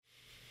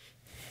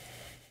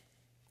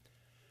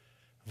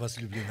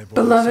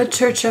Beloved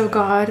Church of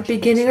God,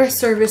 beginning our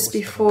service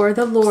before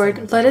the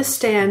Lord, let us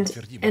stand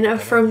and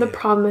affirm the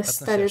promise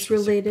that is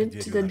related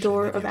to the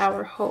door of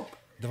our hope.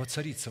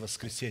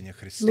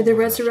 May the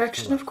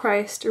resurrection of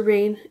Christ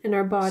reign in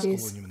our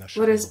bodies.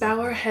 Let us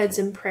bow our heads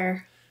in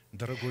prayer.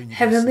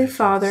 Heavenly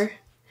Father,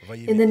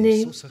 in the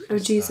name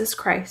of Jesus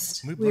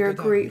Christ, we are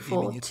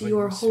grateful to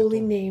your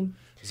holy name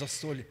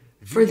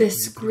for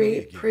this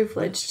great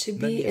privilege to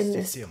be in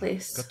this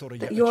place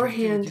that your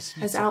hand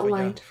has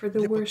outlined for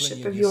the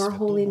worship of your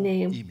holy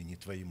name.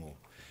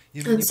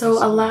 And so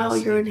allow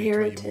your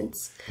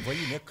inheritance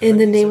in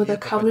the name of the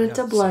covenant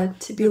of blood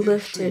to be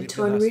lifted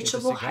to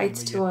unreachable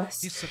heights to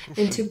us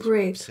and to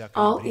break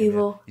all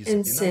evil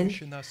and sin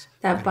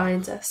that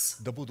binds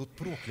us.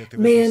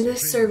 May in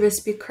this service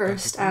be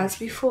cursed as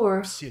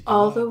before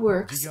all the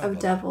works of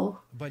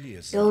devil,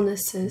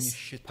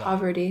 illnesses,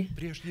 poverty,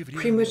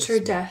 premature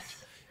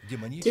death,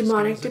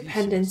 demonic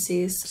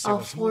dependencies, all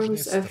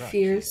forms of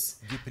fears,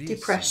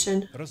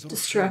 depression,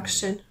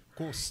 destruction,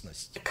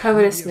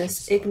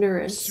 covetousness,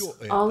 ignorance,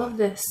 all of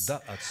this,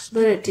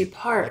 let it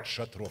depart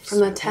from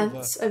the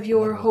tents of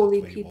your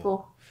holy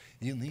people.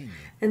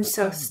 And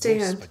so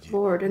stand,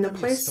 Lord, in the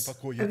place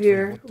of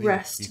your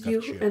rest,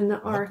 you in the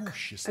ark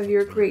of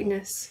your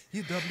greatness.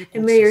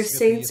 And may your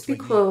saints be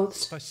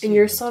clothed in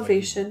your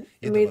salvation,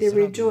 and may they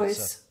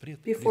rejoice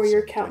before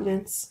your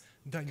countenance.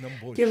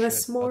 Give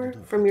us more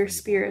from your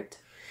Spirit.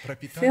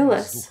 Fill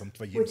us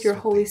with your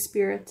Holy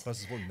Spirit,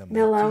 and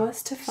allow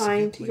us to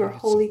find your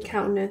holy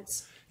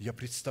countenance.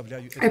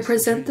 I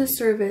present the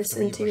service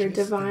into your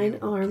divine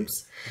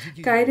arms.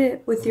 Guide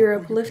it with your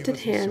uplifted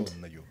hand.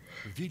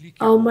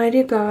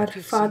 Almighty God,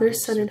 Father,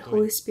 Son, and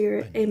Holy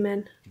Spirit,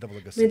 amen.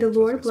 May the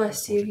Lord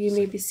bless you. You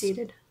may be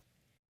seated.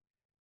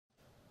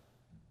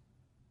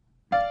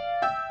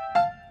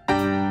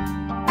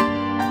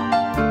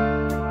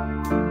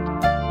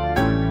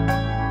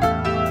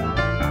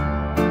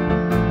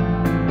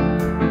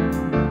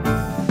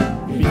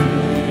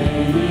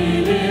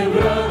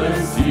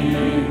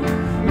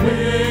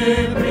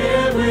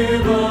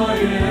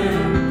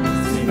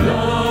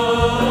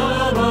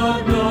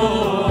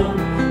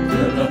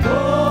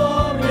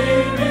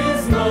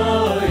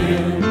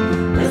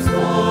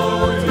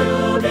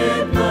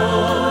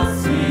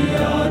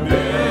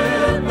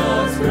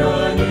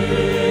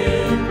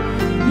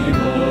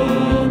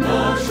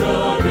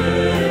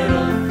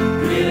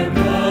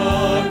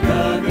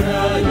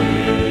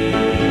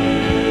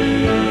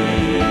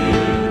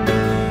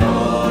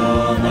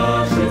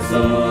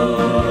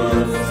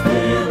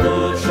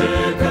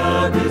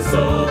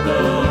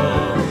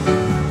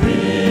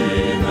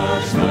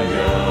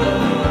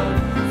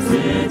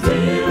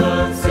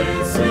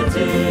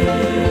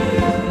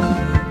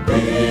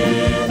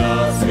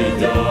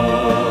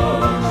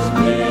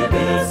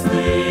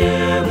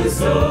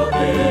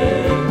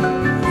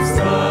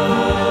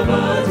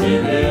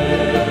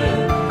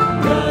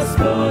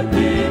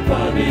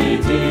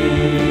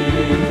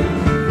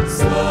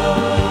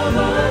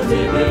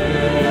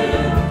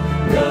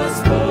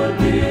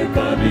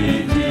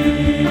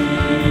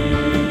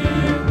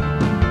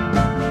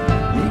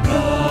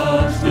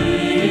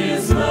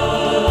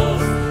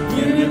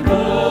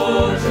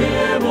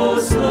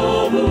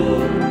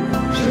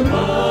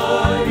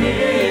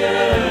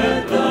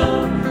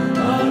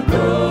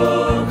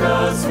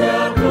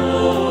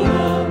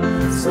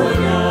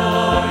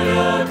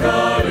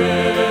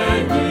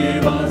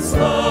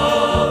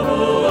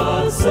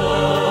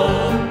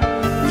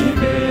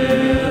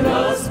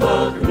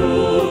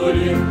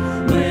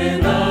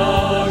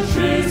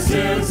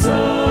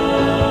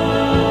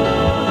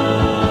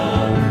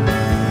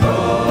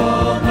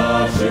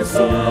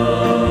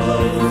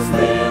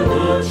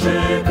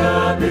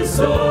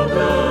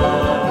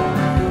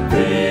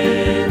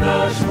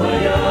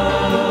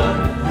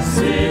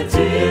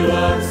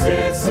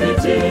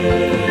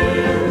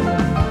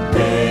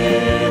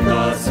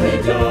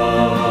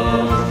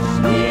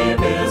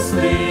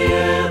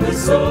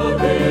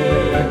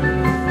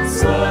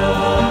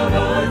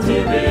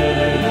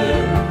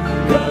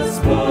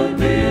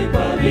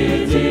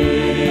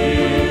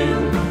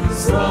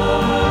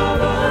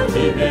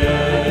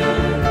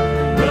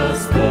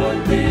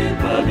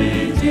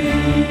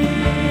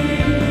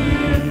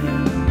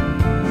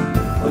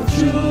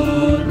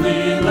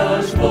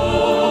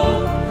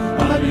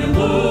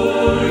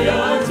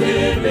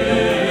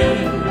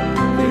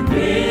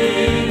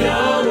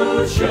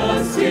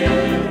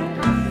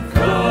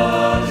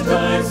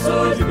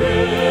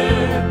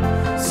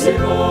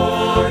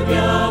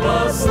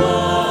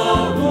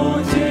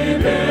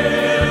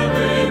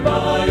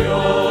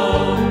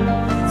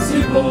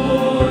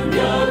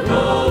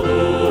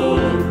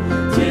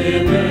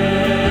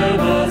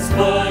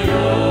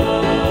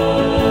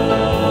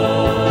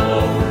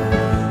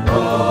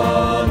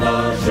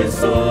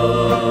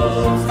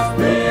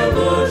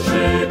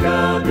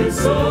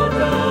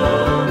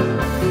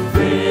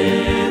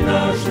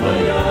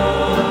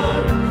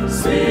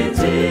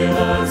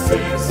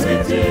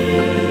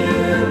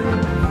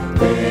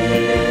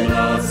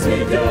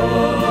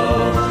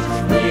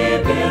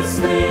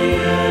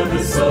 Небесные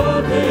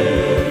высоты.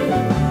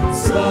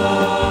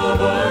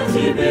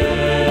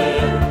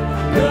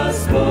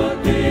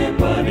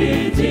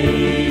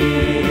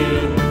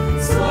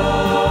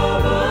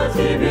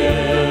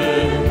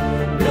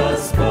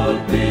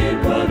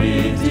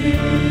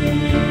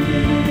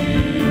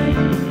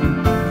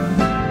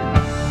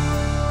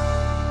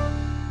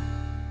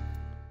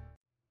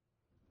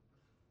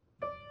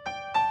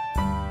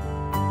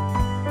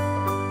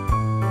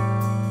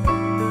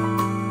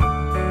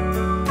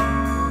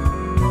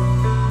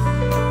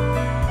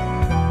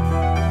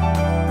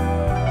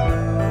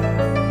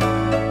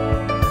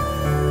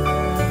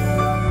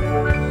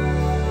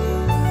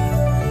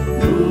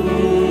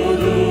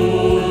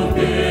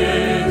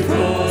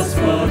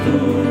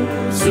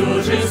 всю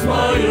жизнь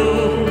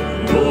мою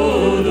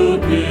буду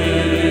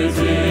петь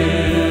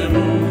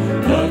Ему,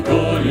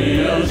 доколе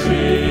я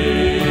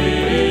жив.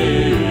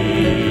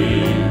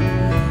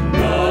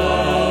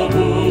 Да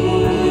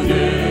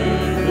будет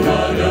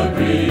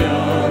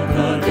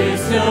благоприятна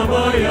песня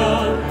моя,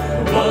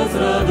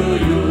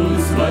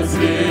 возрадуюсь,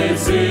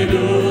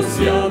 возвеселюсь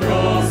я в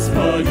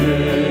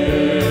Господе.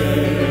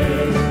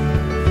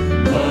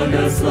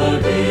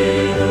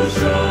 Благослови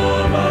душа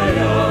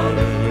моя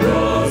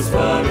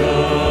Господа,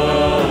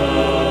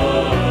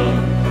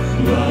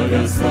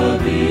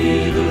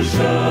 благослови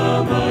душа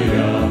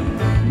моя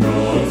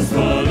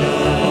Господа,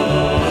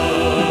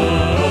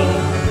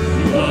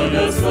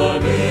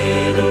 благослови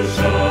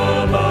душа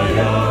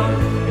моя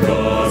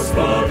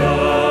Господа,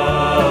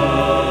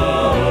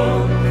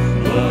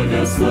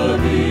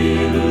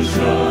 благослови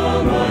душа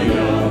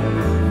моя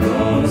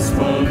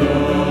Господа.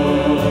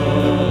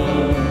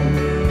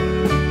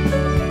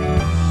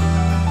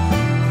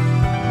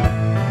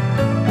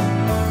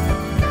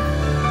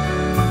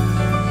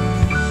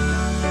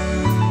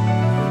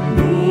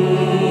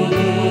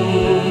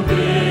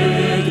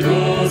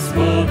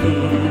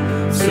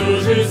 Всю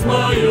жизнь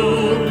мою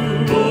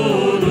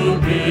буду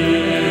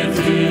петь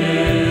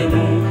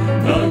Ему,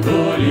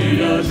 доколе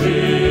я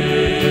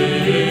жив.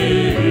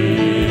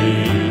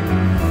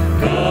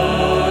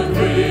 Как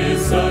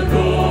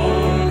высоко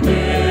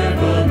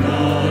небо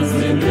над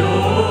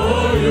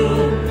землею,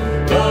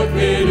 так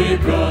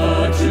велика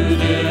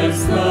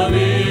чудесна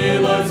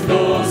милость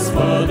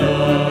Господа.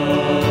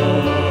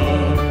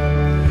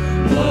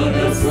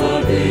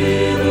 Благослови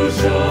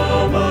душа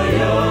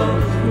моя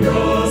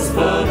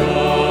Господа,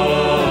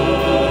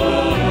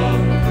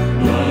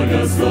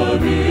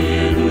 благослови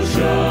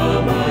душа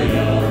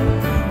моя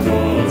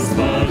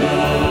Господа,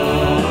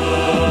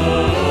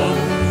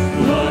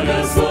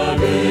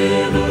 благослови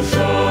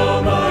душа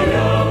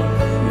моя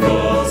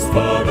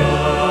Господа,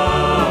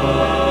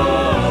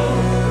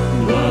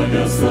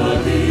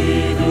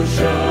 благослови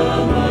душа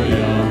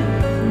моя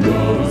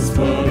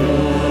Господа.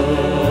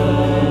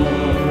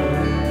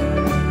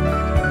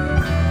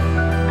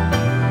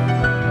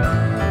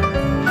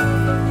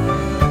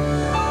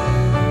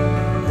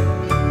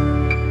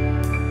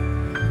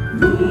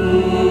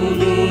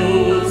 Буду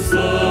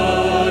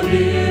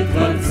славить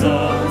Творца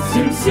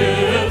всем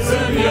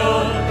сердцем я,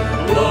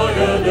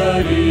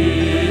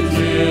 благодарить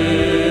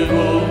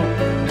Его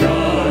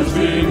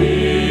каждый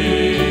миг.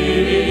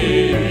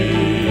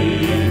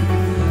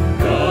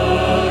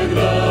 Как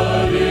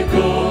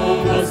далеко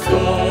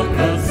восток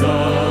от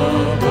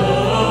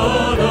запада,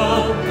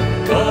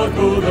 как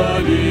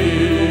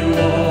удалил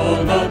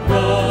Он от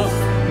нас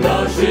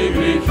наши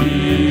грехи.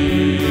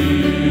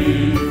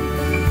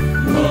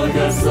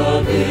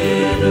 Благослови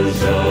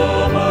душа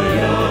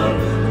моя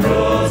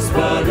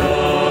Господа,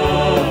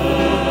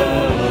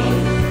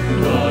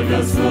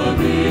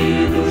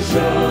 благослови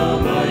душа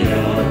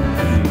моя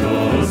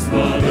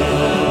Господа,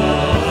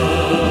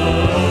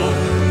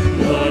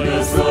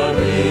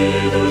 благослови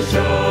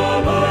душа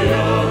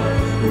моя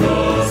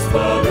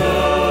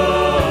Господа,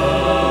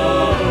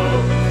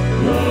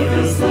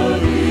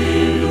 благослови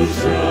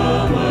душа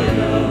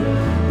моя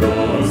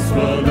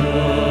Господа.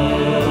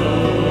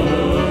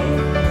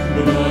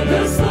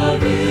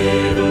 Благослови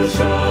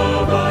душа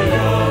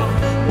моя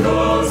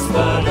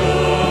Господа,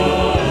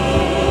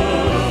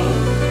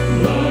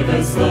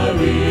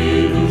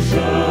 благослови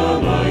душа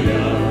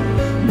моя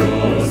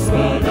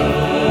Господа,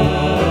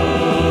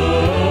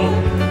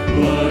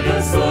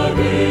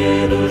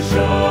 благослови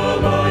душа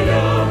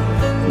моя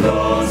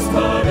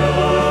Господа,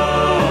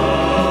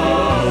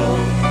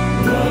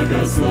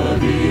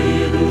 благослови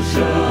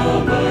душа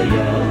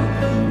моя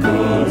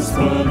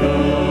Господа.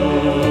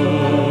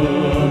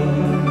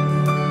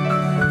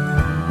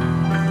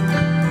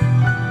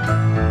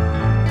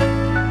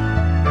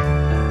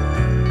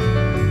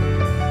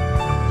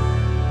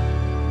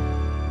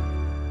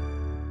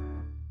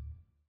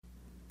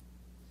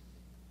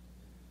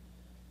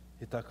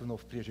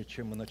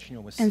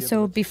 And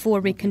so,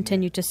 before we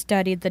continue to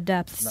study the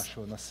depths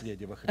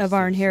of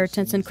our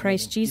inheritance in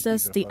Christ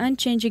Jesus, the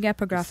unchanging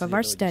epigraph of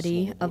our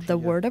study of the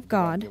Word of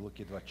God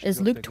is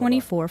Luke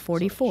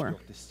 24:44.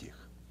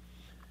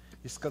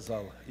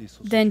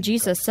 Then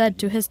Jesus said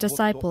to his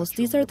disciples,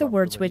 "These are the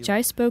words which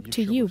I spoke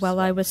to you while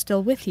I was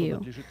still with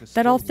you,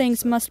 that all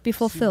things must be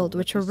fulfilled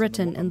which were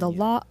written in the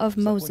law of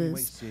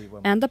Moses,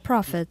 and the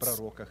prophets,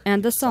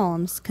 and the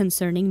Psalms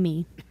concerning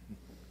me."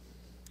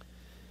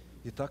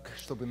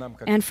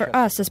 And for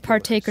us, as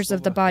partakers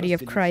of the body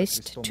of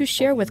Christ, to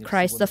share with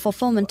Christ the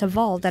fulfillment of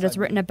all that is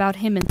written about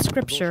Him in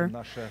Scripture,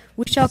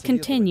 we shall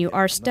continue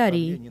our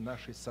study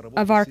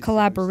of our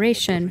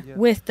collaboration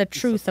with the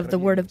truth of the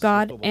Word of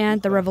God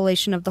and the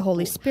revelation of the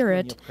Holy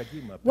Spirit,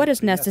 what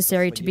is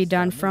necessary to be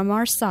done from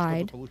our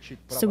side,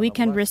 so we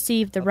can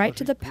receive the right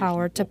to the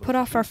power to put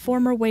off our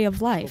former way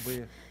of life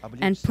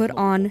and put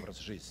on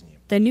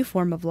the new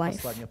form of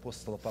life.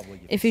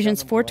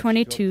 Ephesians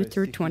 4:22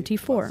 through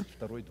 24.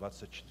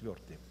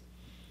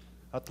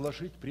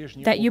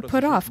 that you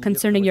put off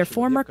concerning your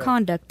former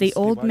conduct the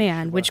old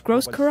man, which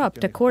grows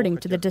corrupt according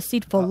to the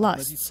deceitful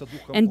lusts,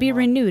 and be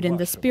renewed in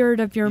the spirit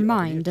of your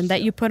mind, and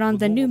that you put on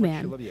the new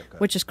man,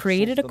 which is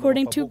created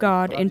according to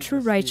God in true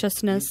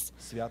righteousness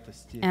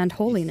and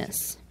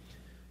holiness.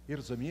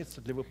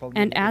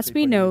 And as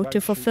we know,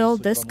 to fulfill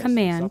this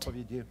command,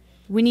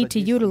 we need to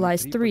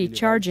utilize 3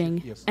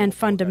 charging and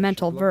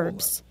fundamental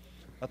verbs.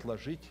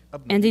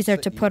 And these are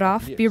to put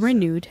off, be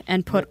renewed,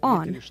 and put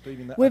on.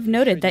 We've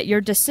noted that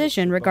your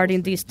decision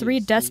regarding these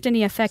 3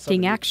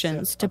 destiny-affecting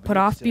actions, to put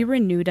off, be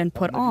renewed, and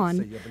put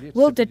on,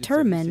 will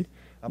determine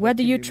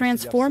whether you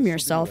transform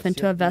yourself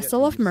into a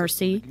vessel of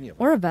mercy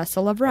or a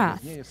vessel of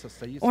wrath.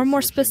 Or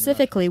more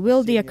specifically,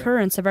 will the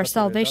occurrence of our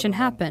salvation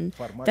happen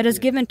that is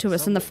given to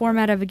us in the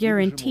format of a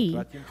guarantee,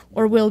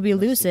 or will we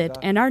lose it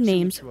and our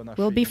names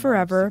will be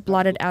forever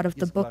blotted out of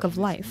the book of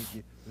life?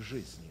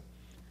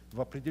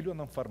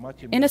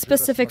 In a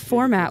specific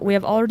format, we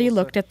have already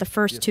looked at the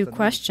first 2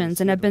 questions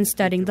and have been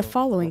studying the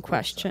following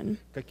question.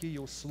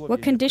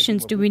 What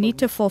conditions do we need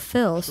to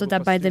fulfill so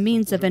that by the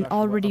means of an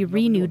already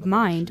renewed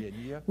mind,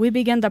 we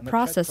begin the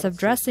process of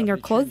dressing or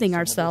clothing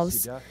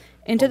ourselves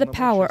into the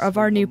power of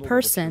our new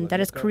person that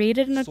is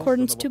created in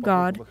accordance to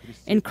God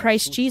in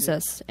Christ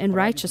Jesus in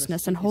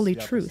righteousness and holy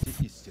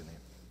truth?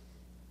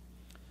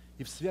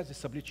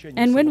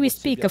 And when we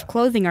speak of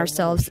clothing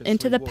ourselves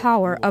into the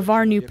power of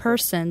our new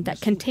person that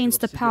contains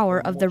the power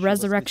of the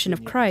resurrection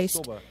of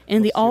Christ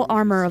in the all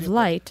armor of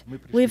light,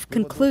 we've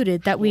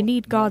concluded that we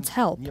need God's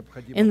help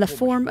in the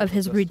form of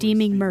His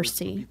redeeming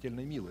mercy.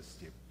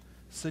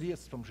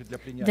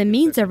 The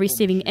means of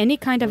receiving any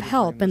kind of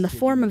help in the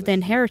form of the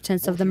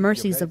inheritance of the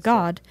mercies of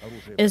God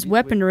is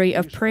weaponry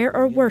of prayer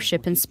or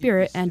worship in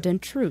spirit and in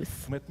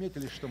truth.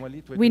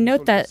 We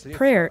note that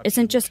prayer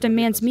isn't just a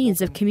man's means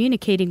of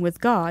communicating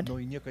with God,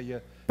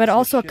 but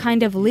also a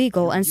kind of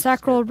legal and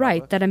sacral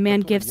right that a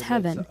man gives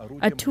heaven,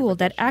 a tool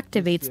that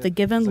activates the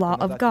given law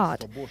of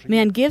God.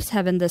 Man gives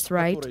heaven this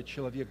right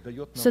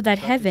so that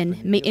heaven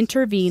may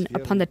intervene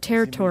upon the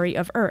territory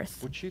of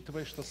earth.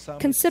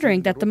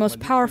 Considering that the most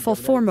powerful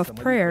form of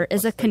prayer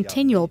is a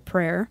continual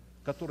prayer,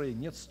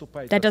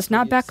 that does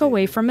not back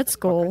away from its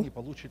goal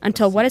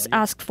until what is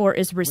asked for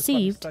is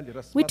received,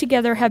 we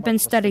together have been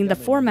studying the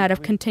format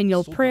of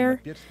continual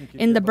prayer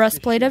in the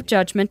breastplate of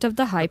judgment of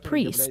the high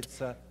priest,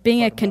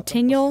 being a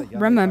continual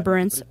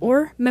remembrance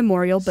or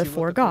memorial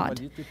before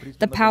God.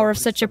 The power of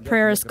such a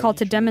prayer is called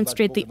to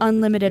demonstrate the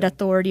unlimited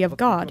authority of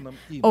God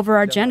over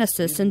our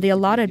genesis and the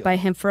allotted by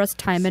Him for us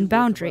time and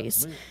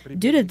boundaries.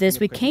 Due to this,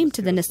 we came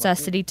to the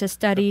necessity to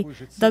study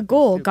the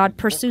goal God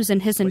pursues in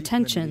His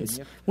intentions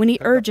when He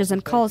urges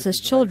and calls His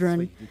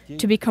children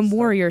to become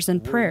warriors in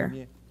prayer,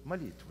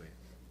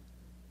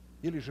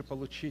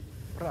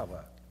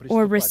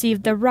 or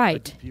receive the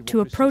right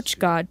to approach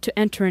God to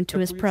enter into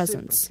His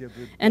presence,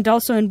 and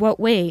also in what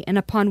way and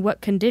upon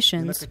what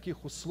conditions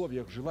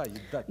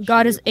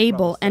God is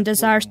able and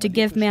desires to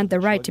give man the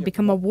right to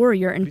become a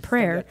warrior in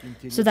prayer,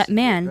 so that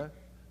man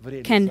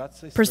can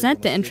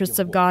present the interests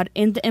of God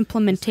in the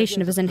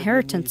implementation of His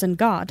inheritance in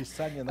God.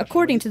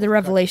 According to the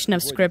revelation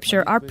of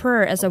Scripture, our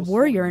prayer as a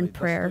warrior in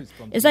prayer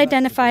is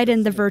identified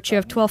in the virtue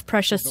of 12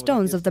 precious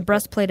stones of the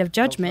breastplate of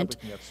judgment,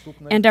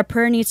 and our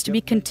prayer needs to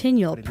be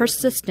continual,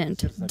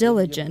 persistent,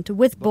 diligent,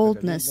 with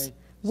boldness,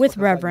 with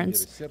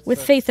reverence,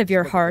 with faith of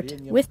your heart,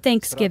 with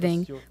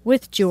thanksgiving,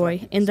 with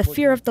joy, in the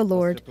fear of the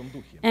Lord,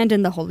 and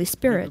in the Holy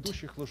Spirit.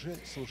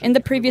 In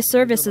the previous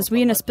services,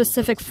 we in a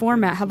specific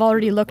format have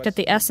already looked at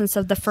the essence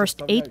of the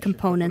first 8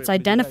 components,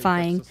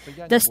 identifying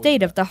the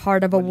state of the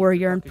heart of a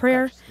warrior in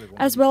prayer,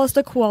 as well as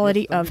the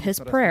quality of his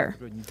prayer,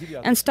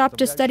 and stopped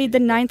to study the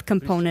 9th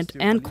component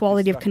and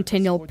quality of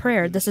continual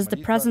prayer. This is the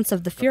presence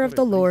of the fear of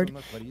the Lord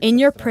in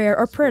your prayer,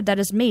 or prayer that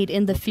is made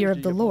in the fear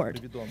of the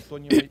Lord.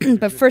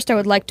 But first, I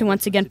would like to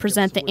once again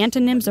present the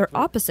antonyms or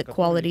opposite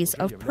qualities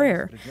of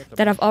prayer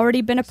that have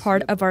already been a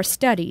part of our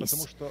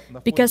studies,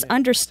 because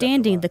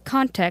understanding the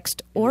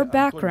context or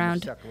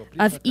background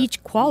of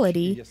each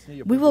quality,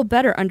 we will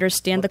better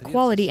understand the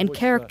quality and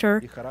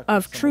character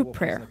of true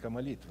prayer.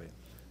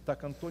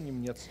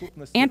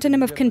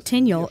 Antonym of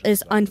continual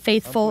is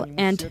unfaithful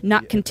and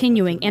not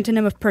continuing.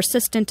 Antonym of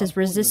persistent is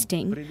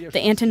resisting. The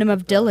antonym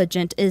of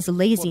diligent is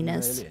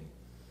laziness.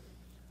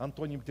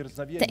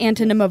 The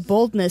antonym of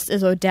boldness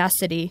is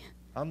audacity.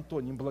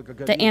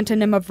 The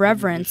antonym of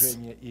reverence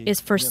is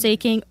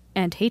forsaking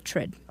and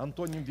hatred.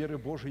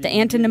 The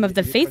antonym of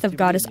the faith of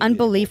God is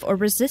unbelief or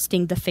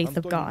resisting the faith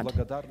of God.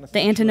 The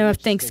antonym of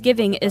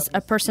thanksgiving is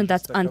a person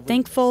that's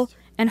unthankful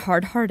and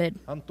hard-hearted.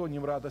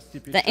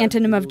 The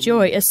antonym of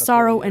joy is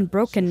sorrow and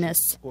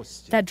brokenness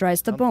that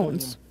dries the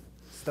bones.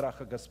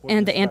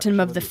 And the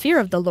antonym of the fear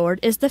of the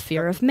Lord is the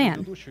fear of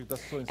man.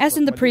 As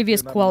in the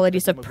previous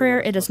qualities of prayer,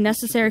 it is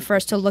necessary for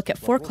us to look at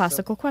 4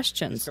 classical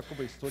questions.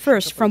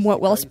 First, from what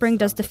wellspring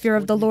does the fear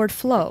of the Lord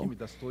flow?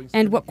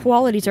 And what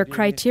qualities or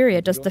criteria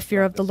does the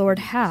fear of the Lord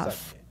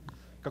have?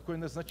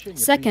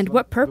 Second,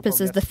 what purpose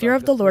is the fear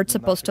of the Lord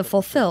supposed to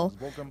fulfill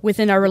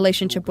within our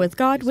relationship with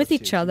God, with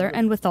each other,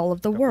 and with all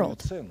of the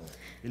world?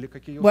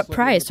 What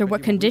price or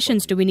what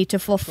conditions do we need to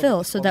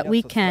fulfill so that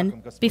we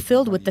can be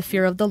filled with the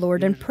fear of the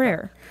Lord in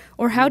prayer?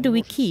 Or how do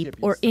we keep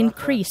or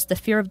increase the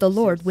fear of the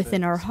Lord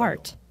within our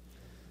heart?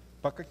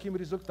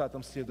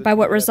 By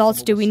what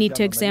results do we need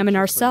to examine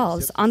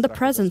ourselves on the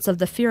presence of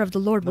the fear of the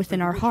Lord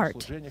within our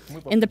heart?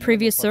 In the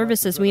previous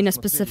services, we in a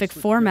specific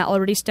format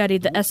already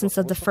studied the essence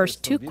of the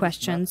first two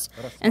questions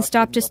and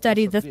stopped to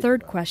study the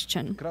third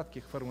question.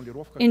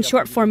 In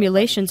short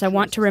formulations, I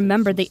want to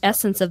remember the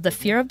essence of the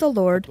fear of the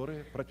Lord,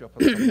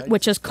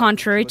 which is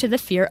contrary to the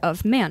fear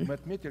of man.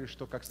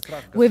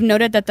 We've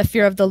noted that the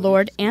fear of the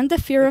Lord and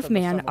the fear of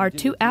man are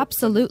two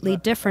absolutely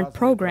different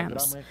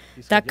programs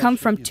that come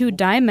from two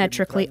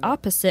diametrically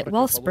opposite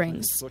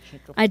wellsprings,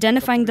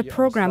 identifying the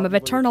program of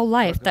eternal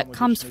life that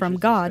comes from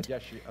God,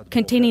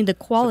 containing the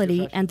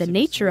quality and the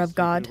nature of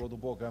God,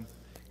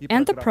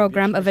 and the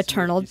program of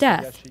eternal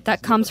death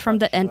that comes from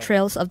the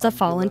entrails of the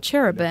fallen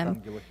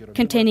cherubim,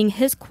 containing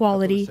his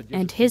quality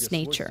and his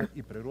nature.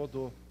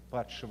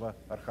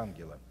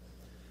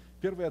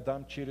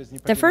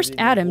 The first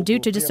Adam, due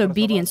to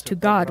disobedience to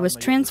God, was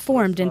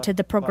transformed into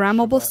the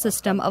programmable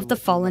system of the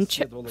fallen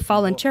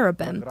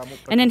cherubim,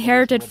 and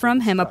inherited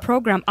from him a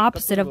program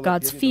opposite of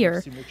God's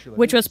fear,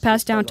 which was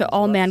passed down to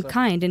all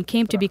mankind and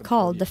came to be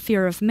called the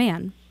fear of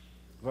man.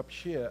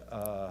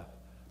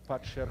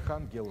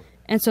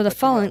 And so the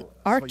fallen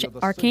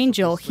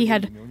archangel, he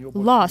had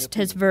lost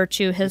his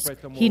virtue,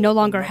 he no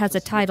longer has a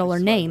title or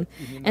name,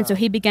 and so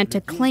he began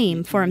to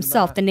claim for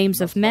himself the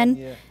names of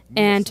men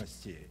and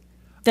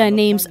the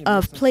names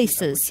of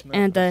places,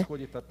 and the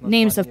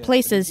names of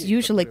places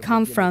usually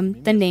come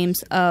from the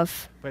names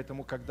of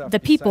the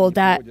people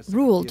that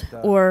ruled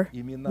or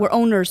were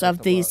owners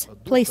of these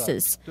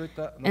places.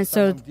 And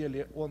so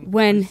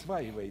when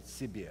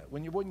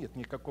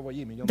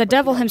the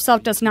devil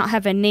himself does not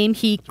have a name,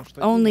 he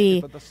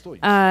only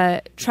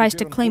tries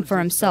to claim for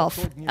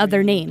himself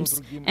other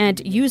names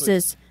and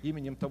uses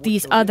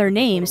these other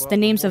names, the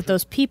names of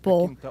those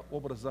people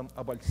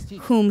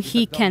whom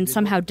he can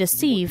somehow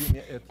deceive,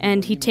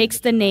 and he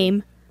takes the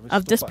name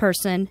of this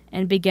person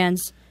and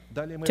begins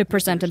to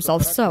present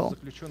himself so.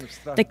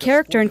 The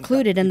character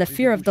included in the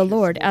fear of the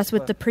Lord, as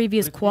with the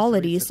previous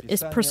qualities,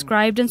 is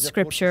prescribed in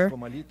Scripture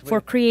for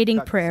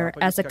creating prayer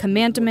as a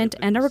commandment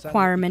and a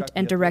requirement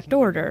and direct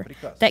order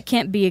that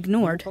can't be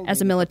ignored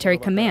as a military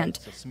command.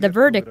 The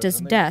verdict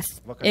is death,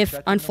 if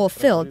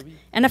unfulfilled,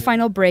 and a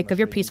final break of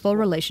your peaceful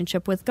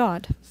relationship with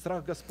God.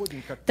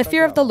 The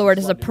fear of the Lord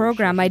is a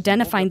program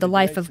identifying the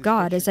life of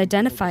God, is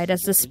identified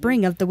as the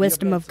spring of the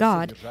wisdom of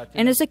God,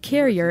 and is a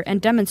carrier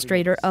and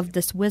demonstrator of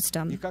this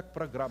wisdom.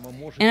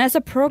 And as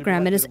a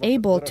program, it is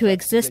able to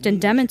exist and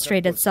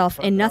demonstrate itself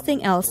in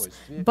nothing else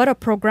but a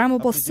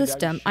programmable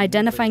system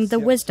identifying the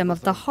wisdom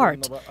of the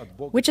heart,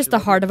 which is the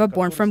heart of a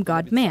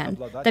born-from-God man,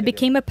 that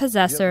became a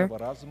possessor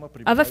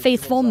of a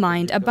faithful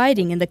mind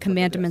abiding in the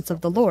commandments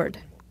of the Lord.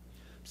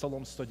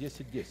 Psalm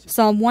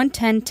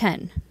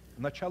 110:10.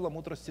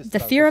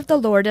 The fear of the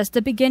Lord is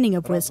the beginning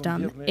of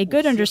wisdom. A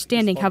good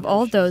understanding have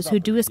all those who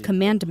do his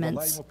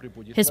commandments.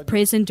 His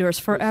praise endures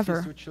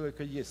forever.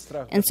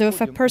 And so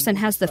if a person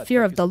has the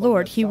fear of the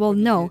Lord, he will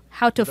know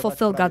how to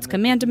fulfill God's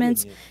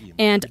commandments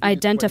and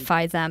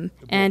identify them,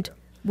 and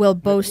will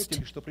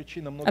boast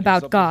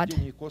about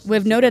God.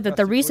 We've noted that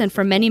the reason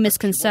for many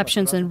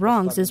misconceptions and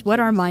wrongs is what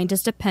our mind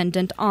is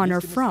dependent on or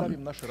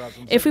from.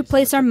 If we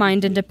place our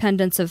mind in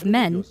dependence of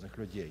men,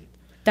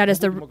 that is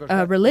the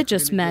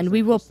religious men,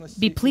 we will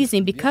be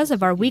pleasing because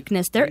of our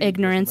weakness, their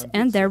ignorance,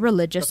 and their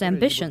religious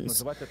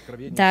ambitions,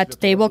 that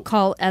they will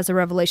call as a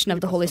revelation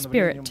of the Holy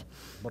Spirit,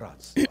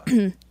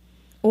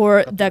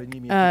 or the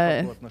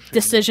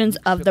decisions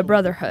of the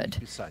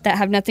brotherhood that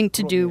have nothing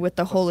to do with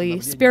the Holy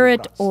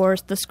Spirit or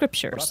the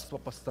Scriptures.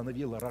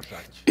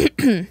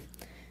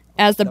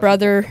 As the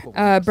brothers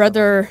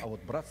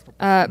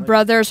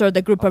or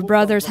the group of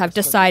brothers have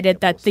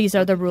decided that these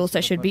are the rules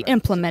that should be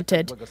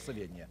implemented.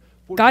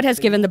 God has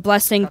given the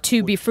blessing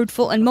to be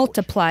fruitful and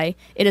multiply.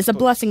 It is a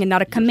blessing and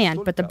not a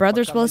command, but the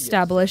brothers will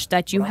establish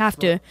that you have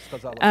to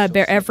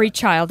bear every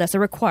child as a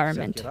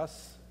requirement.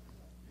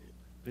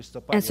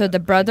 And so the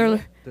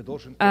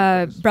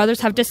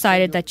brothers have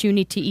decided that you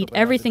need to eat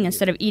everything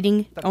instead of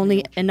eating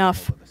only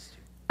enough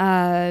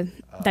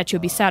that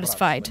you'll be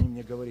satisfied.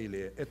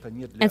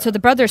 And so the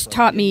brothers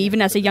taught me,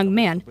 even as a young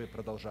man,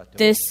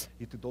 this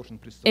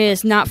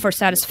is not for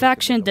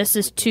satisfaction, this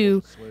is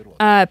to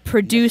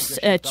produce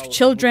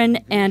children,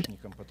 and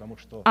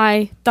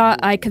I thought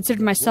I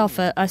considered myself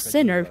a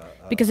sinner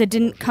because it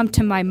didn't come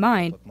to my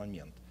mind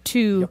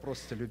to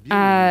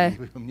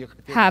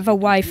have a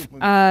wife,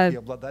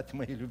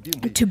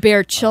 to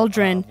bear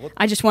children.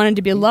 I just wanted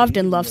to be loved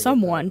and love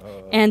someone,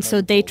 and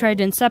so they tried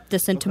to incept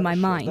this into my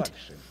mind.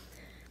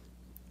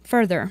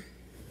 Further,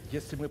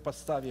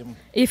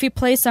 if we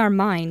place our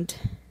mind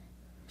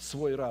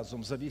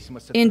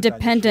in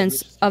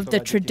dependence of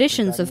the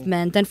traditions of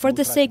men, then for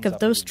the sake of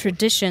those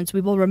traditions we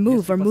will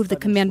remove the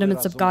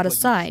commandments of God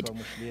aside.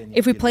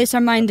 If we place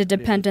our mind in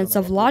dependence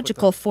of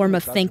logical form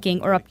of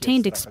thinking or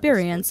obtained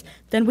experience,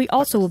 then we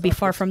also will be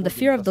far from the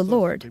fear of the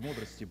Lord.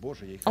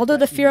 Although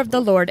the fear of the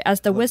Lord,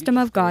 as the wisdom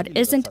of God,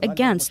 isn't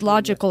against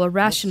logical or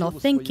rational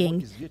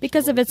thinking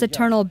because of its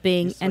eternal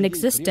being and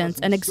existence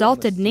and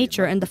exalted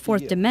nature in the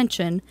fourth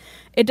dimension,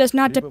 it does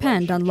not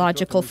depend on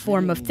logical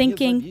form of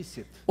thinking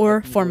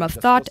or form of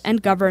thought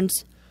and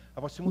governs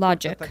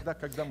logic.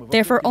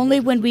 Therefore, only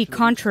when we,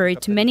 contrary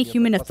to many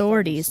human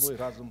authorities,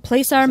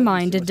 place our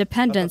mind in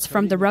dependence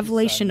from the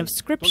revelation of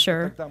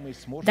Scripture,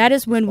 that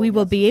is when we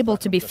will be able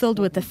to be filled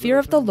with the fear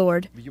of the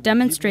Lord,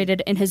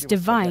 demonstrated in His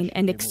divine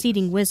and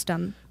exceeding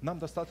wisdom.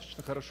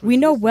 We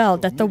know well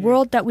that the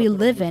world that we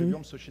live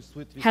in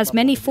has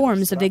many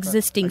forms of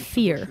existing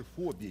fear,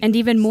 and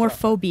even more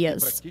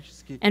phobias,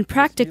 and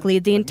practically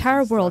the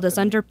entire world is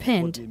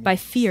underpinned by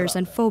fears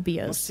and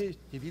phobias.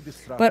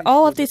 But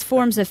all of these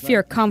forms of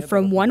fear come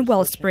from one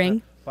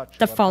wellspring,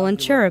 the fallen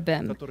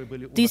cherubim.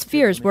 These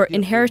fears were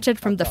inherited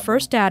from the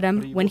first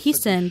Adam when he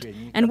sinned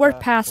and were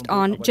passed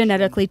on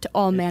genetically to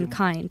all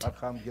mankind.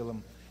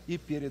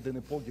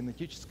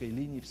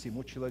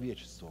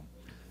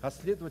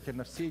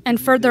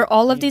 And further,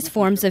 all of these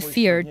forms of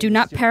fear do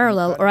not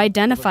parallel or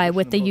identify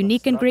with the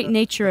unique and great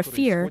nature of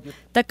fear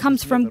that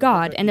comes from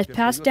God and is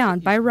passed down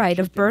by right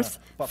of birth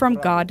from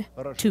God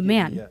to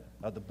man.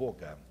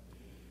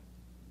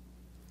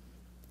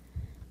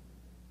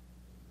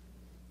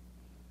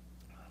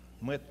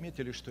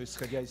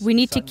 We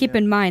need to keep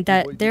in mind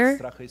that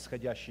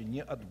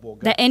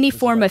any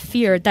form of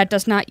fear that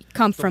does not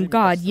come from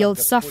God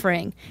yields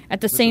suffering. At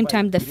the same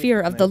time, the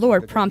fear of the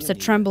Lord prompts a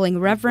trembling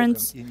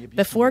reverence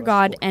before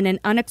God and an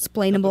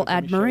unexplainable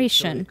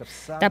admiration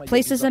that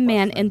places a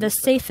man in the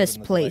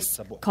safest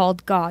place,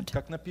 called God.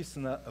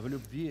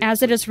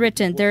 As it is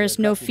written, there is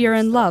no fear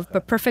in love,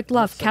 but perfect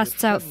love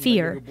casts out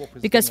fear,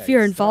 because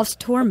fear involves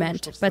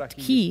torment, but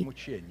he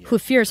who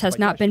fears has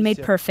not been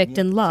made perfect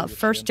in love.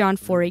 1 John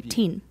 4:18.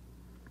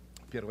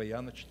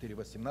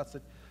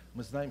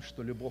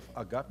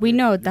 We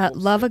know that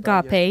love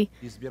agape,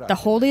 the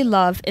holy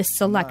love, is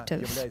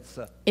selective.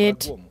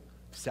 It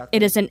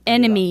is an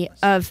enemy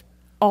of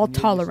all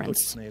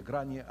tolerance.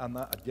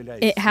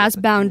 It has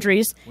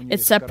boundaries.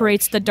 It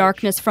separates the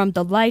darkness from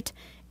the light.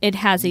 It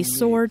has a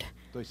sword,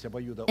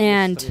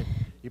 and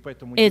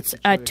it's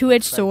a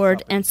two-edged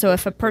sword. And so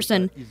if a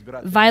person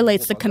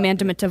violates the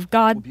commandment of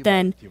God,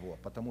 then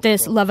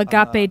this love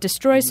agape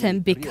destroys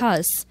him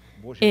because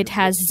it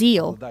has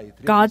zeal.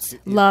 God's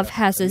love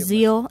has a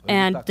zeal,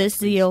 and this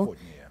zeal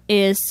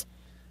is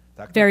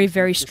very,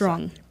 very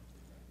strong.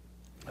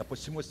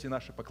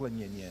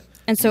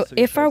 And so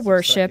if our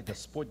worship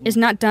is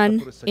not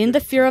done in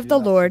the fear of the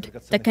Lord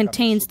that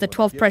contains the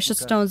 12 precious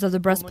stones of the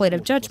breastplate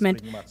of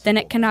judgment, then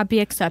it cannot be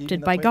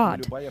accepted by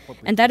God.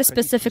 And that is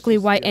specifically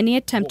why any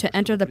attempt to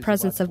enter the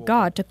presence of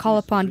God, to call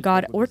upon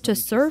God, or to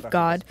serve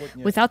God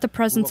without the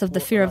presence of the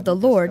fear of the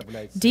Lord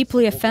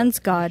deeply offends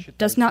God,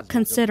 does not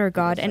consider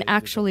God, and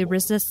actually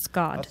resists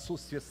God.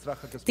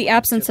 The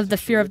absence of the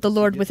fear of the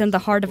Lord within the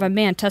heart of a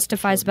man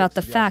testifies about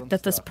the fact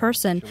that this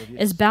person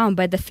is bound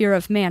by the fear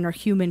of man or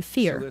human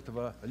fear.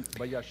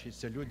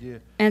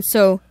 And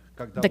so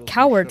the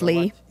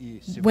cowardly,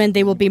 when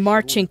they will be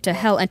marching to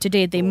hell, and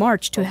today they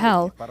march to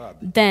hell,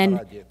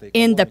 then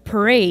in the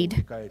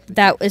parade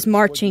that is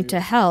marching to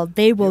hell,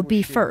 they will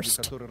be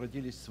first.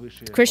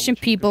 Christian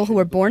people who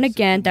were born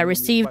again, that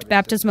received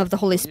baptism of the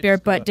Holy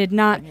Spirit, but did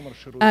not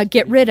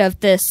get rid of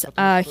this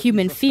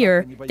human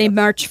fear, they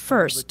march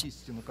first.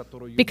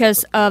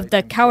 Because of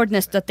the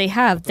cowardness that they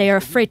have, they are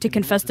afraid to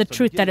confess the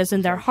truth that is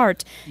in their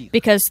heart,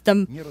 because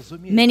the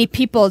many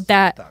people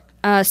that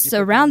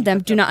surround them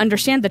do not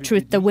understand the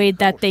truth the way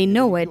that they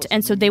know it,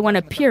 and so they want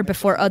to appear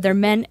before other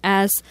men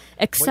as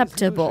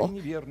acceptable,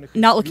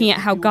 not looking at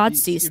how God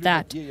sees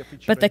that.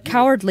 But the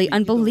cowardly,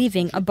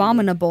 unbelieving,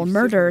 abominable,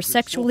 murderers,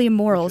 sexually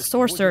immoral,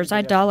 sorcerers,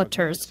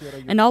 idolaters,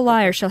 and all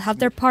liars shall have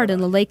their part in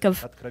the lake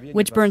of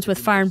which burns with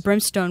fire and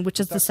brimstone, which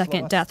is the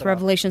second death.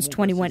 Revelations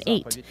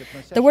 21:8.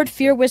 The word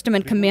fear, wisdom,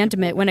 and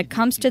commandment, when it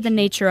comes to the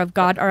nature of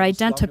God, are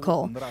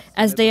identical,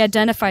 as they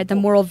identify the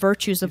moral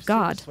virtues of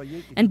God.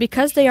 And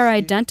because they are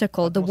identical,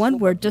 the one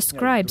word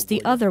describes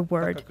the other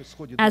word,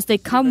 as they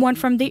come one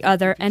from the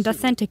other and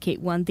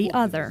authenticate one the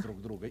other.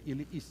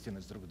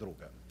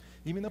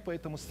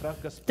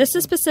 This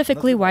is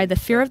specifically why the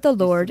fear of the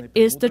Lord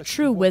is the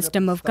true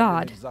wisdom of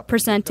God,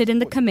 presented in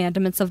the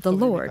commandments of the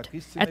Lord.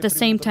 At the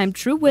same time,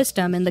 true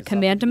wisdom and the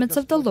commandments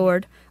of the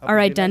Lord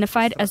are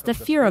identified as the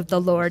fear of the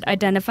Lord,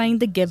 identifying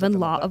the given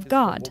law of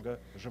God.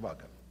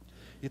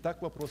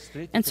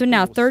 And so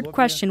now, third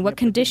question, what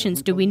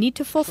conditions do we need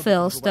to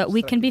fulfill so that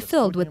we can be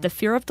filled with the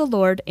fear of the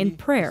Lord in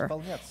prayer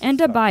and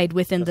abide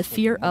within the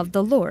fear of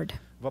the Lord?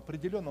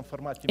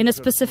 In a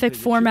specific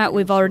format,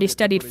 we've already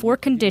studied 4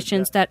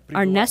 conditions that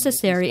are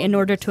necessary in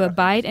order to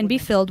abide and be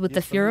filled with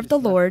the fear of the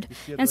Lord,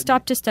 and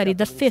stop to study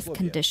the 5th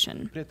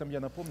condition.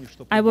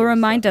 I will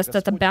remind us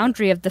that the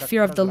boundary of the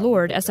fear of the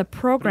Lord as a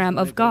program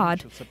of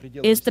God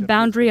is the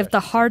boundary of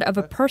the heart of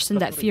a person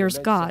that fears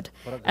God,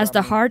 as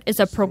the heart is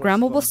a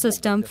programmable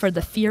system for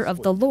the fear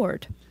of the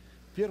Lord.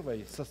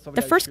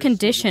 The first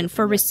condition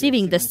for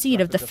receiving the seed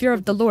of the fear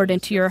of the Lord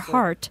into your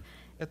heart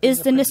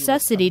is the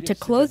necessity to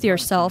clothe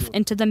yourself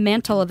into the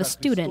mantle of a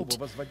student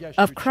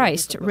of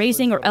Christ,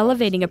 raising or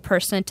elevating a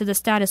person to the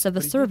status of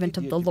a servant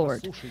of the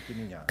Lord.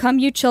 Come,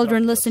 you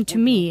children, listen to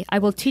me. I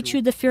will teach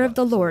you the fear of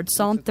the Lord.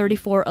 Psalm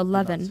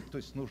 34:11.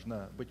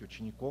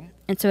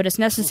 And so it is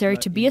necessary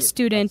to be a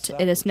student.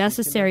 It is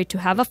necessary to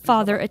have a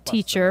father, a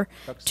teacher,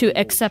 to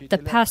accept the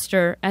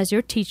pastor as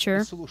your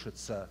teacher,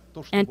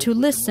 and to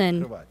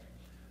listen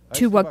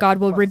to what God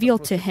will reveal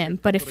to him.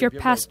 But if your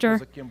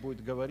pastor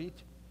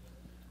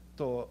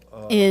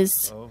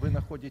is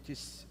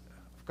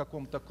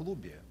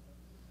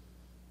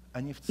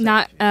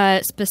not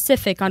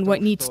specific on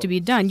what needs to be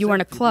done, you are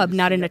in a club,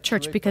 not in a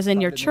church, because in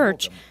your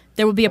church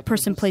there will be a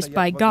person placed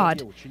by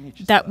God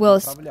that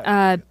will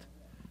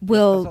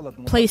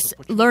place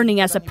learning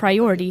as a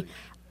priority.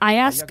 I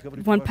asked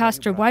one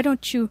pastor, why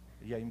don't you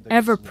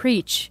ever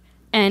preach?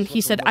 And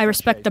he said, I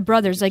respect the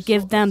brothers. I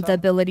give them the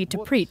ability to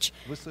preach.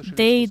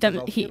 The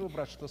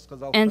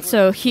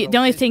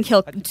only thing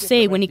he'll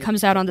say when he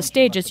comes out on the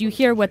stage is, you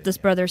hear what this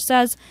brother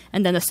says,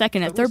 and then the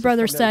second and third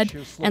brother said,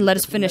 and let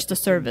us finish the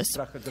service.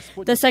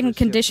 The second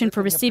condition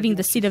for receiving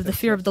the seed of the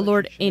fear of the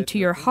Lord into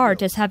your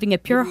heart is having a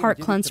pure heart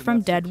cleansed from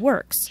dead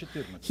works.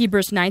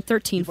 Hebrews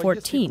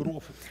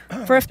 9:13-14.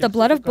 For if the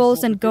blood of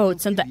bulls and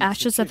goats and the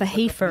ashes of a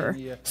heifer,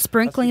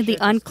 sprinkling the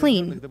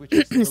unclean,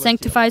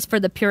 sanctifies for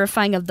the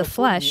purifying of the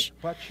flesh,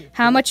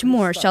 how much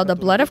more shall the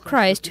blood of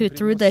Christ, who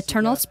through the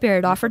eternal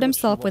Spirit offered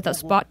himself without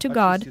spot to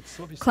God,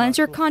 cleanse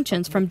your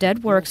conscience from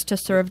dead works to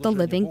serve the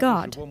living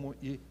God?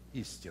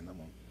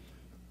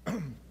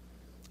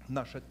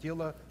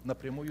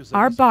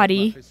 Our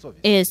body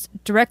is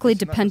directly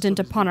dependent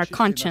upon our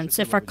conscience.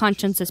 If our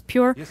conscience is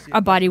pure, our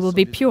body will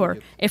be pure.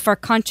 If our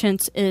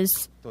conscience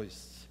is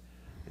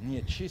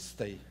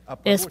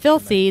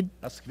filthy,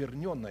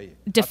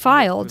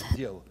 defiled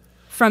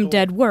from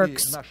dead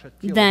works,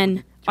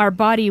 then our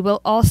body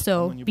will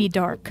also be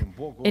dark.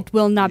 It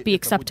will not be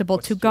acceptable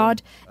to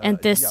God, and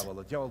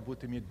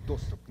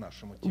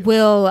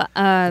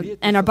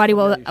our body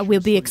will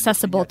be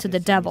accessible to the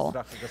devil.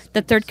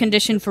 The third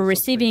condition for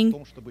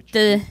receiving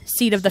the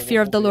seed of the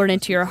fear of the Lord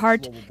into your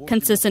heart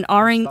consists in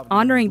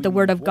honoring the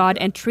Word of God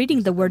and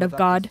treating the Word of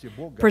God,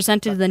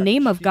 presented in the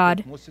name of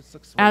God,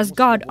 as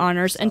God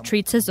honors and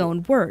treats His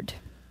own Word.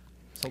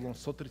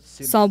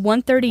 Psalm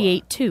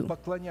 138:2.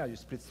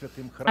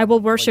 I will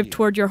worship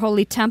toward your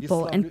holy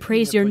temple and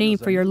praise your name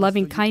for your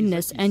loving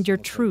kindness and your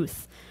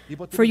truth,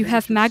 for you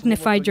have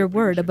magnified your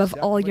word above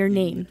all your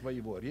name.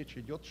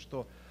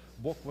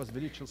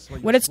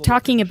 What it's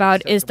talking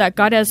about is that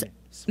God has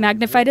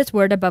magnified his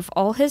word above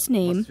all his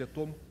name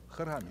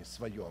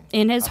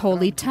in his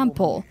holy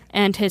temple,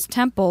 and his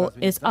temple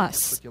is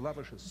us.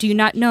 Do you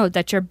not know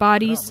that your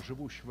bodies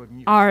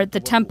are the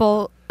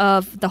temple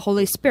of the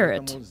Holy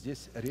Spirit?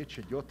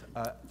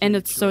 And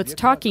it's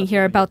talking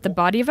here about the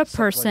body of a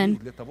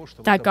person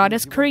that God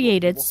has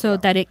created so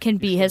that it can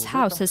be his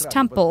house, his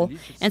temple.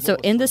 And so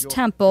in this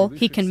temple,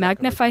 he can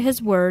magnify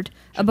his word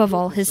above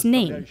all his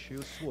name.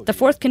 The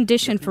fourth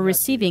condition for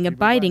receiving,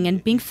 abiding,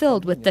 and being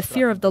filled with the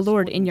fear of the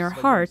Lord in your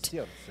heart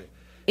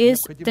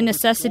is the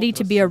necessity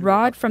to be a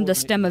rod from the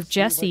stem of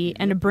Jesse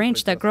and a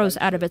branch that grows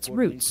out of its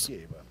roots.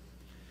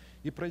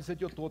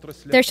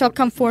 There shall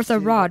come forth a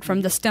rod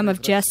from the stem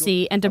of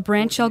Jesse, and a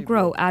branch shall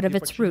grow out of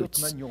its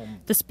roots.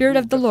 The Spirit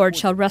of the Lord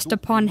shall rest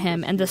upon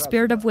him, and the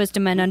Spirit of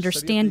wisdom and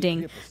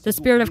understanding, the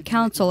Spirit of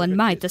counsel and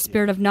might, the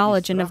Spirit of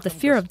knowledge and of the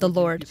fear of the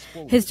Lord.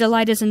 His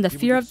delight is in the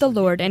fear of the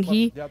Lord, and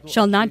he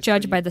shall not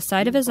judge by the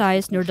sight of his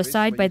eyes, nor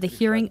decide by the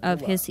hearing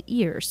of his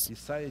ears.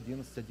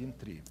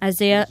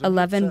 Isaiah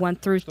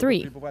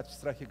 11:1-3.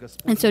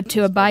 And so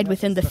to abide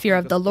within the fear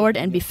of the Lord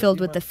and be filled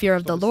with the fear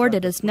of the Lord,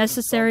 it is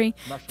necessary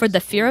for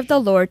the fear of the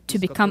Lord to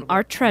become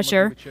our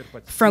treasure,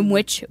 from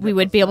which we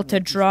would be able to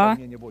draw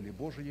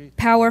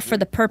power for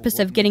the purpose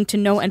of getting to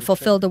know and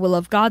fulfill the will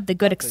of God, the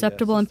good,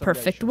 acceptable, and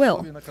perfect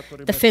will.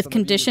 The fifth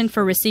condition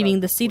for receiving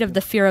the seed of the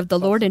fear of the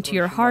Lord into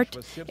your heart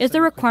is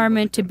the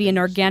requirement to be an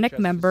organic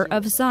member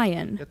of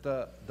Zion.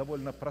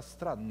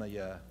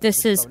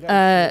 This is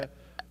a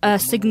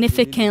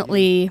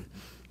significantly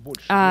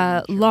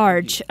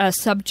large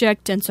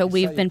subject, and so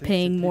we've been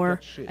paying more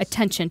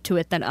attention to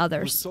it than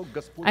others.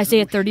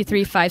 Isaiah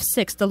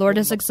 33:5-6, the Lord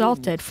is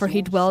exalted, for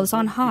he dwells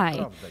on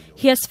high.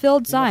 He has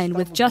filled Zion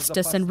with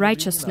justice and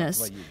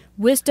righteousness.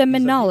 Wisdom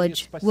and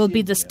knowledge will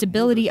be the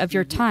stability of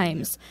your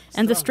times,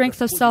 and the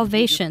strength of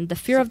salvation. The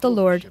fear of the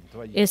Lord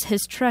is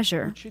his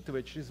treasure.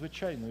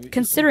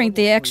 Considering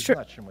the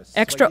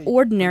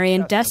extraordinary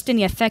and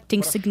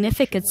destiny-affecting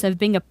significance of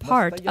being a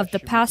part of the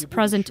past,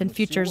 present, and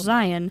future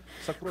Zion,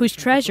 whose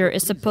treasure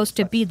is supposed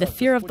to be the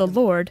fear of the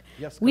Lord,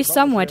 we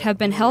somewhat have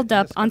been held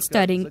up on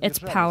studying its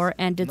power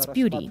and its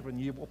beauty.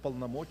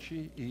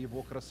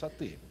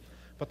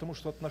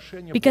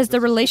 Because the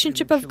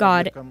relationship of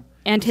God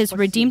and his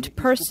redeemed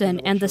person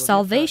and the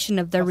salvation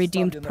of the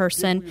redeemed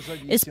person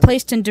is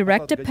placed in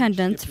direct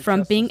dependence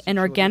from being an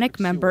organic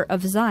member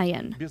of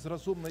Zion.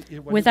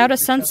 Without a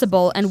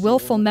sensible and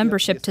willful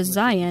membership to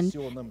Zion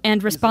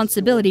and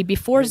responsibility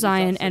before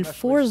Zion and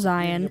for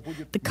Zion,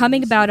 the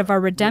coming about of our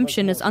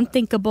redemption is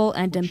unthinkable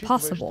and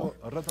impossible.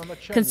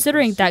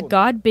 Considering that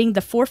God, being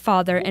the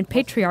forefather and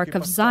patriarch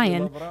of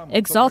Zion,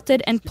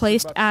 exalted and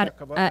placed at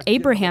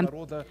Abraham,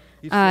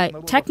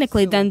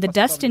 technically then the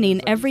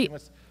destiny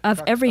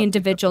of every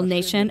individual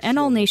nation and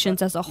all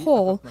nations as a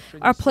whole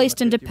are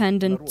placed in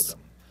dependence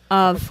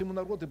of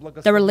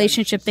the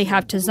relationship they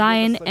have to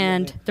Zion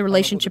and the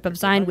relationship of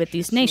Zion with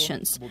these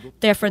nations.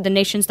 Therefore, the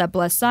nations that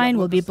bless Zion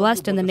will be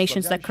blessed, and the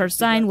nations that curse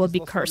Zion will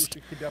be cursed.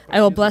 I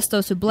will bless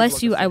those who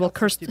bless you, I will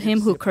curse him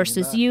who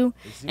curses you,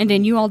 and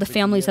in you all the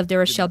families of the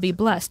earth shall be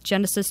blessed.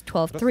 Genesis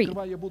 12:3.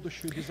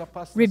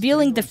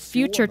 Revealing the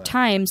future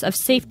times of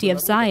safety of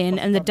Zion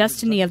and the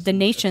destiny of the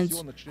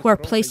nations who are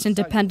placed in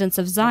dependence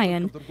of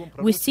Zion,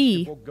 we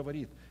see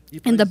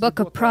in the book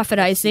of prophet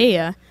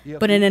Isaiah,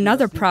 but in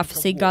another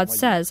prophecy, God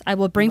says, I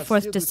will bring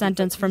forth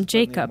descendants from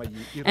Jacob,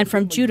 and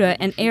from Judah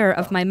an heir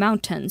of my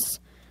mountains.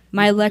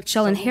 My elect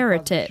shall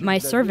inherit it, my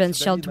servants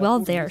shall dwell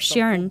there.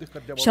 Sharon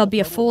shall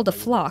be a fold of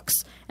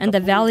flocks, and the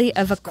valley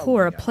of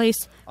Achor a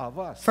place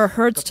for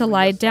herds to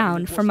lie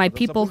down, for my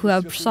people who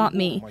have sought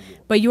me.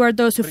 But you are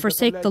those who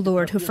forsake the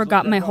Lord, who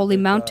forgot my holy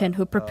mountain,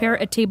 who prepare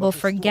a table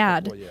for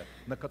Gad.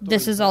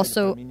 This is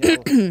also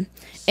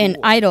an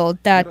idol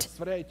that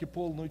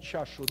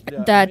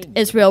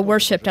Israel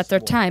worshipped at their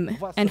time,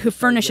 and who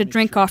furnish a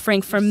drink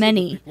offering for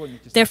many.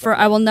 Therefore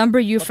I will number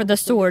you for the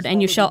sword,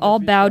 and you shall all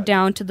bow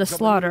down to the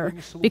slaughter,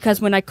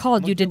 because when I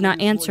called you did not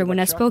answer, when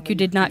I spoke you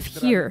did not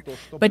hear,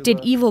 but did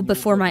evil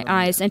before my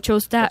eyes, and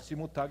chose that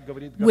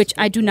which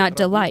I do not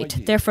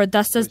delight. Therefore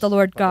thus says the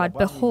Lord God,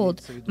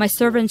 behold, my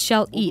servants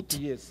shall eat.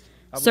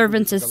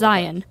 Servants is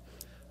Zion.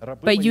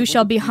 But you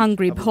shall be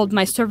hungry. Behold,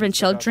 my servant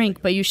shall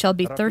drink, but you shall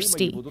be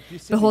thirsty.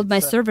 Behold, my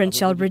servant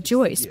shall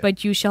rejoice,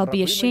 but you shall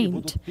be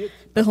ashamed.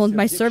 Behold,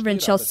 my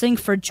servant shall sing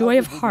for joy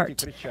of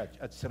heart,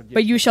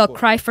 but you shall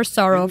cry for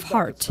sorrow of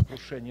heart,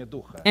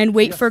 and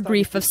wait for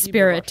grief of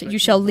spirit. You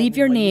shall leave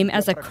your name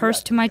as a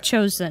curse to my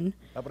chosen.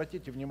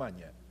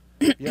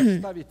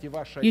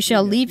 You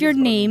shall leave your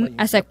name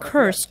as a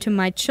curse to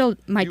my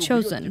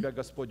chosen.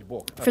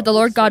 For the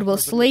Lord God will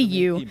slay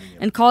you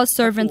and call his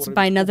servants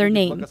by another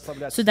name,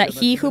 so that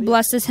he who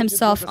blesses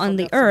himself on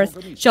the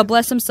earth shall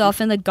bless himself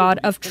in the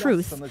God of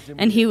truth,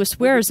 and he who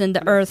swears in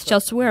the earth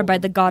shall swear by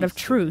the God of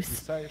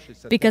truth,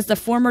 because the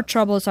former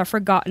troubles are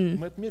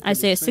forgotten.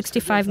 Isaiah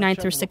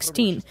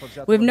 65:9-16.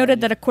 We've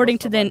noted that according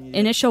to the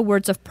initial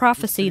words of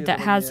prophecy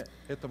that has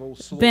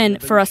been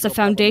for us a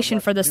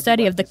foundation for the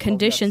study of the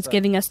conditions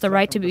giving us the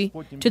right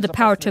to the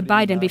power to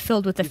abide and be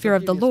filled with the fear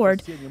of the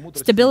Lord,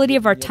 stability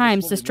of our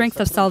times, the strength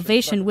of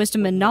salvation,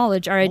 wisdom, and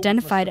knowledge are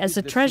identified as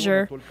a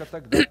treasure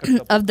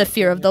of the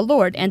fear of the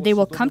Lord, and they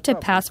will come to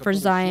pass for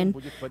Zion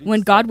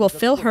when God will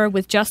fill her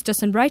with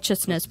justice and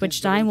righteousness, which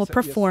Zion will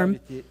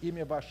perform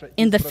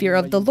in the fear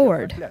of the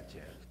Lord.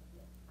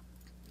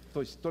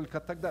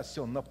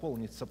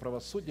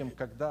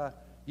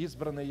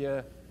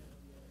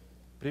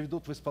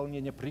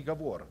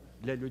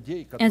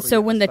 And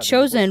so when the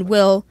chosen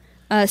will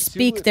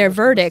speak their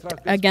verdict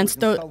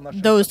against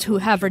those who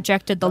have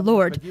rejected the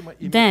Lord,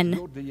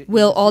 then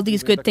will all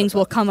these good things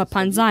will come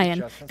upon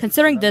Zion.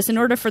 Considering this, in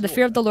order for the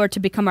fear of the Lord to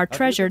become our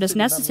treasure, it is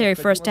necessary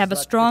for us to have a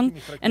strong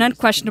and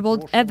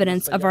unquestionable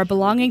evidence of our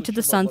belonging to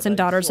the sons and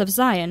daughters of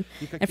Zion.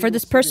 And for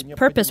this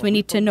purpose, we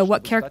need to know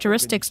what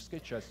characteristics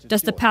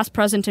does the past,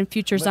 present, and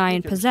future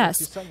Zion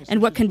possess,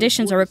 and what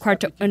conditions are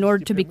required in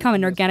order to become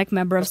an organic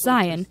member of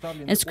Zion.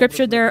 In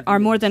Scripture, there are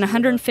more than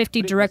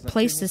 150 direct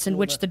places in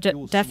which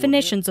the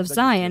definitions of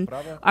Zion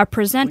are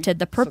presented,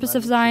 the purpose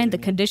of Zion, the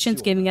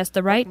conditions giving us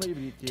the right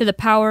to the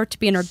power to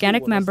be an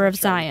organic member of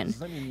Zion.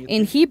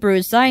 In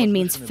Hebrew, Zion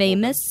means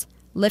famous,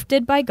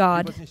 lifted by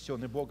God,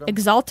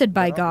 exalted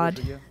by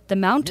God, the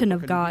mountain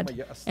of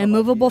God,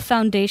 immovable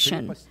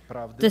foundation,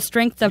 the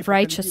strength of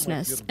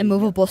righteousness,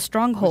 immovable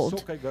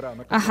stronghold,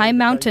 a high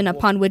mountain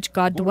upon which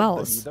God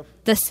dwells,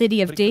 the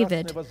city of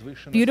David,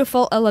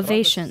 beautiful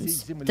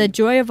elevations, the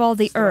joy of all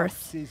the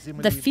earth,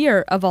 the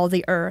fear of all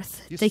the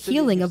earth, the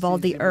healing of all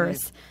the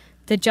earth,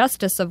 the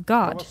justice of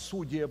God,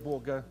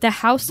 the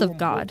house of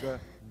God,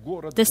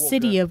 the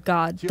city of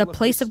God, the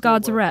place of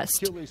God's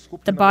rest,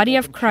 the body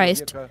of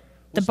Christ,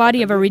 the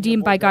body of a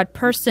redeemed by God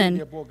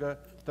person,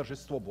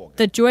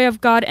 the joy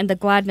of God and the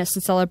gladness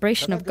and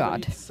celebration of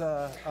God.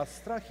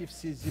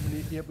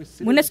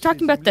 When it's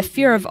talking about the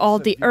fear of all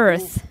the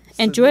earth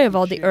and joy of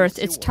all the earth,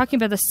 it's talking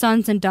about the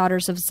sons and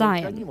daughters of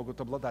Zion.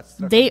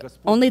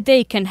 Only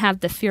they can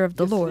have the fear of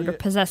the Lord or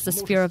possess the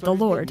fear of the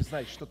Lord.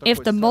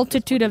 If the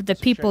multitude of the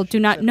people do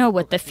not know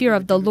what the fear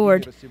of the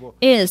Lord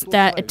is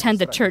that attend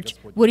the church,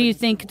 what do you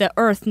think the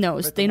earth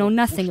knows? They know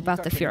nothing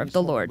about the fear of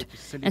the Lord.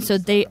 And so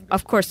they,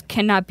 of course,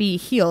 cannot be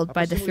healed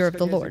by the fear of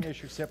the Lord.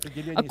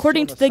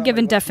 According to the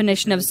given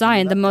definition of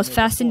Zion, the most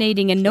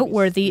fascinating and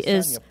noteworthy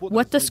is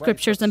what the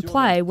scriptures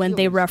imply when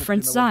they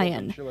reference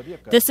Zion.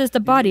 This is the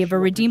body of a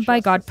redeemed by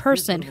God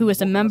person who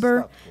is a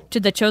member to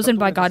the chosen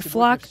by God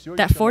flock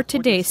that for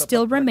today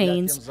still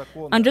remains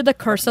under the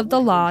curse of the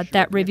law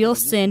that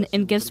reveals sin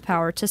and gives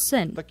power to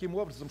sin.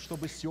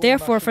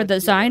 Therefore, for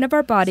the Zion of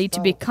our body to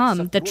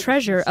become the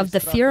treasure of the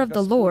fear of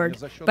the Lord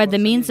by the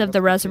means of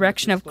the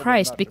resurrection of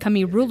Christ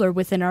becoming ruler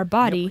within our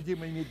body,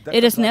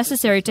 it is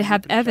necessary to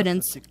have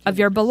evidence of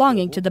your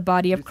belonging to the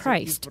body of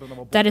Christ,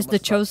 that is the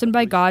chosen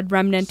by God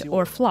remnant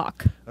or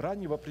flock.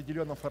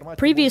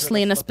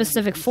 Previously, in a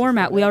specific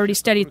format, we already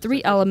studied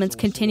 3 elements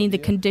containing the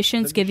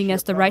conditions giving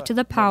us the right to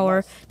the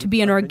power to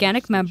be an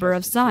organic member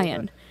of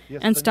Zion,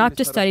 and stopped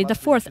to study the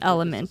 4th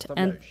element,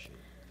 and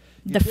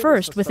the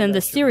first within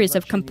the series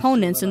of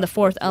components in the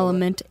 4th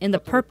element in the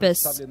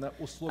purpose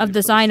of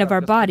the Zion of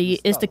our body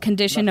is the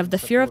condition of the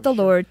fear of the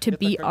Lord to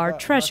be our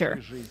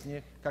treasure.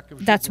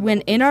 That's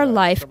when in our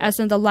life, as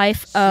in the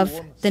life of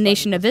the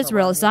nation of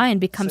Israel, Zion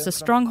becomes a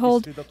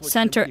stronghold,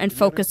 center, and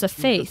focus of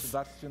faith,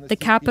 the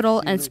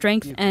capital and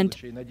strength and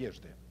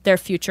their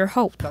future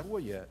hope.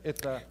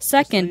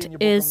 Second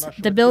is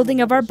the building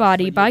of our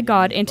body by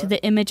God into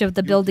the image of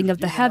the building of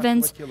the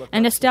heavens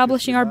and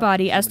establishing our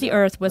body as the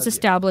earth was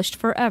established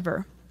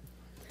forever.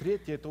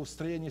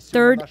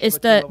 Third is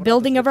the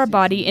building of our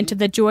body into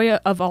the joy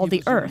of all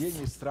the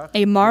earth,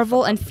 a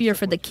marvel and fear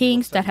for the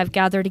kings that have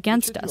gathered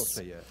against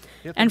us.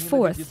 And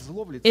fourth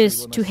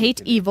is to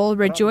hate evil,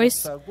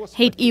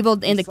 hate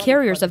evil in the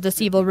carriers of this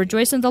evil,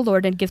 rejoice in the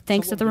Lord, and give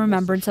thanks at the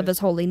remembrance of His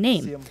holy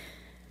name.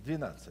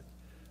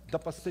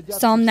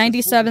 Psalm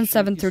 97,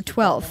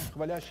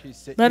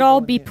 7-12. Let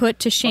all be put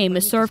to shame who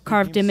serve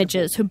carved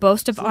images, who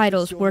boast of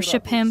idols.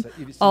 Worship Him,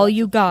 all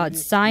you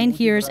gods. Zion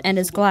hears and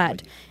is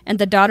glad, and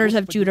the daughters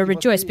of Judah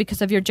rejoice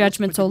because of your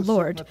judgments, O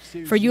Lord.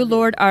 For you,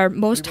 Lord, are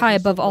most high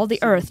above all the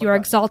earth. You are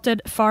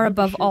exalted far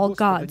above all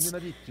gods.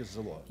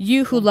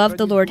 You who love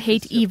the Lord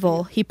hate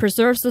evil. He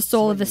preserves the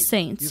soul of His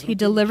saints. He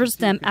delivers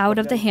them out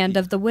of the hand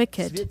of the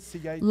wicked.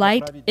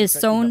 Light is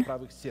sown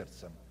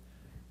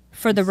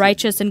for the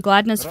righteous and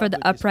gladness for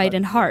the upright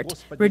in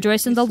heart.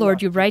 Rejoice in the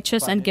Lord, you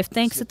righteous, and give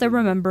thanks at the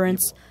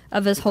remembrance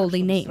of His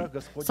holy name.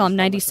 Psalm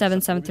 97,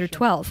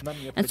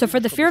 7-12. And so for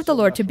the fear of the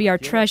Lord to be our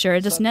treasure,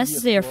 it is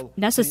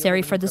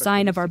necessary for the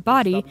Zion of our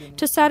body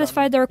to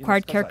satisfy the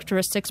required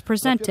characteristics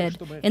presented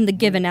in the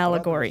given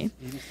allegory.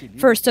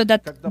 First, so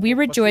that we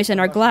rejoice and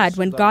are glad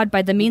when God,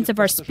 by the means of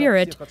our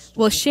Spirit,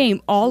 will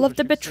shame all of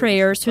the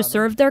betrayers who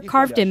serve their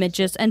carved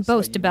images and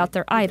boast about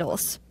their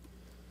idols.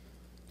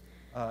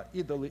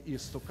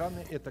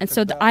 And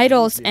so the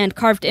idols and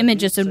carved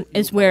images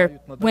is where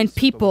when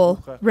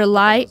people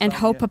rely and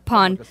hope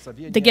upon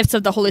the gifts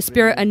of the Holy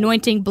Spirit,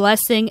 anointing,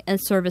 blessing,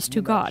 and service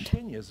to God.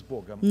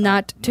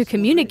 Not to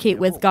communicate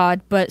with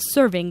God, but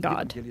serving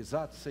God.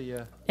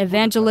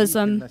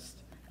 Evangelism,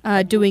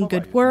 doing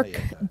good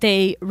work,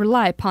 they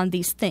rely upon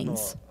these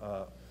things.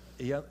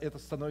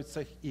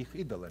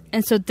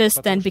 And so this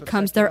then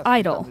becomes their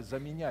idol.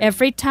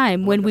 Every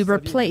time when we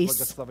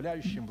replace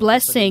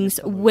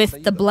blessings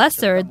with the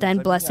blesser, then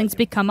blessings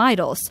become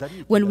idols.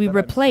 When we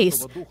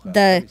replace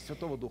the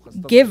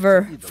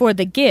giver for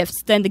the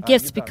gifts, then the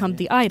gifts become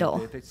the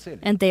idol.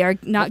 And they are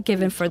not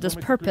given for this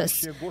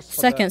purpose.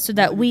 Second, so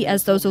that we,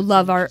 as those who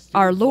love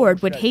our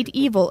Lord, would hate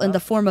evil in the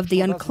form of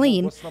the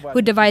unclean,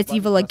 who devise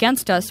evil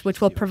against us,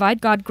 which will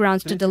provide God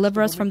grounds to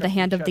deliver us from the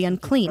hand of the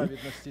unclean.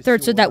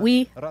 Third, so that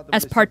we,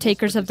 as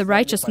partakers of the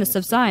righteousness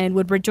of Zion,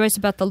 would rejoice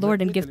about the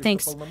Lord and give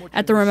thanks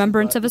at the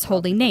remembrance of His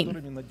holy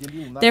name.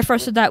 Therefore,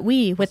 so that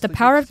we, with the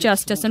power of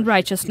justice and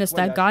righteousness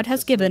that God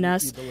has given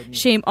us,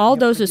 shame all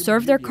those who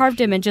serve their carved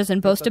images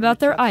and boast about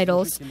their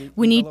idols,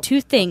 we need 2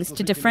 things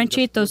to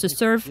differentiate those who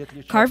serve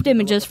carved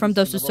images from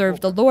those who serve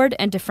the Lord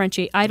and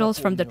differentiate idols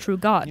from the true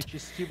God.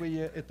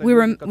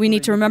 We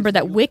need to remember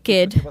that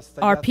wicked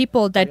are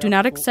people that do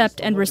not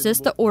accept and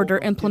resist the order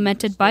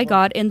implemented by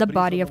God in the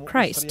body of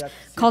Christ,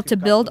 called to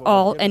build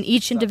all and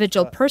each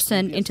individual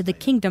person into the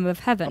kingdom of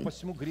heaven.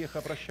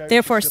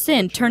 Therefore,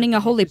 sin, turning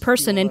a holy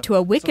person into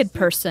a wicked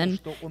person,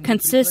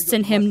 consists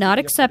in him not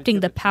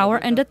accepting the power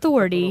and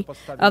authority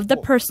of the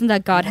person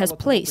that God has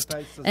placed,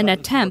 and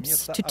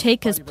attempts to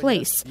take his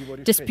place,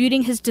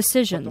 disputing his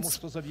decisions,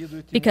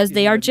 because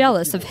they are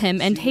jealous of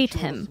him and hate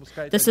him.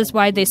 This is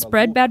why they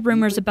spread bad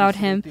rumors about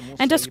him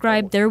and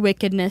ascribe their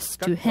wickedness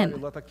to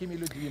him.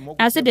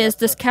 As it is,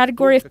 this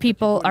category of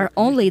people are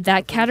only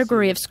that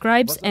category of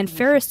scribes and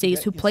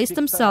Pharisees who place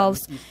themselves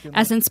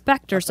as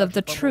inspectors of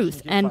the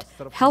truth and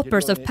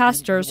helpers of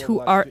pastors who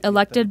are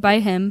elected by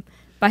him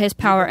by his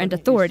power and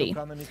authority.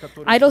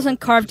 Idols and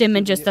carved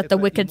images that the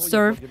wicked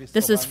serve,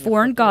 this is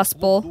foreign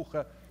gospel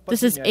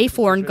This is a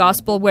foreign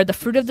gospel where the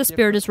fruit of the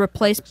Spirit is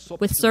replaced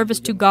with service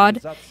to God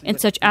in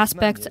such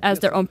aspects as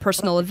their own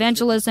personal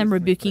evangelism,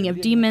 rebuking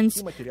of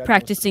demons,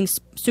 practicing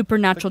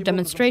supernatural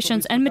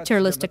demonstrations, and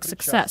materialistic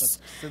success.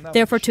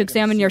 Therefore, to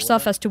examine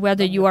yourself as to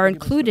whether you are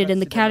included in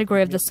the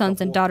category of the sons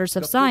and daughters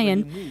of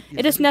Zion,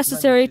 it is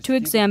necessary to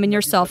examine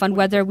yourself on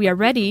whether we are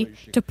ready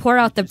to pour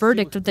out the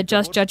verdict of the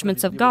just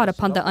judgments of God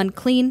upon the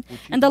unclean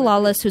and the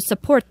lawless who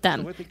support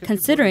them,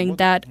 considering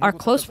that our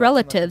close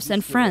relatives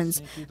and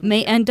friends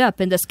may end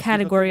up in this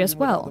category as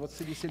well.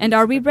 And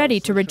are we ready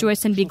to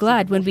rejoice and be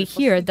glad when we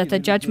hear that the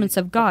judgments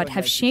of God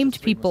have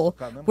shamed people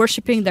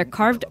worshiping their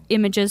carved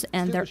images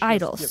and their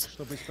idols?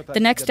 The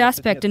next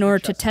aspect, in order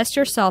to test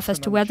yourself as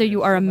to whether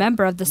you are a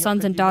member of the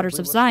sons and daughters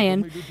of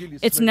Zion,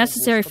 it's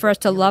necessary for us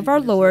to love our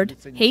Lord,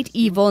 hate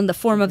evil in the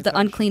form of the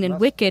unclean and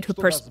wicked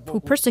who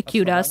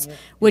persecute us,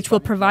 which will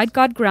provide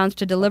God grounds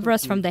to deliver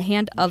us from the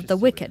hand of the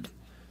wicked.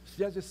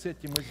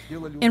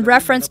 In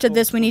reference to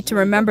this, we need to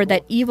remember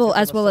that evil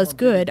as well as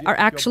good are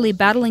actually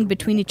battling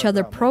between each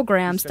other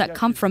programs that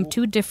come from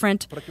two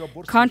different,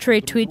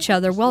 contrary to each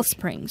other,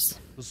 wellsprings.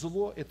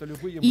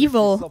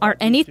 Evil are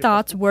any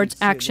thoughts, words,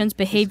 actions,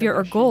 behavior,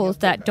 or goals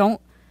that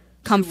don't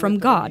come from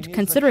God.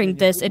 Considering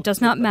this, it does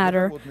not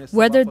matter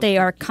whether they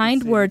are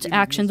kind words,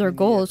 actions, or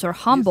goals, or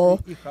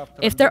humble.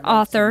 If their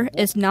author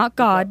is not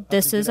God,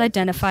 this is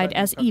identified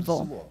as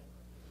evil.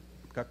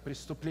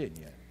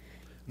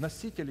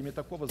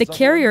 The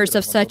carriers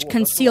of such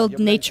concealed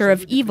nature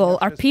of evil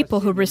are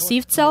people who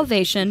received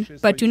salvation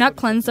but do not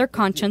cleanse their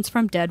conscience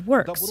from dead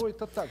works.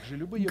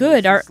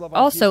 Good are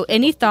also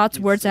any thoughts,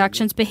 words,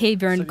 actions,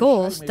 behavior, and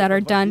goals that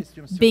are done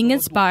being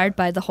inspired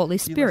by the Holy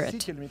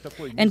Spirit.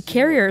 And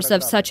carriers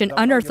of such an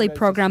unearthly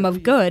program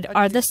of good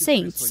are the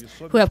saints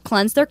who have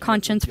cleansed their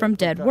conscience from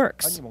dead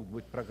works.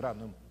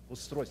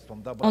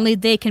 Only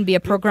they can be a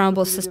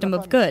programmable system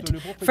of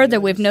good. Further,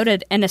 we've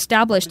noted and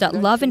established that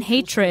love and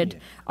hatred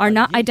are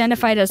not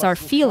identified as our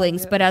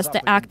feelings, but as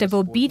the act of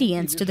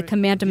obedience to the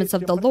commandments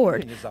of the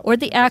Lord, or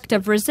the act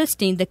of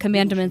resisting the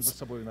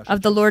commandments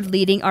of the Lord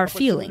leading our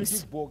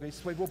feelings.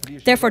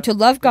 Therefore, to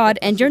love God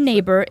and your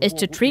neighbor is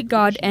to treat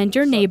God and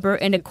your neighbor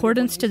in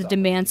accordance to the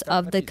demands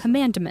of the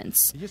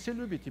commandments.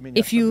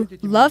 If you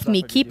love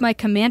me, keep my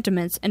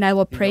commandments, and I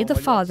will pray the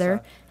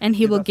Father, and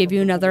he will give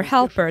you another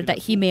helper, that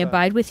he may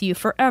abide with you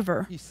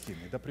forever.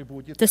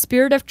 The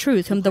Spirit of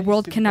truth, whom the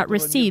world cannot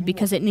receive,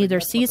 because it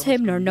neither sees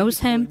him nor knows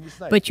him,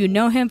 but you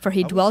know him, for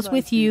he dwells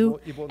with you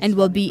and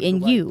will be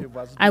in you.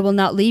 I will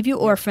not leave you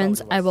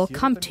orphans, I will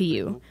come to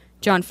you.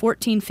 John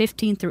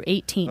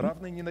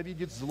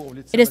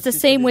 14:15-18. It is the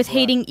same with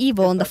hating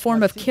evil in the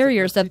form of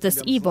carriers of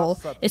this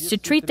evil, is to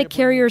treat the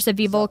carriers of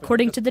evil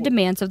according to the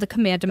demands of the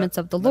commandments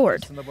of the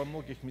Lord.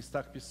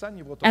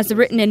 As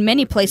written in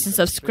many places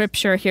of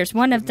Scripture, here's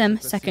one of them,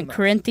 2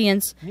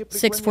 Corinthians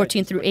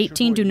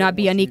 6:14-18, do not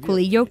be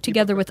unequally yoked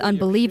together with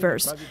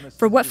unbelievers.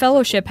 For what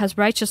fellowship has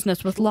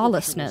righteousness with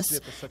lawlessness?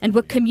 And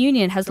what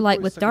communion has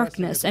light with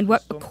darkness? And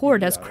what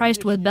accord has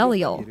Christ with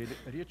Belial?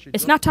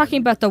 It's not talking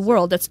about the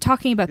world, it's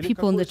talking about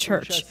people in the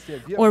church.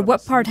 Or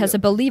what part has a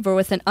believer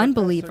with an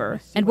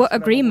unbeliever? And what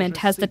agreement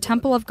has the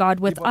temple of God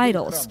with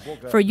idols?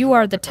 For you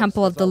are the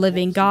temple of the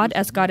living God,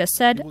 as God has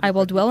said, I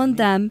will dwell in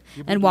them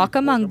and walk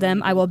among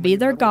them. I will be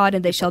their God,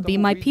 and they shall be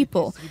my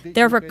people.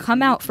 Therefore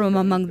come out from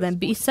among them,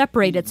 be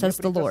separated, says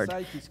the Lord.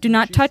 Do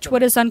not touch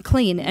what is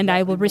unclean, and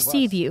I will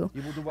receive you.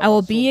 I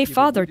will be a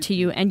father to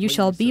you, and you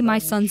shall be my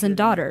sons and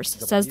daughters,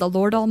 says the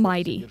Lord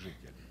Almighty.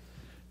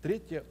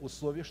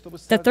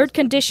 The third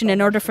condition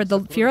in order for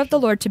the fear of the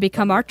Lord to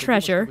become our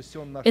treasure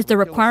is the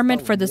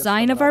requirement for the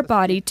Zion of our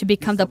body to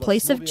become the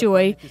place of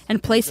joy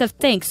and place of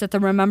thanks at the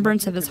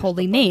remembrance of His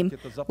holy name.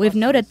 We've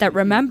noted that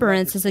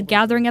remembrance is a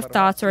gathering of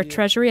thoughts or a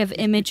treasury of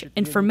image,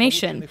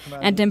 information,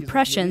 and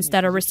impressions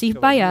that are received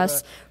by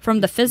us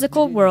from the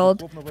physical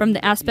world, from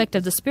the aspect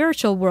of the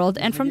spiritual world,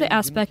 and from the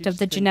aspect of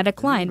the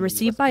genetic line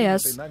received by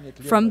us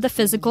from the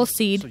physical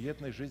seed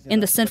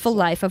in the sinful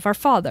life of our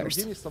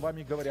fathers.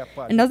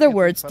 In other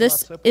words,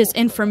 this is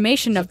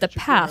information of the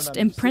past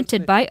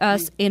imprinted by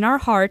us in our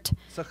heart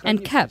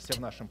and kept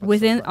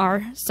within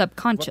our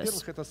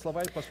subconscious.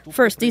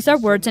 First, these are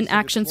words and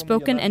actions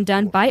spoken and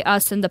done by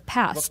us in the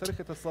past.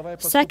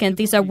 Second,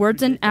 these are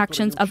words and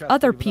actions of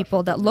other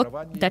people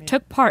that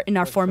took part in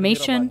our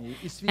formation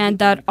and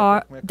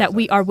that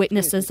we are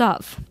witnesses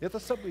of.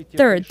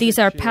 Third, these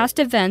are past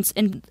events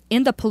in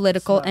the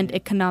political and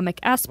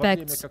economic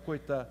aspects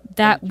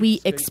that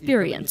we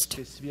experienced.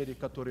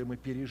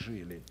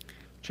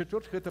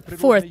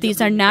 Fourth, these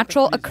are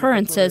natural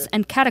occurrences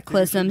and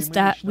cataclysms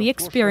that we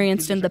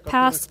experienced in the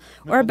past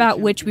or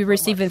about which we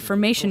receive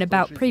information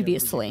about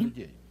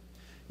previously.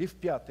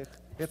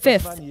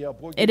 Fifth,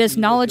 it is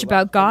knowledge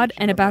about God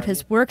and about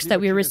His works that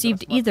we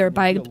received either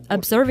by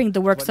observing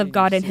the works of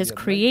God in His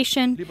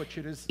creation,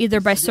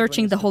 either by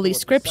searching the Holy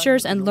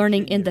Scriptures and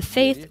learning in the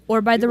faith, or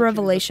by the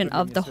revelation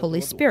of the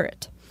Holy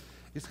Spirit.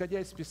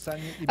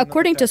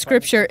 According to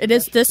Scripture, it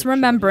is this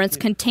remembrance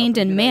contained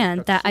in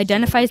man that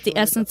identifies the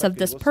essence of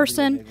this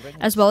person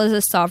as well as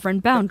his sovereign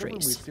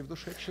boundaries.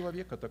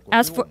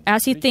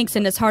 As he thinks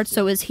in his heart,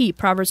 so is he,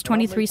 Proverbs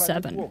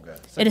 23:7.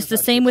 It is the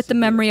same with the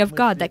memory of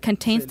God that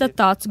contains the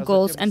thoughts,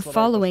 goals, and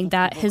following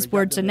that, his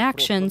words and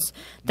actions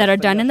that are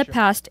done in the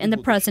past, in the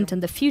present,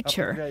 and the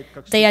future.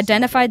 They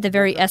identify the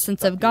very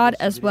essence of God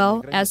as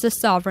well as his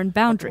sovereign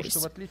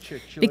boundaries.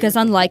 Because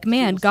unlike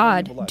man,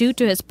 God, due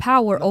to his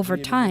power over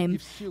time,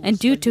 and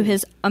due to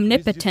his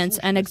omnipotence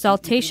and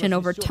exaltation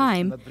over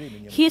time,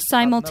 he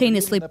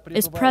simultaneously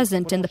is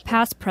present in the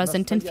past,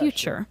 present, and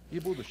future,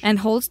 and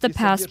holds the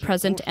past,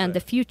 present, and the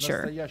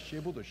future.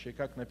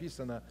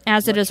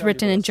 As it is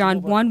written in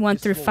John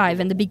 1:1-5,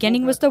 "In the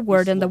beginning was the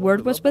Word, and the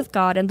Word was with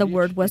God, and the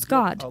Word was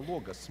God."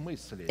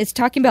 It's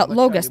talking about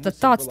Logos, the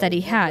thoughts that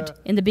he had.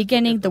 In the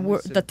beginning,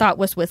 the thought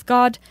was with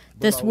God,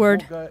 this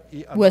Word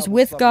was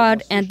with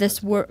God, and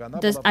this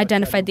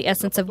identified the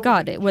essence of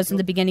God. It was in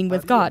the beginning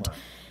with God.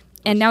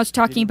 And now it's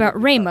talking about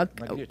Rhema,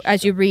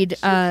 as you read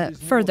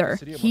further.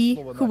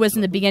 He who was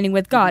in the beginning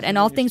with God, and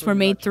all things were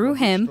made through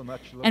him,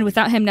 and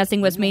without him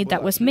nothing was made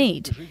that was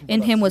made.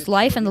 In him was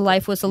life, and the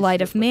life was the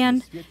light of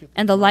man,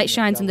 and the light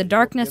shines in the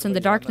darkness, and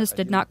the darkness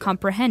did not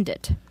comprehend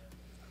it.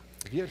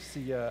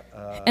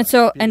 And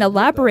so an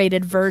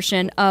elaborated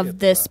version of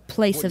this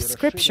place of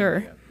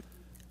Scripture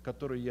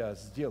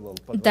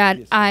that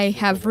I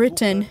have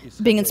written,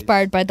 being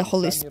inspired by the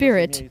Holy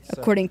Spirit,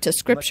 according to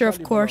Scripture,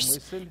 of course.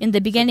 In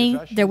the beginning,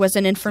 there was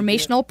an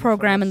informational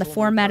program in the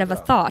format of a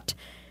thought,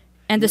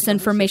 and this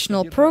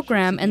informational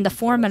program in the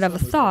format of a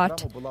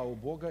thought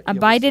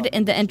abided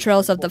in the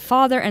entrails of the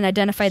Father and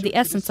identified the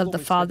essence of the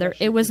Father.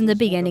 It was in the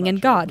beginning in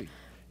God.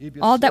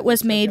 All that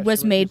was made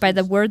by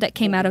the word that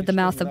came out of the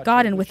mouth of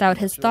God, and without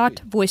his thought,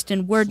 voiced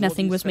in word,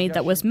 nothing was made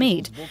that was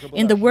made.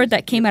 In the word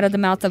that came out of the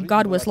mouth of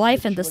God was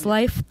life, and this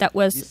life that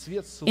was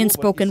in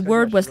spoken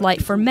word was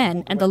light for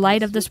men. And the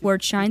light of this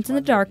word shines in the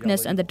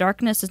darkness, and the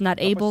darkness is not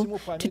able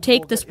to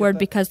take this word,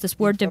 because this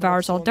word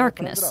devours all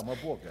darkness.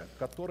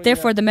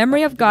 Therefore, the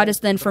memory of God is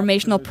the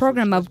informational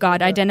program of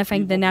God,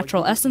 identifying the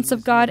natural essence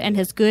of God and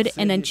his good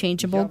and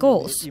unchangeable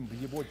goals,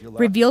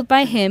 revealed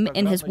by him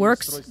in his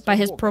works, by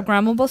his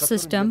programmable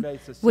system,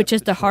 which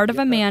is the heart of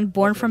a man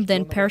born from the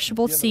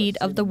imperishable seed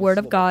of the Word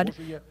of God,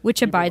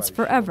 which abides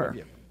forever.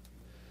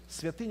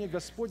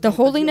 The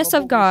holiness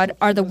of God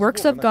are the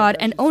works of God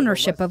and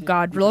ownership of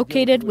God,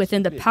 located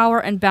within the power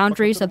and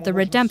boundaries of the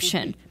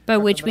redemption, by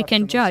which we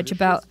can judge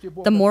about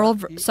the moral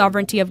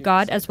sovereignty of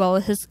God as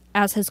well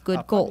as his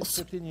good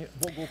goals.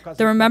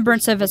 The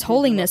remembrance of his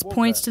holiness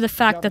points to the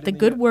fact that the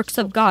good works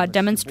of God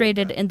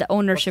demonstrated in the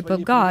ownership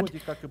of God,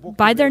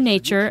 by their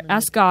nature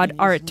as God,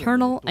 are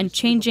eternal,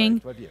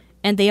 unchanging,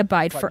 and they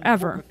abide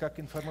forever.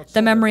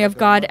 The memory of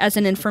God as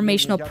an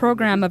informational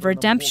program of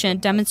redemption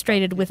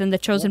demonstrated within the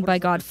chosen by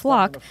God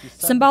flock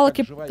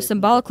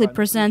symbolically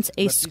presents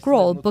a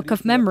scroll, book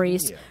of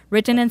memories,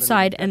 written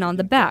inside and on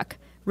the back,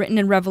 written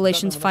in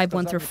Revelations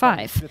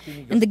 5:1-5.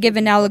 In the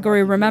given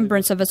allegory,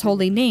 remembrance of his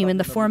holy name in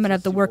the format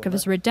of the work of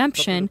his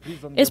redemption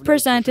is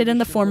presented in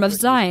the form of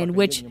Zion,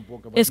 which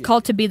is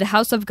called to be the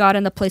house of God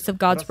and the place of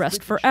God's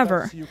rest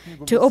forever.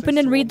 To open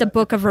and read the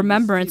book of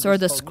remembrance, or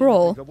the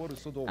scroll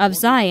of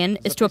Zion,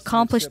 is to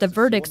accomplish the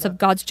verdicts of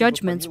God's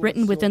judgments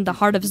written within the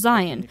heart of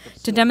Zion,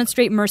 to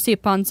demonstrate mercy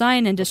upon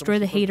Zion and destroy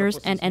the haters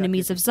and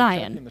enemies of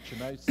Zion.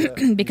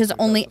 Because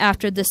only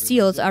after the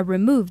seals are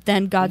removed,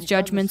 then God's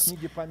judgments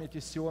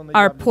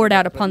are poured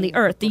out upon the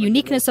earth. The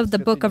uniqueness of the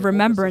book of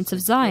remembrance of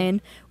Zion,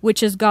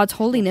 which is God's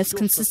holiness,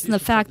 consists in the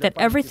fact that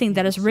everything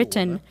that is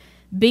written,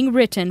 being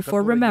written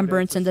for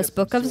remembrance in this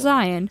book of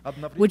Zion,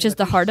 which is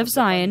the heart of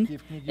Zion,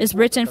 is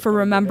written for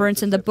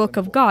remembrance in the book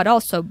of God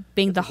also,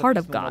 being the heart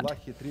of God,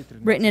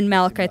 written in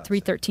Malachi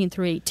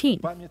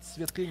 3:13-18.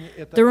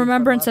 The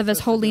remembrance of his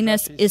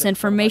holiness is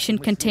information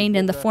contained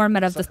in the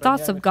format of the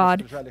thoughts of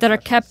God that are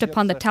kept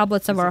upon the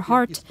tablets of our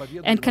heart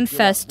and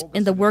confessed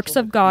in the works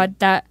of God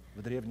that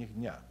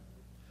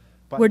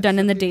were done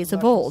in the days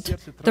of old.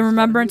 The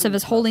remembrance of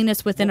his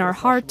holiness within our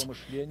heart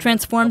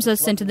transforms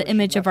us into the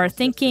image of our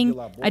thinking,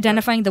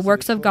 identifying the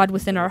works of God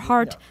within our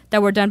heart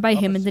that were done by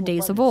him in the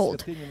days of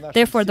old.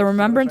 Therefore, the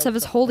remembrance of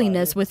his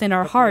holiness within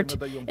our heart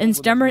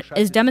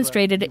is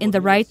demonstrated in the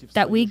right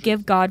that we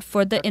give God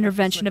for the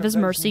intervention of his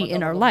mercy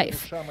in our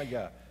life.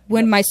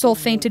 When my soul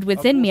fainted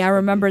within me, I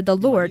remembered the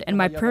Lord, and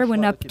my prayer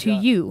went up to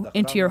you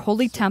into your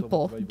holy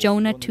temple.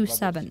 Jonah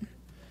 2:7.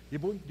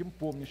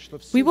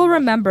 We will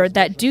remember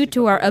that due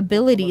to our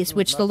abilities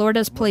which the Lord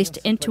has placed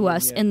into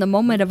us in the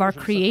moment of our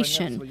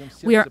creation,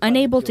 we are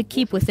unable to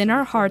keep within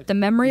our heart the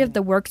memory of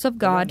the works of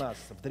God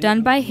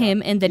done by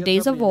him in the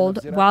days of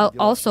old, while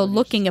also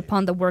looking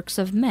upon the works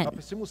of men.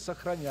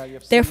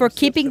 Therefore,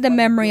 keeping the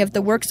memory of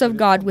the works of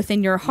God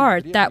within your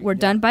heart that were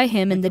done by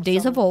him in the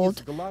days of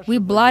old, we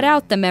blot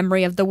out the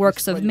memory of the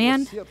works of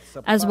man,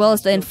 as well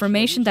as the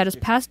information that is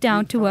passed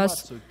down to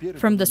us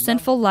from the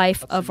sinful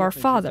life of our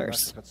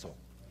fathers.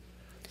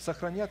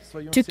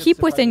 To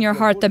keep within your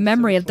heart the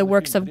memory of the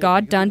works of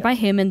God done by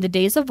him in the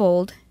days of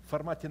old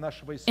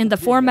in the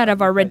format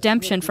of our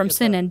redemption from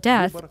sin and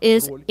death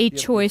is a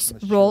choice,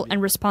 role,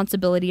 and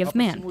responsibility of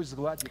man.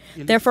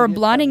 Therefore,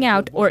 blotting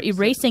out or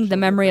erasing the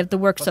memory of the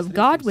works of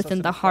God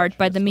within the heart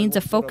by the means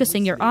of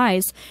focusing your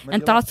eyes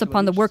and thoughts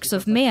upon the works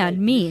of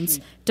man means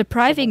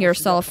depriving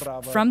yourself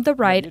from the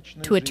right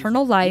to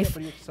eternal life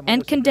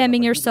and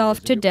condemning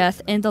yourself to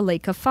death in the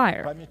lake of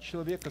fire.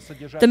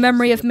 The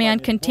memory of man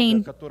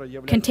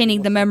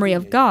containing the memory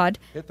of God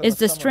is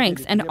the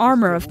strength and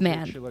armor of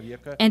man,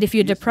 and if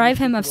you deprive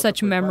him of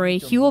such memory,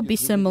 he will be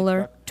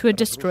similar to a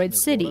destroyed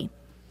city.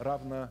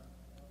 And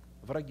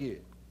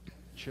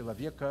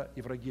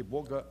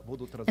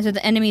so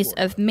the enemies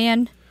of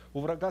man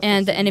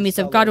and the enemies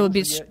of God will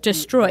be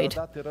destroyed.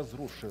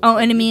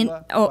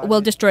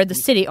 Will destroy the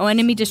city.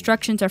 Enemy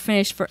destructions are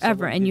finished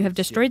forever, and you have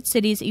destroyed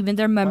cities, even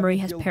their memory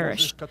has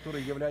perished.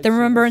 The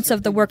remembrance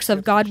of the works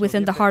of God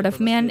within the heart of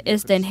man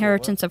is the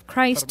inheritance of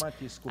Christ.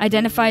 It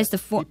identifies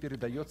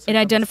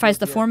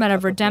the format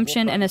of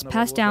redemption and has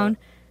passed down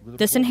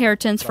this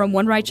inheritance from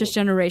one righteous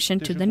generation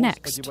to the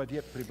next.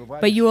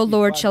 But you, O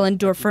Lord, shall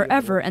endure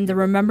forever, and the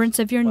remembrance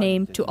of your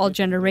name to all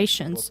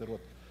generations.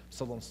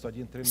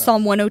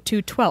 Psalm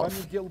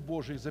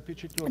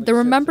 102:12. The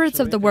remembrance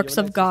of the works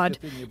of God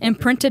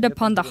imprinted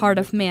upon the heart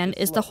of man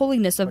is the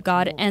holiness of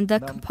God and the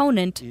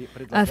component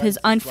of his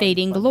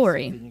unfading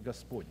glory.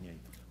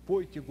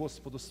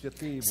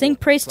 Sing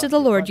praise to the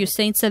Lord, you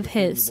saints of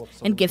his,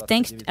 and give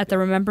thanks at the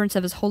remembrance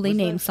of his holy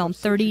name. Psalm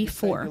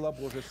 34.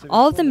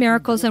 All of the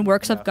miracles and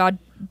works of God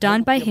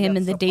done by him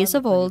in the days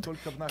of old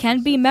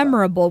can be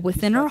memorable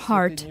within our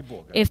heart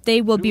if they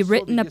will be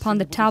written upon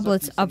the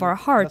tablets of our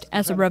heart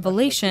as a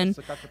revelation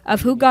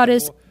of who God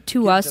is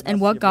to us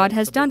and what God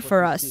has done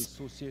for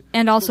us,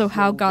 and also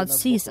how God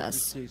sees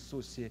us.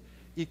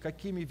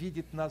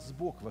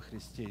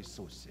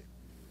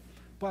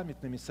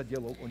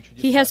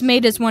 He has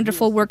made his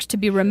wonderful works to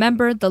be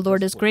remembered. The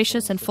Lord is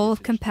gracious and full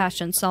of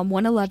compassion. Psalm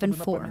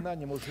 111:4.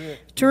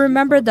 To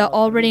remember the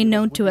already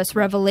known to us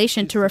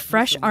revelation, to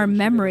refresh our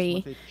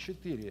memory,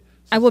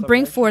 I will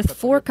bring forth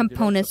 4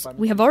 components.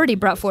 We have already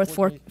brought forth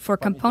four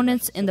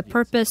components in the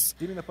purpose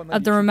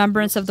of the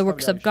remembrance of the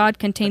works of God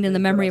contained in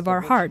the memory of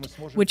our heart,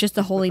 which is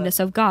the holiness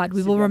of God.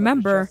 We will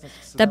remember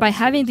that by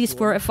having these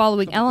 4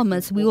 following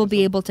elements, we will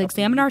be able to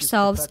examine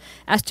ourselves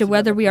as to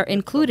whether we are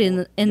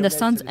included in the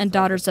sons and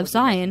daughters of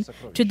Zion,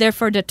 to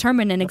therefore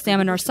determine and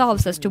examine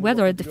ourselves as to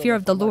whether the fear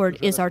of the Lord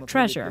is our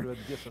treasure.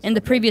 In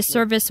the previous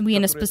service, we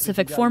in a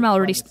specific form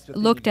already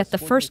looked at the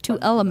first 2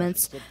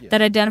 elements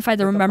that identify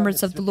the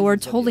remembrance of the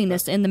Lord's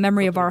holiness in the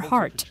memory of our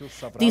heart.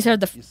 These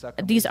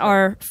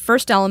are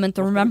first element,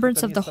 the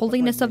remembrance of the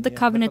holiness of the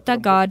covenant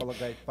that God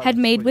had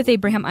made with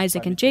Abraham,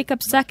 Isaac, and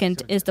Jacob.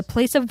 Second is the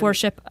place of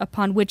worship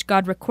upon which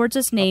God records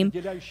his name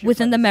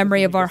within the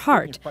memory of our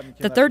heart.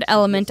 The third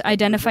element,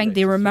 identifying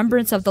the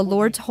remembrance of the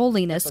Lord's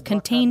holiness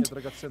contained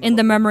in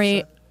the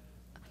memory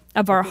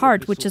of our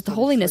heart, which is the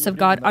holiness of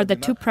God, are the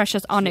 2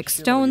 precious onyx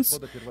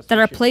stones that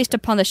are placed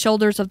upon the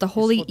shoulders of the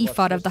holy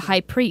ephod of the high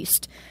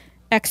priest.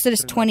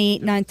 Exodus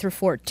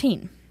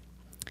 20:9-14.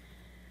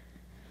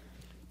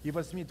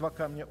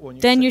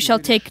 Then you shall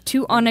take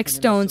 2 onyx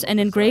stones and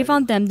engrave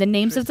on them the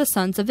names of the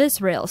sons of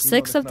Israel,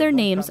 6 of their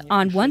names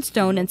on one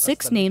stone and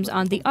 6 names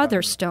on the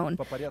other stone,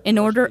 in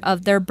order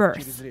of their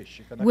birth,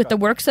 with the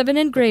works of an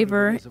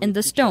engraver in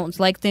the stones,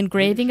 like the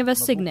engraving of a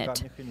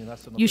signet.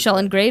 You shall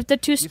engrave the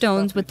 2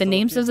 stones with the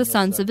names of the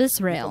sons of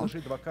Israel.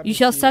 You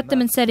shall set them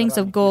in settings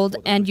of gold,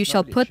 and you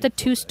shall put the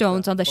 2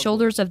 stones on the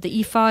shoulders of the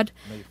ephod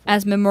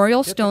as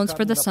memorial stones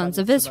for the sons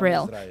of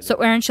Israel. So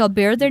Aaron shall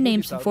bear their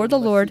names before the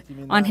Lord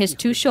on his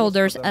 2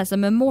 shoulders as a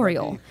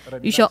memorial.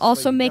 You shall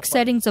also make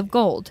settings of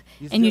gold,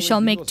 and you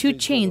shall make 2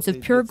 chains of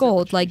pure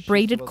gold like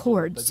braided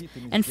cords,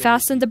 and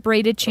fasten the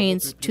braided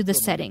chains to the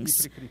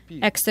settings.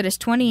 Exodus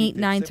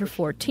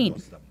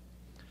 28:9-14.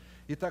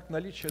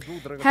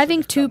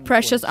 Having 2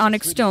 precious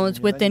onyx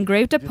stones with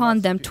engraved upon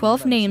them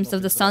 12 names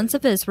of the sons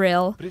of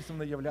Israel,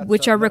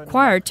 which are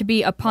required to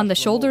be upon the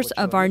shoulders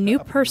of our new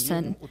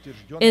person,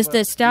 is the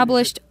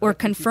established or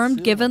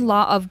confirmed given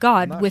law of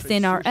God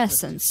within our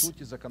essence.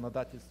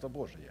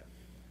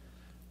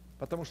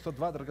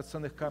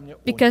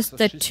 Because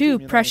the 2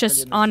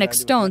 precious onyx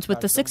stones with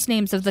the 6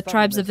 names of the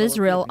tribes of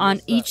Israel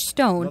on each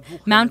stone,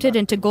 mounted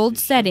into gold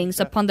settings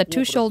upon the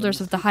 2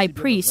 shoulders of the high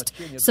priest,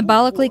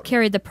 symbolically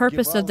carry the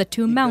purpose of the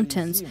 2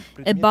 mountains,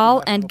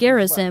 Ebal and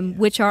Gerizim,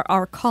 which are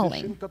our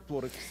calling.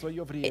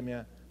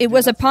 It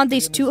was upon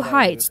these 2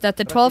 heights that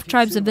the 12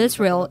 tribes of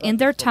Israel, in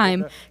their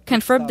time,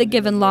 confirmed the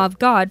given law of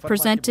God,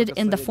 presented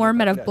in the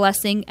format of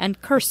blessing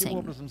and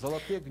cursing.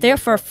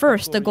 Therefore,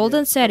 first, the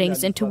golden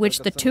settings into which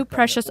the 2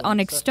 precious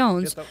onyx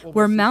stones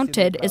were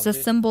mounted is a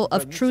symbol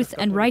of truth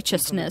and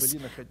righteousness,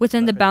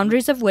 within the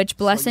boundaries of which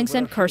blessings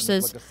and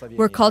curses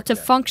were called to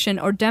function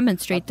or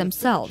demonstrate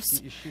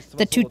themselves.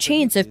 The 2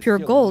 chains of pure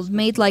gold,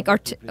 made like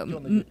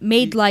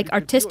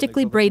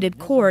artistically braided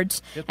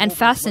cords and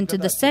fastened to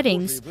the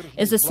settings,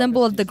 is a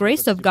symbol of the the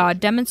grace of God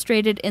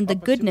demonstrated in the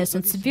goodness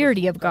and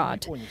severity of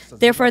God.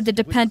 Therefore, the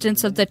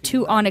dependence of the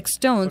 2 onyx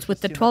stones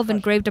with the 12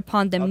 engraved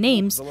upon them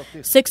names,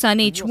 6 on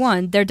each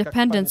one, their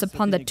dependence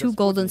upon the 2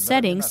 golden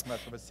settings,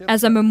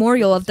 as a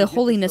memorial of the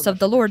holiness of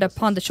the Lord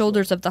upon the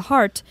shoulders of the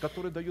heart,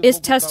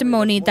 is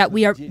testimony that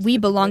we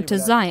belong to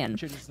Zion,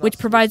 which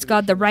provides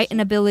God the right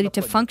and ability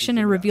to function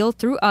and reveal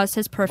through us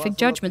His perfect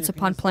judgments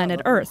upon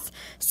planet Earth.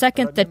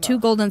 Second, the 2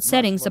 golden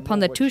settings upon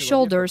the 2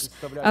 shoulders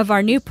of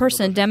our new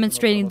person,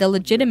 demonstrating the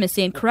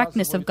legitimacy and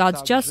correctness of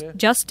God's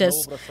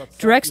justice,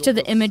 directs to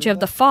the image of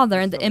the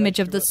Father and the image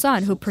of the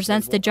Son, who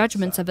presents the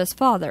judgments of His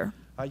Father.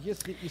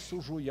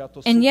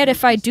 And yet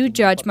if I do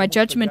judge, my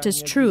judgment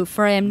is true,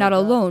 for I am not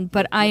alone,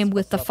 but I am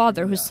with the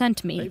Father who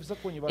sent me.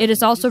 It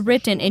is also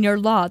written in your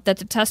law that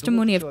the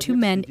testimony of 2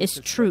 men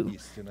is true.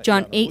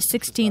 John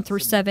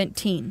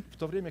 8:16-17.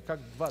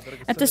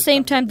 At the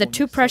same time, the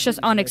 2 precious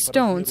onyx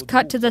stones,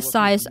 cut to the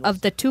size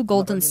of the 2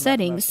 golden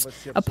settings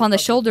upon the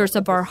shoulders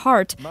of our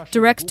heart,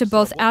 directs to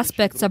both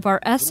aspects of our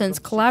essence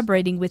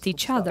collaborating with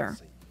each other.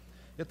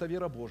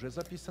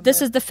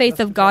 This is the faith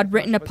of God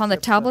written upon the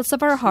tablets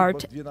of our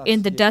heart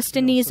in the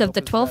destinies of the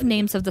 12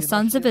 names of the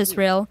sons of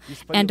Israel,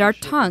 and our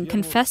tongue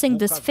confessing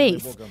this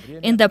faith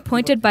in the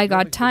appointed by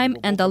God time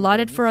and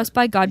allotted for us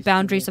by God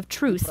boundaries of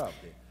truth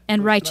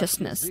and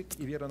righteousness.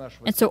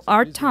 And so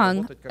our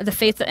tongue, the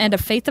faith and the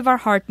faith of our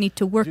heart need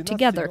to work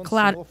together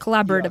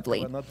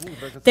collaboratively.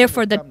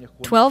 Therefore, the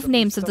 12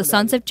 names of the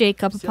sons of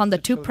Jacob upon the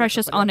 2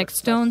 precious onyx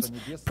stones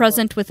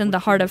present within the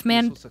heart of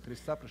man,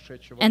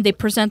 and they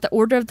present the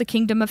order of the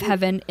kingdom of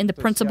heaven in the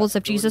principles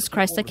of Jesus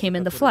Christ that came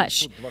in the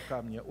flesh.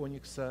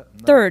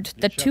 Third,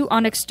 the 2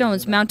 onyx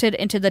stones mounted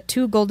into the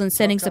 2 golden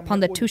settings upon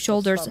the 2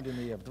 shoulders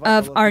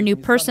of our new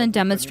person,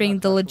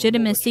 demonstrating the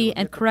legitimacy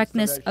and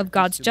correctness of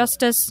God's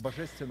justice.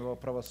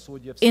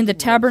 In the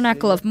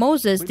tabernacle of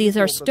Moses, these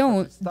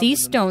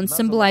stones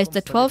symbolize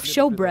the 12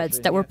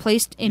 showbreads that were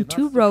placed in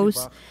 2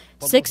 rows,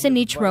 6 in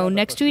each row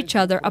next to each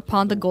other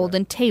upon the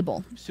golden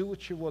table,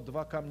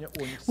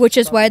 which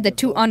is why the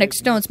 2 onyx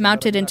stones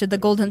mounted into the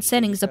golden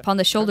settings upon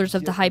the shoulders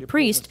of the high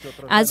priest,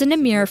 as in a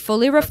mirror,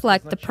 fully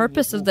reflect the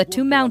purpose of the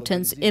 2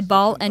 mountains,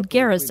 Ebal and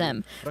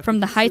Gerizim, from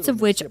the heights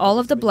of which all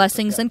of the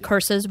blessings and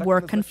curses were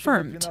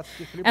confirmed,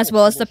 as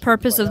well as the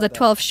purpose of the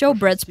 12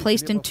 showbreads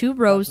placed in 2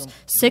 rows,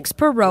 6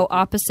 per row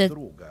opposite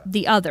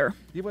the other.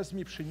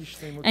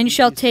 And you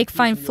shall take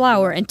fine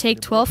flour, and take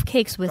 12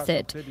 cakes with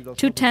it.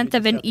 2/10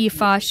 of an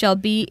ephah shall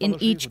be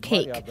in each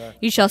cake.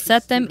 You shall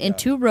set them in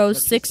 2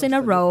 rows, 6 in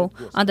a row,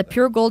 on the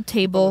pure gold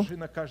table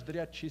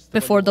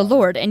before the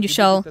Lord. And you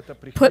shall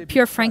put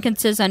pure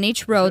frankincense on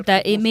each row,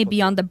 that it may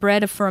be on the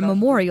bread for a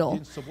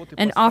memorial,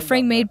 an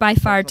offering made by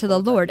fire to the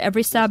Lord.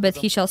 Every Sabbath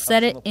he shall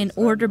set it in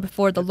order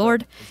before the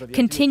Lord,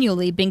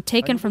 continually, being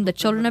taken from the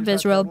children of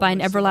Israel by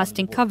an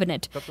everlasting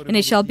covenant. And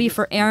it shall be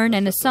for Aaron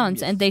and his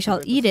sons, and they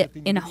shall eat it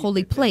in a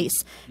holy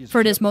place,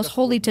 for it is most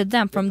holy to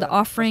them, from the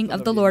offering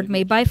of the Lord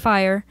made by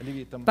fire,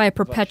 by a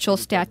perpetual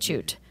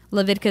statute.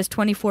 Leviticus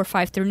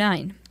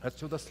 24:5-9.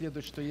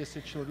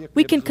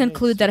 We can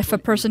conclude that if a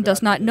person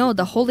does not know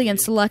the holy and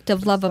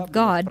selective love of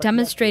God,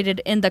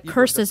 demonstrated in the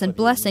curses and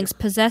blessings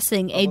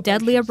possessing a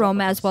deadly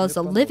aroma as well as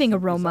a living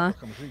aroma,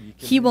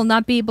 he will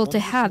not be able to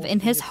have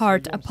in his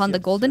heart upon the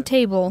golden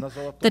table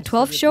the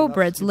 12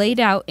 showbreads laid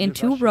out in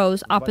 2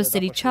 rows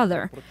opposite each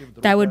other,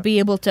 that would be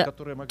able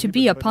to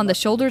be upon the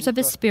shoulders of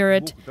his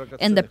spirit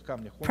and the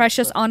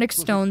precious onyx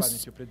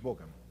stones,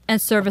 and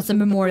serve as a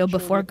memorial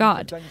before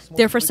God.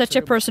 Therefore, such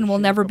a person will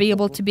never be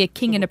able to be a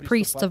king and a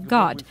priest of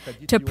God,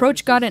 to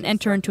approach God and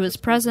enter into His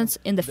presence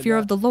in the fear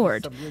of the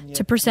Lord,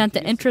 to present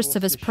the interests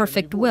of His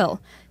perfect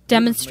will,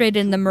 demonstrated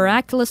in the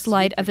miraculous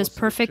light of His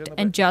perfect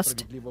and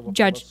just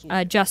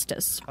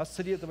justice.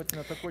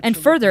 And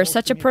further,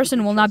 such a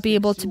person will not be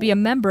able to be a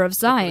member of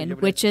Zion,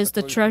 which is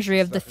the treasury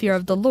of the fear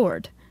of the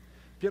Lord.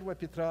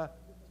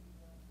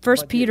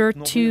 1 Peter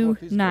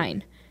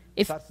 2:9.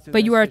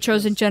 But you are a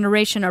chosen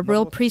generation, a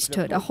royal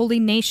priesthood, a holy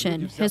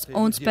nation, His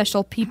own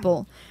special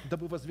people,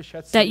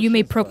 that you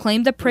may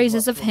proclaim the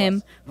praises of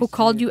Him who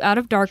called you out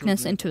of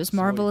darkness into His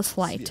marvelous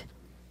light.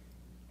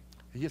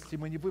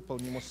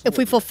 If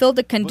we fulfill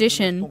the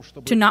condition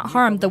to not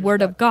harm the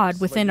Word of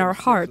God within our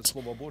heart,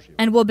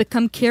 and will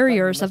become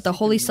carriers of the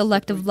holy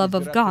selective love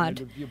of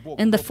God,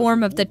 in the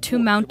form of the 2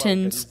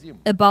 mountains,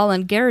 Ebal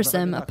and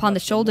Gerizim, upon the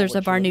shoulders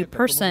of our new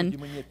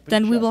person,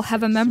 then we will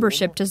have a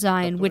membership to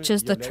Zion, which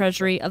is the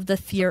treasury of the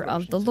fear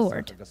of the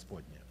Lord.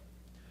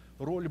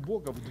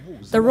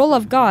 The role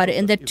of God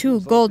in the 2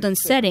 golden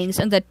settings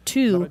and the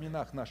 2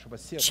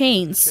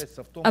 chains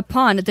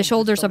upon the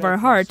shoulders of our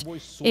heart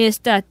is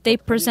that He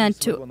presents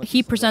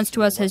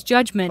to us His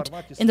judgment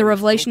in the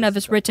revelation of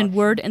His written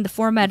word in the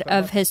format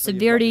of His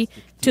severity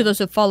to those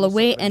who fall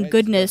away and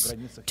goodness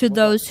to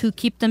those who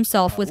keep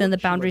themselves within the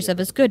boundaries of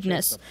His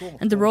goodness.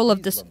 And the role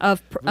of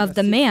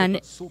the man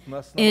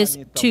is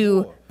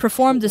to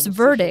perform this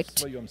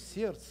verdict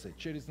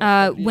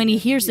when he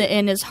hears it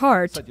in his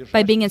heart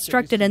by being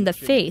instructed in the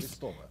faith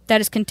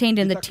that is contained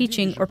in the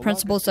teaching or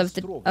principles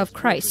of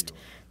Christ.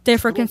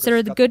 Therefore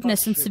consider the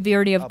goodness and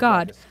severity of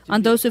God.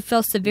 On those who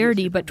fell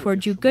severity, but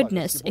toward you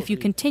goodness, if you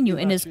continue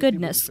in His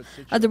goodness.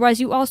 Otherwise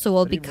you also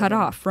will be cut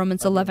off.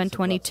 Romans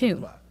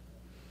 11:22.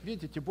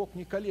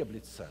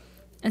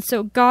 And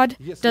so God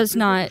does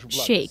not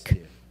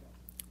shake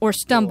or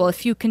stumble.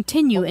 If you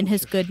continue in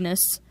His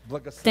goodness,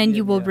 then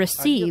you will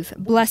receive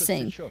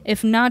blessing.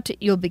 If not,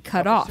 you'll be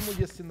cut off.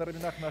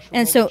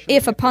 And so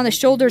if upon the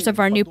shoulders of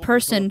our new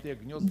person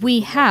we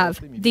have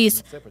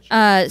these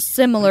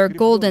similar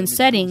golden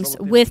settings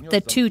with the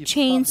 2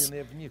 chains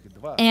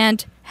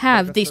and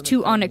have these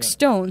 2 onyx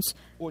stones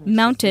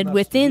mounted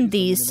within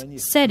these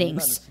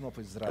settings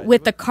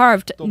with the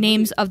carved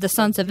names of the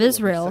sons of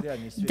Israel,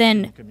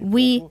 then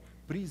we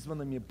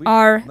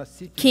are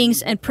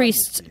kings and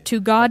priests to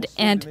God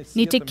and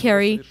need to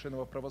carry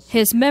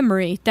His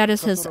memory, that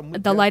is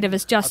the light of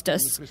His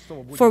justice.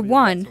 For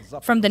one,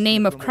 from the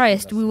name of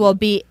Christ, we will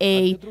be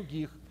a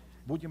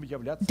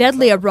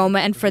deadly aroma,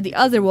 and for the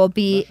other will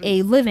be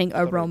a living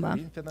aroma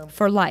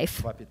for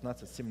life.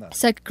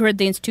 2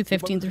 Corinthians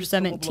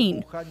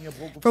 2:15-17.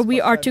 For we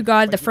are to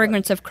God the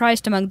fragrance of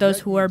Christ among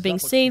those who are being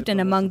saved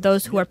and among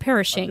those who are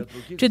perishing.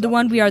 To the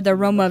one we are the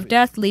aroma of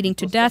death leading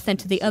to death, and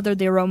to the other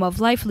the aroma of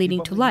life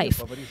leading to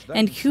life.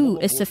 And who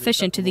is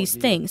sufficient to these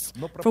things?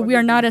 For we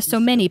are not as so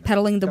many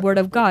peddling the word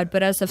of God,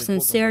 but as of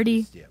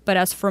sincerity, but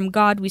as from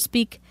God we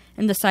speak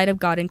in the sight of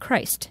God in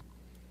Christ.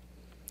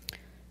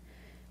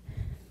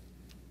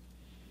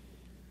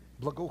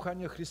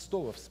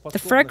 The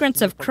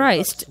fragrance of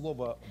Christ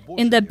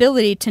in the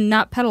ability to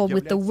not peddle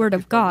with the Word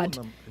of God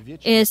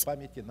is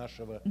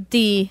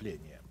the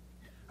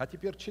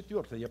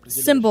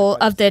symbol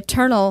of the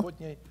eternal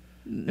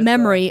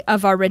memory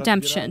of our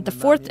redemption. The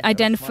fourth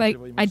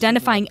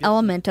identifying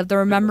element of the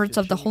remembrance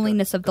of the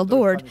holiness of the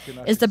Lord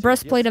is the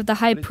breastplate of the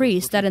high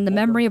priest, that in the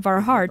memory of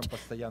our heart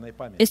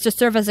is to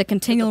serve as a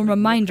continual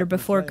reminder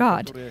before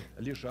God.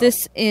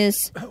 This is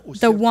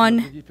the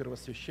one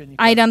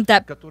item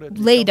that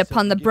laid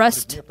upon the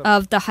breast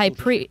of the high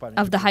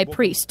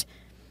priest,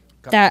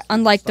 that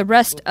unlike the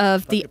rest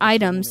of the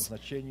items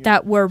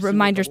that were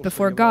reminders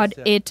before God,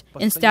 it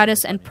in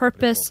status and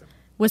purpose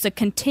was a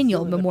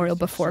continual memorial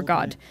before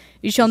God.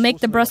 You shall make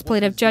the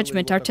breastplate of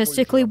judgment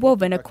artistically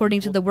woven according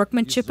to the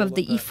workmanship of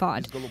the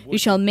ephod. You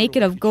shall make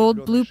it of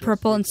gold, blue,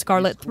 purple, and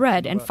scarlet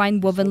thread, and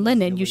fine woven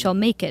linen you shall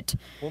make it.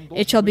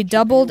 It shall be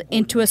doubled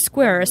into a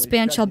square, a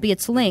span shall be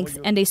its length,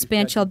 and a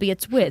span shall be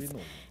its width.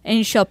 And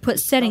you shall put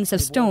settings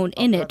of stone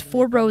in it,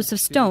 4 rows of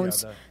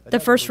stones. The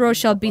first row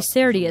shall be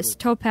sardius,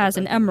 topaz,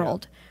 and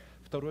emerald.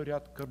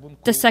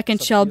 The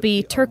second shall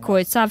be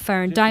turquoise,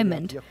 sapphire, and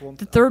diamond.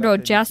 The third row,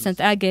 jacinth,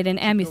 agate, and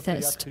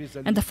amethyst.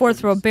 And the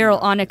fourth row, beryl,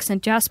 onyx,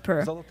 and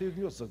jasper.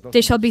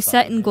 They shall be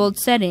set in gold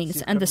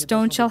settings, and the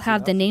stone shall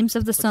have the names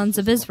of the sons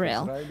of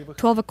Israel,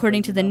 12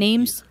 according to the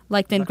names,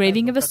 like the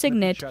engraving of a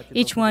signet,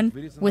 each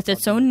one with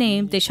its own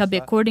name. They shall be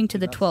according to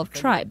the 12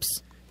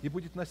 tribes. You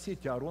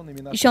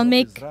shall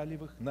make,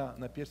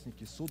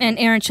 and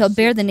Aaron shall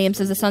bear the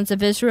names of the sons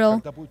of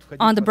Israel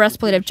on the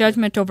breastplate of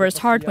judgment over his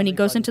heart when he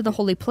goes into the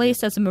holy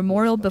place as a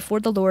memorial before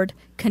the Lord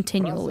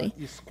continually.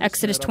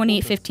 Exodus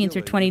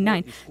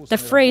 28:15-29. The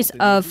phrase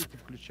of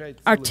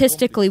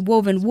artistically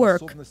woven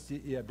work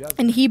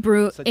in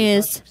Hebrew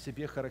is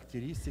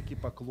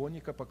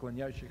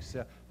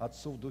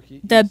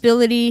the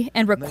ability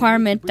and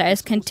requirement that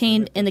is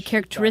contained in the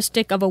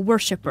characteristic of a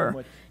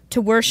worshiper, to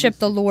worship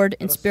the Lord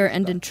in spirit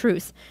and in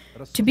truth.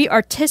 To be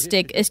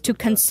artistic is to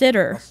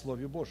consider.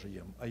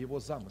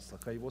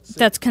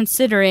 That's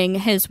considering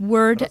His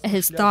word,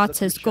 His thoughts,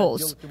 His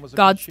goals,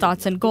 God's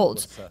thoughts and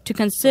goals. To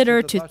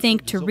consider, to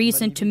think, to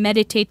reason, to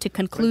meditate, to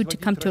conclude, to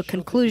come to a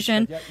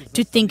conclusion,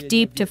 to think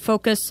deep, to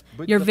focus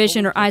your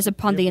vision or eyes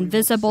upon the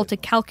invisible, to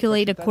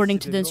calculate according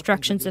to the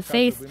instructions of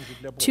faith,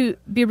 to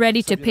be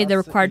ready to pay the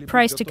required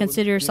price, to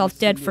consider yourself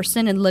dead for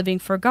sin and living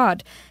for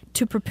God,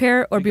 to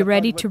prepare or be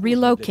ready to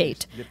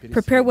relocate.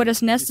 Prepare what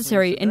is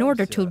necessary in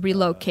order to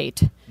relocate.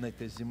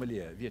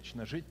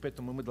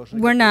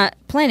 We're not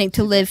planning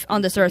to live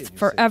on this earth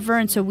forever,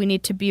 and so we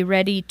need to be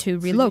ready to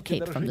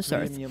relocate from this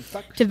earth.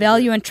 To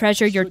value and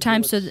treasure your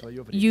time so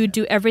that you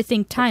do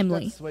everything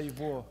timely.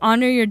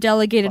 Honor your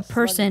delegated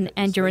person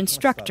and your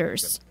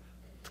instructors.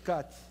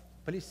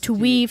 To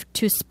weave,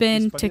 to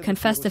spin, to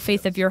confess the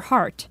faith of your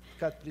heart.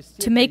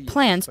 To make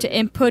plans to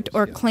input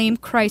or claim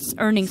Christ's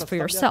earnings for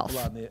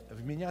yourself.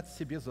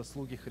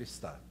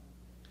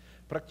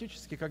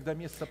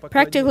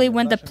 Practically,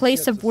 when the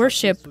place of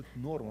worship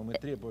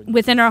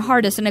within our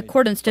heart is in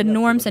accordance to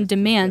norms and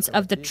demands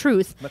of the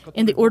truth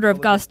in the order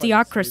of God's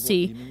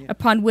theocracy,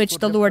 upon which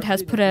the Lord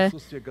has put an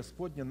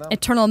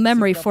eternal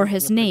memory for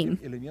His name,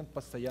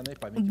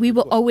 we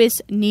will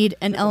always need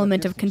an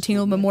element of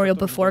continual memorial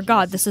before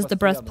God. This is the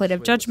breastplate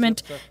of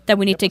judgment that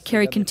we need to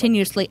carry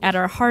continuously at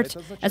our heart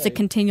as a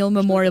continual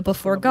memorial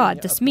before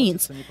God. This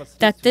means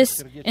that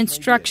this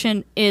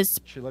instruction is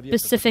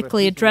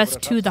specifically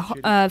addressed to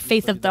the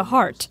faith of the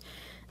heart.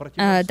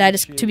 that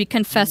is to be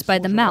confessed by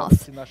the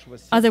mouth.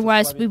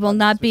 Otherwise, we will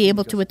not be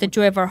able to, with the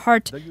joy of our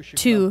heart,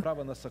 to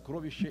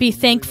be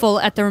thankful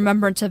at the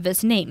remembrance of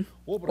His name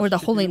or the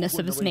holiness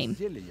of His name.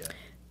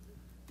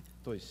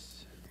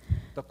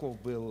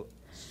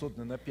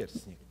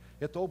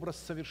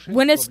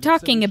 When it's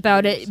talking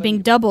about it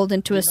being doubled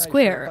into a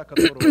square,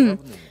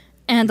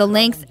 and the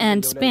length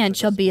and span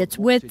shall be its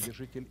width,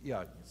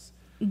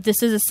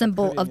 this is a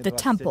symbol of the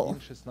temple.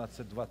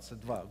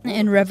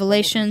 In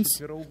Revelations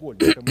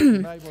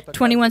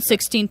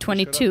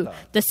 21:16-22,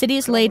 the city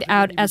is laid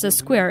out as a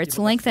square. Its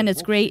length and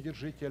its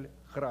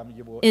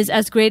is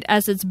as great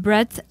as its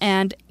breadth,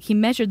 and he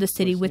measured the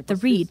city with the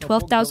reed.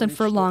 12,000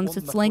 furlongs,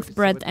 its length,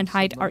 breadth, and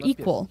height are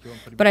equal.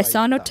 But I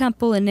saw no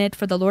temple in it,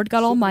 for the Lord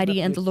God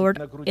Almighty, and the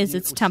Lord is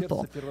its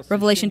temple.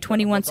 Revelation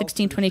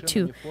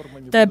 21:16-22.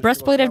 The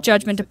breastplate of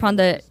judgment upon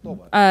the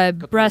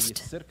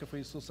breast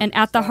and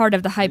at the heart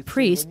of the high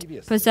priest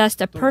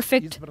possessed a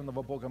perfect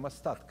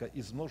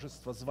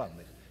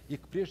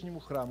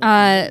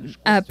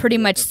pretty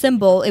much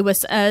symbol. It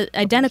was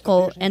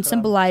identical and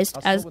symbolized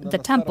as the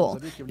temple,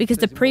 because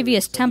the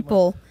previous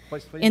temple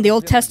in the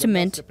Old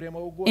Testament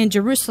in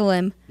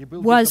Jerusalem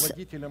was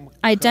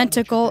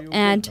identical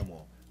and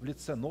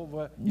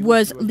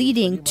was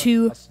leading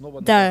to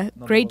the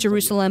Great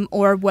Jerusalem,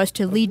 or was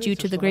to lead you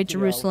to the Great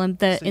Jerusalem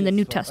in the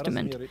New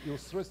Testament.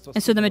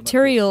 And so the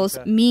materials,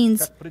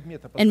 means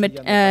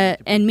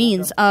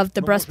of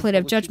the breastplate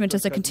of judgment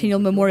as a continual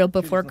memorial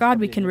before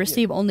God we can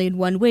receive only in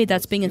one way,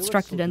 that's being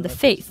instructed in the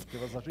faith.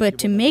 But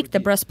to make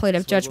the breastplate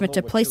of judgment,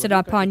 to place it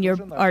upon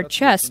our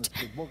chest,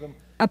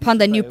 upon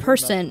the new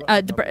person,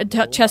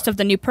 the chest of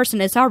the new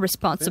person, is our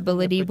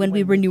responsibility when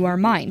we renew our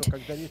mind.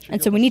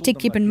 And so we need to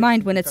keep in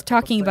mind, when it's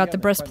talking about the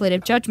breastplate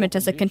of judgment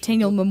as a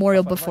continual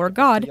memorial before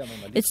God,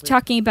 it's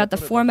talking about the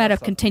format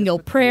of continual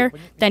prayer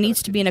that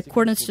needs to be in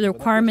accordance to the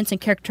requirements and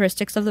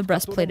characteristics of the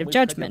breastplate of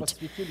judgment,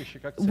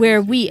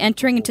 where we,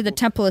 entering into the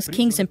temple as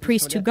kings and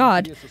priests to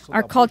God,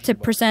 are called to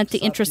present the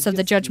interests of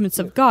the judgments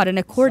of God in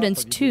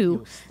accordance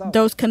to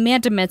those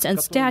commandments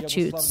and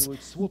statutes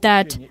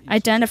that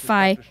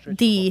identify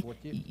the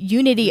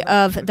unity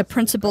of the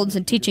principles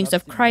and teachings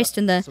of Christ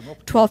in the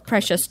 12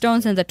 precious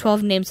stones and the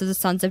 12 names of the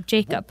sons of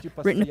Jacob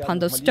written upon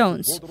those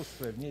stones.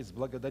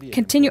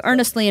 Continue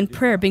earnestly in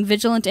prayer, being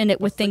vigilant in it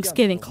with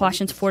thanksgiving,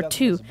 Colossians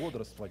 4:2.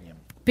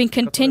 Being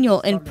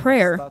continual in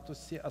prayer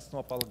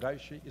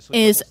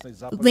is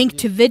linked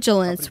to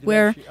vigilance,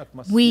 where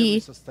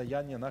we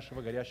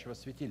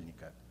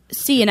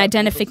see an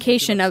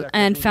identification of,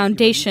 and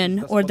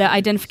foundation, or the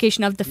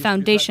identification of the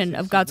foundation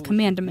of God's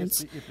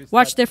commandments.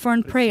 Watch therefore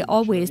and pray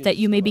always, that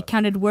you may be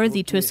counted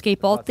worthy to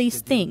escape all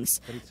these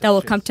things that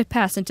will come to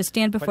pass, and to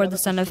stand before the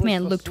Son of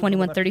Man. Luke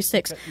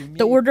 21:36.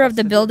 The order of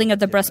the building of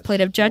the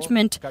breastplate of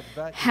judgment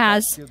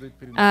has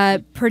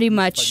pretty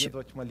much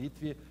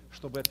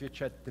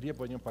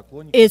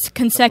is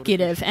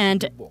consecutive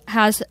and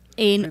has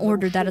an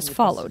order that is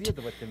followed.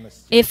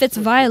 If it's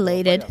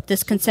violated,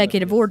 this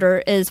consecutive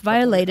order is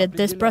violated,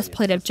 this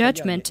breastplate of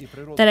judgment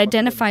that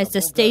identifies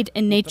the state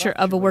and nature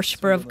of a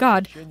worshiper of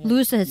God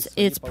loses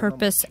its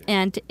purpose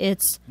and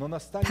its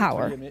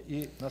power.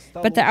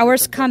 But the hour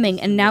is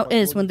coming, and now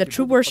is, when the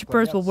true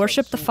worshipers will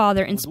worship the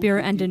Father in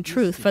spirit and in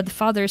truth, for the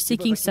Father is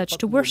seeking such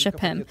to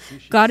worship Him.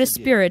 God is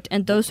spirit,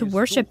 and those who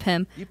worship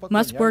Him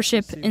must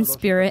worship in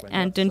spirit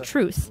and in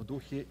truth.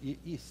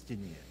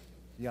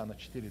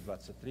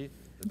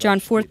 John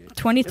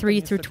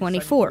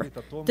 4:23-24.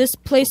 This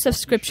place of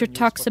Scripture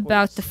talks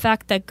about the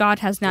fact that God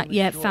has not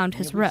yet found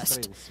His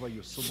rest.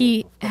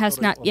 He has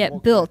not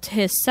yet built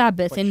His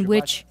Sabbath in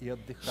which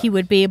He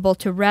would be able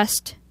to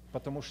rest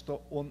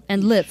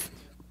and live,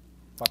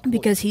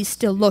 because He's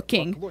still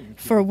looking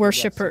for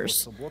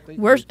worshipers.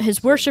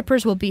 His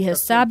worshipers will be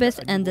His Sabbath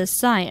and the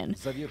Zion.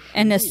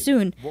 And as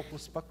soon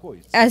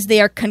as they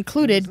are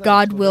concluded,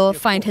 God will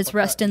find His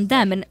rest in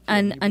them.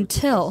 And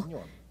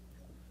until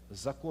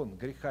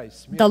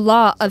the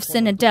law of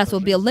sin and death will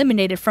be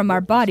eliminated from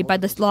our body by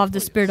this law of the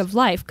Spirit of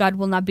life, God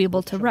will not be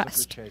able to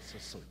rest.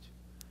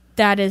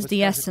 That is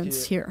the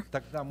essence here.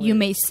 You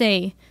may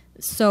say,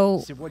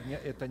 so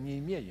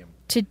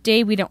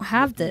today we don't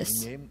have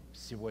this.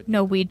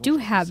 No, we do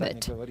have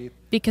it,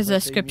 because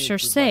the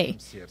Scriptures say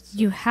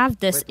you have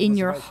this in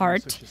your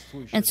heart,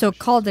 and so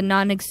call the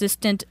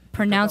non-existent,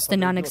 pronounce the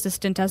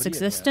non-existent as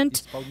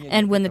existent,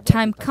 and when the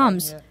time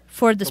comes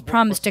for this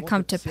promise to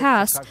come to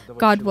pass,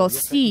 God will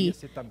see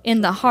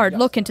in the heart,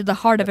 look into the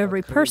heart of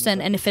every person,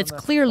 and if it's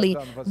clearly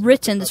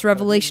written, this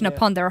revelation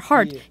upon their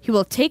heart, He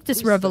will take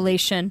this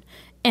revelation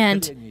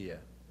and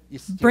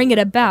bring it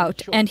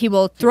about, and He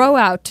will throw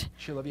out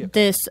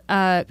this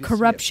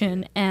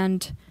corruption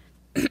and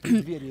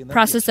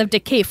process of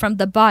decay from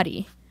the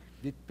body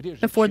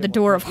before the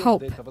door of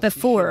hope.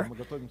 Before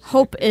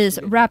hope is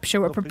rapture,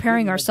 we're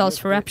preparing ourselves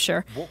for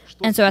rapture.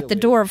 And so at the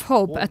door of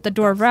hope, at the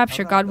door of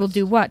rapture, God will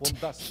do what?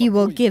 He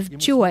will give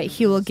joy,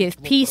 He will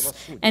give peace,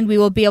 and we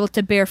will be able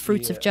to bear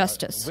fruits of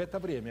justice.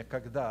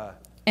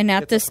 And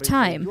at this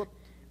time,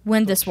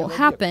 When this will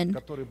happen,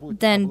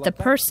 then the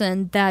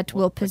person that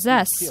will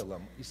possess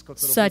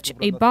such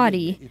a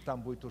body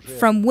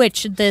from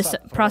which this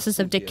process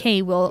of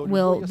decay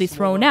will be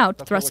thrown out,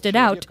 thrusted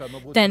out,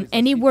 then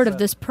any word of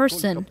this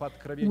person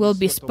will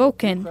be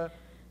spoken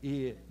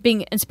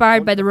being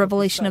inspired by the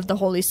revelation of the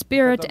Holy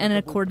Spirit and in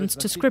accordance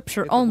to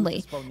Scripture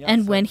only.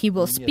 And when he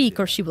will speak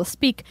or she will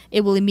speak,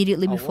 it will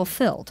immediately be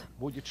fulfilled.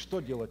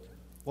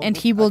 And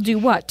he will do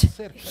what?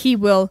 He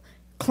will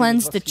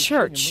cleanse the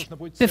church.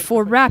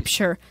 Before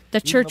rapture,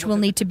 the church will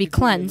need to be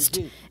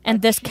cleansed.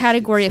 And this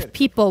category of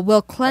people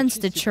will cleanse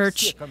the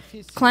church,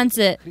 cleanse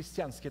it,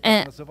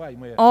 and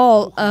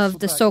all of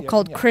the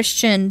so-called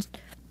Christian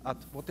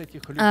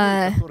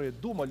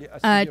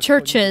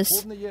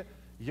churches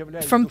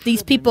from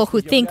these people who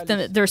think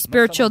that they're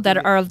spiritual, that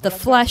are of the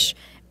flesh,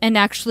 and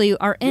actually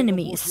are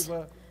enemies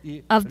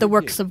of the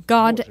works of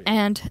God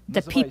and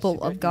the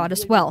people of God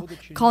as well,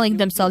 calling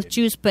themselves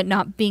Jews but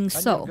not being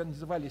so.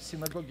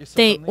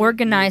 They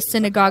organize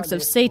synagogues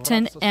of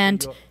Satan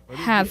and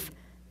have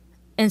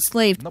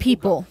enslaved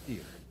people.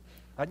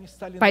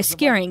 By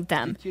scaring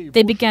them,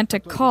 they began to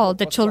call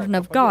the children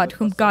of God,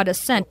 whom God has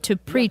sent to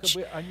preach,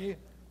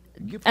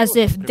 as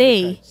if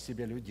they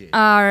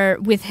are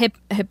with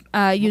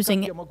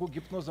using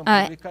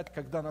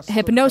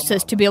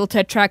hypnosis to be able to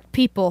attract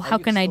people. How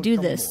can I do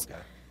this?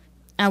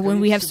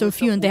 When we have so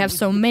few and they have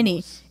so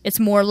many, it's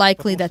more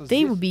likely that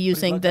they will be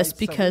using this,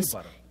 because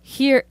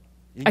here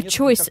a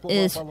choice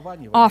is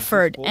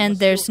offered and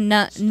there's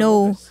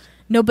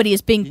nobody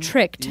is being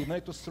tricked.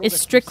 It's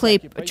strictly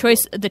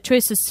choice. The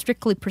choice is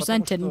strictly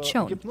presented and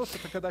shown.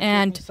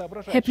 And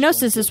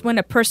hypnosis is when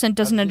a person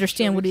doesn't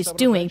understand what he's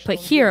doing, but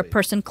here a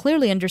person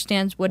clearly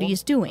understands what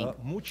he's doing.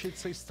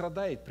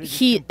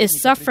 He is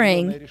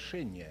suffering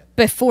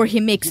before he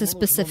makes a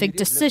specific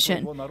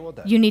decision.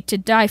 You need to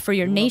die for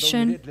your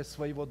nation.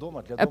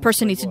 A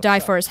person needs to die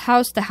for his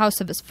house, the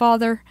house of his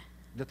father,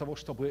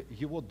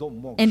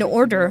 in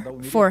order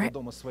for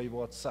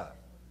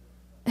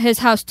his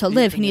house to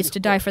live. He needs to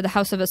die for the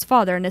house of his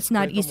father, and it's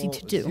not easy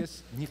to do.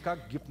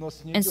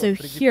 And so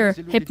here,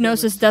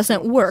 hypnosis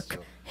doesn't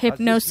work.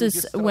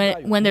 Hypnosis,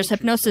 when there's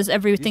hypnosis,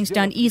 everything's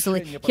done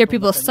easily. Here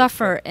people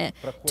suffer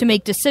to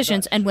make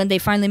decisions, and when they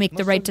finally make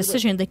the right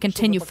decision, they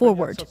continue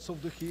forward.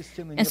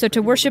 And so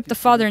to worship the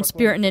Father in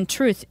spirit and in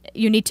truth,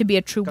 you need to be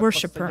a true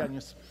worshiper.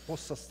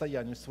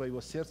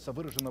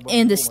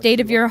 In the state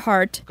of your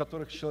heart,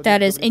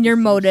 that is, in your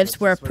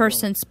motives, where a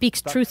person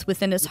speaks truth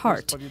within his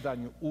heart,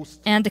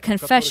 and the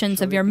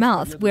confessions of your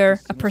mouth, where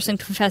a person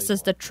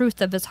confesses the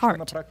truth of his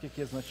heart.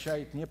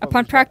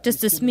 Upon practice,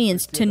 this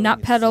means to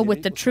not peddle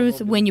with the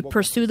truth when you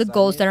pursue the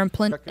goals that are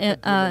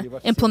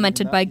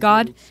implemented by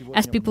God,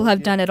 as people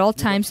have done at all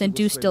times and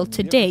do still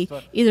today,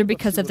 either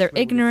because of their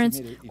ignorance,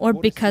 or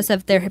because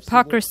of their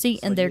hypocrisy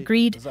and their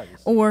greed,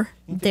 or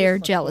their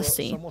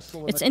jealousy.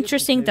 It's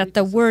interesting that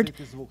the word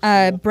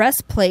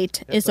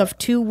breastplate is of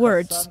two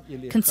words,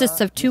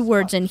 consists of two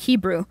words in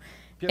Hebrew.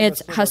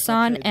 It's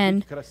Hassan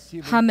and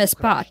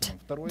Hamespat.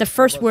 The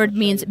first word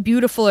means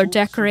beautiful or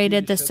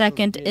decorated. The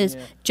second is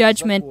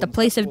judgment, the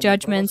place of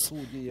judgments,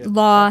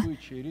 law,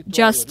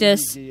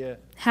 justice,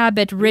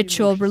 habit,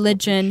 ritual,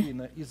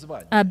 religion,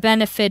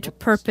 benefit,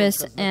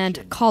 purpose,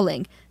 and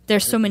calling.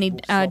 There's so many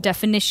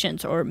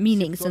definitions or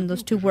meanings in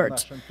those two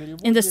words.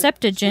 In the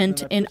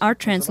Septuagint, in our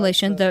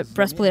translation, the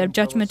breastplate of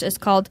judgment is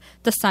called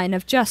the sign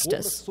of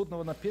justice.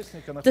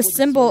 The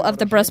symbol of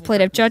the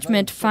breastplate of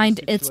judgment finds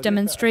its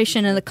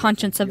demonstration in the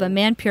conscience of a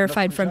man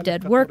purified from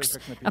dead works,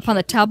 upon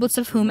the tablets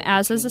of whom,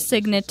 as is a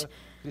signet,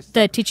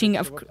 the teaching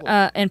of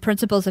and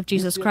principles of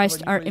Jesus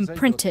Christ are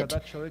imprinted.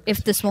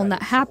 If this will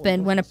not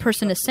happen, when a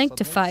person is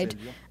sanctified,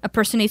 a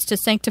person needs to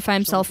sanctify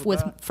himself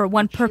for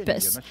one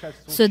purpose,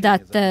 so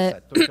that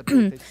the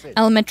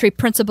elementary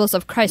principles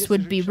of Christ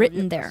would be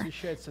written there.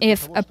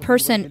 If a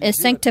person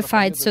is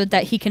sanctified so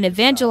that he can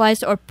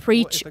evangelize or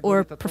preach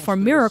or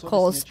perform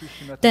miracles,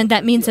 then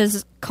that means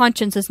his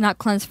conscience is not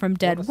cleansed from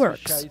dead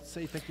works.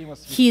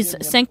 He's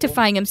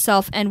sanctifying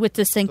himself, and with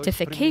the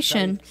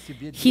sanctification,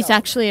 he's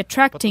actually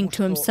attracting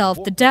to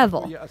himself the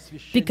devil,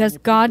 because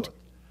God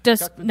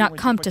does not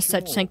come to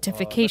such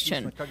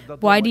sanctification.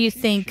 Why do you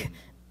think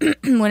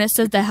when it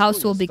says the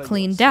house will be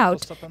cleaned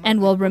out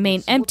and will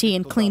remain empty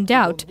and cleaned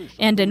out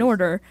and in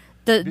order,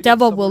 the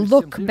devil will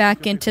look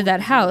back into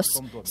that house,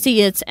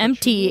 see it's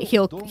empty,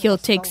 he'll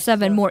take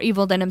 7 more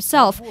evil than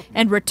himself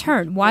and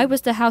return. Why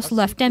was the house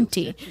left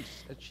empty?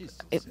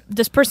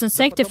 This person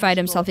sanctified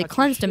himself, he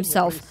cleansed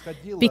himself,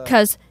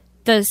 because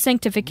the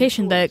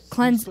sanctification, the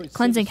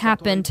cleansing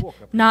happened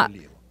not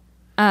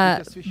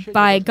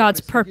by God's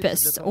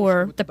purpose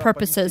or the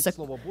purposes,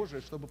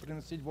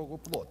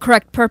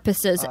 correct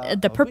purposes.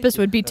 The purpose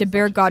would be to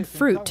bear God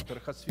fruit.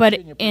 But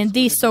in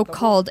these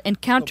so-called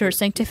encounters,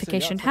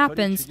 sanctification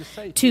happens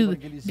to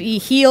be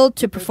healed,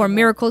 to perform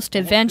miracles, to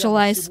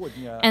evangelize.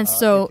 And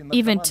so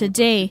even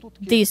today,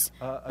 these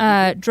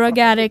drug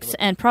addicts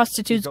and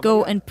prostitutes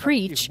go and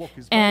preach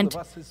and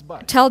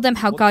tell them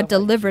how God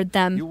delivered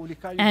them,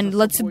 and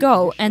let's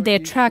go. And they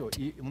attract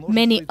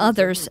many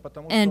others,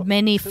 and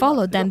many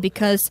follow them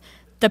because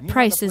the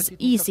price is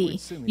easy.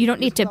 You don't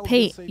need to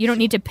pay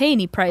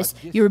any price.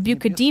 You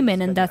rebuke a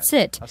demon and that's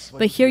it.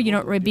 But here you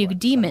don't rebuke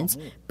demons,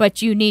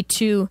 but you need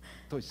to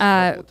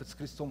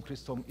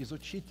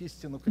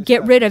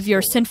get rid of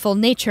your sinful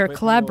nature,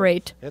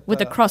 collaborate with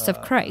the cross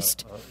of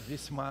Christ.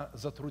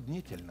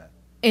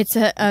 It's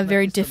a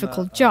very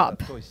difficult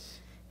job.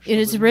 It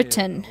is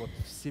written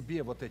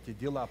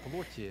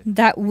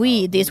that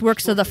we, these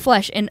works of the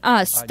flesh in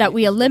us, that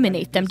we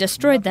eliminate them,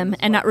 destroy them,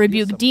 and not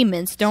rebuke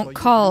demons. Don't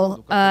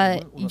call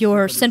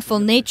your sinful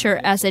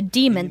nature as a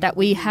demon that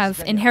we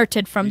have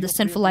inherited from the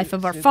sinful life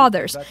of our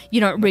fathers.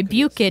 You don't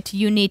rebuke it,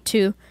 you need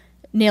to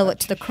nail it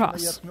to the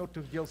cross.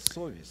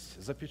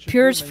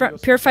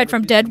 Purified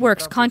from dead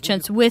works,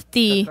 conscience, with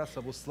the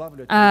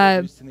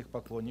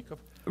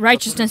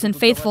righteousness and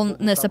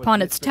faithfulness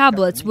upon its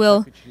tablets,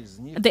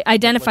 they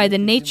identify the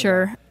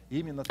nature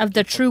of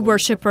the true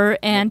worshiper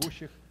and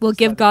will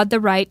give God the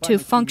right to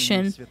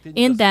function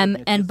in them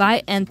and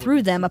by and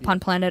through them upon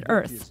planet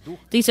Earth.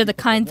 These are the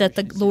kind that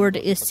the Lord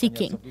is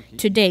seeking.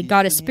 Today,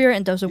 God is spirit,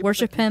 and those who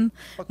worship Him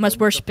must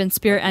worship in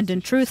spirit and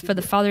in truth, for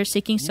the Father is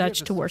seeking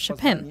such to worship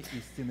Him.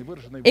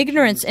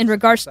 Ignorance in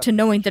regards to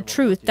knowing the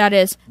truth, that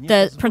is,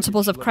 the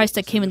principles of Christ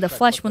that came in the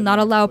flesh, will not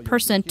allow a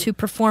person to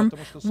perform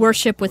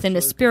worship within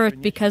his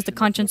spirit, because the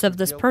conscience of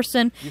this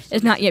person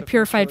is not yet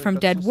purified from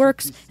dead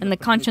works, and the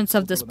conscience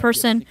of this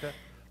person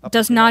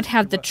does not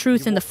have the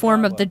truth in the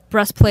form of the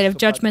breastplate of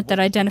judgment that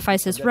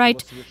identifies his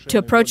right to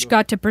approach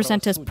God to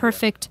present his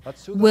perfect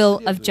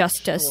will of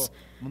justice.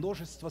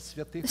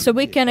 So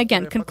we can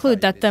again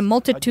conclude that the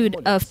multitude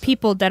of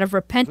people that have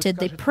repented,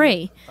 they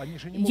pray.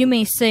 You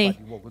may say,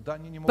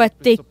 but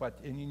they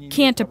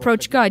can't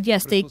approach God.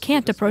 Yes, they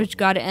can't approach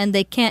God, and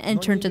they can't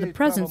enter into the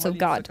presence of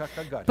God.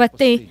 But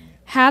they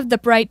have the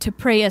right to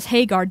pray as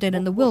Hagar did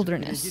in the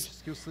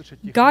wilderness.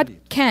 God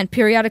can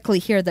periodically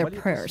hear their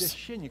prayers.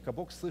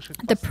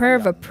 The prayer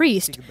of a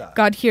priest,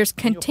 God hears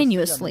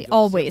continuously,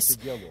 always.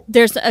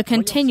 There's a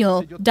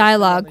continual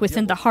dialogue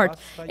within the heart.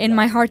 In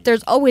my heart,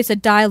 there's always a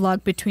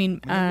dialogue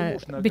between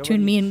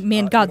me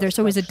and God. There's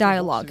always a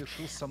dialogue.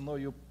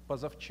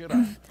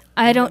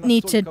 I don't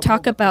need to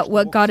talk about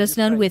what God has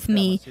done with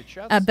me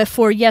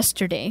before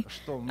yesterday.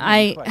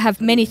 I have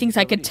many things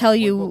I could tell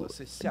you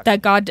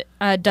that God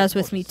does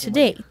with me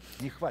today.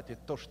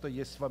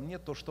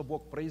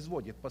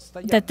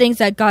 The things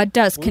that God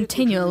does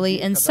continually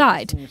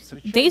inside.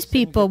 These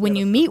people, when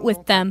you meet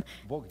with them,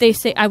 they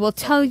say, I will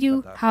tell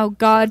you how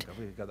God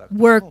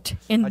worked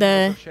in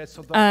the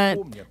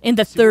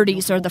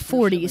 30s or the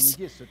 40s.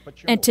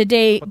 And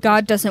today,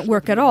 God doesn't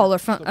work at all or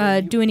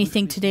do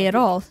anything today at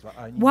all.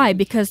 Why?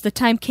 Because the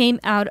time came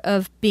out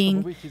of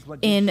being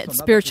in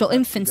spiritual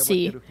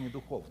infancy.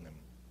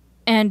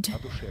 And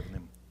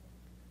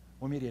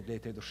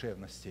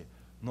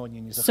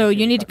so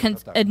you need to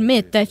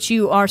admit that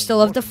you are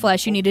still of the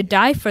flesh. You need to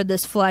die for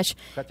this flesh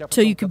so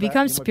you can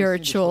become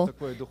spiritual.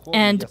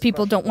 And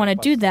people don't want to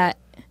do that.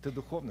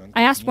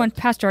 I asked one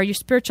pastor, are you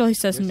spiritual? He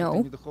says,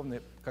 no.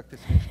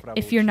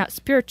 If you're not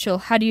spiritual,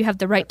 how do you have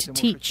the right to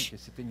teach?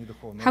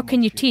 How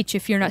can you teach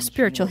if you're not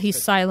spiritual?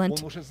 He's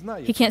silent.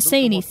 He can't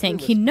say anything.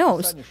 He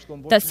knows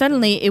that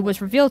suddenly it was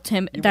revealed to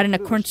him that in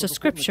accordance to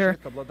Scripture,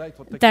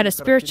 that a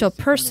spiritual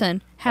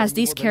person has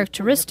these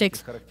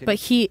characteristics, but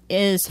he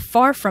is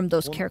far from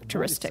those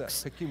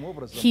characteristics.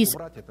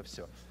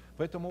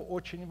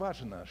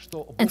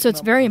 And so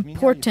it's very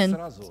important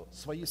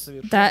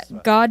that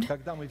God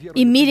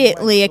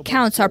immediately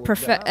accounts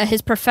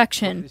His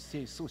perfection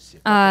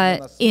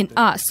in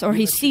us, or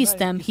He sees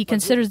them, He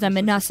considers them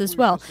in us as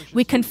well.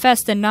 We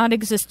confess the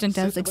non-existent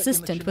as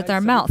existent with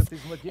our mouth.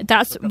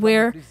 That's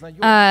where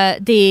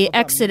the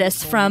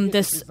exodus from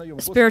this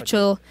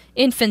spiritual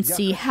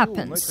infancy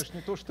happens.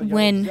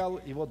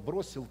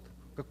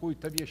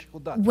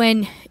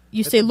 When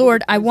you say,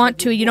 Lord, I want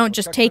to, you don't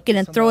just take it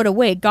and throw it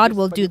away. God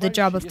will do the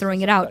job of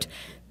throwing it out.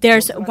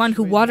 There's one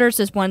who waters,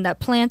 there's one that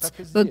plants,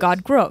 but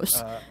God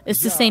grows.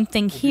 It's the same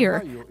thing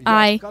here.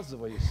 I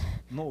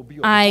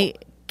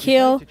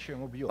kill,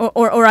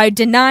 or I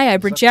deny, I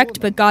reject,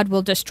 but God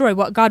will destroy.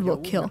 What God will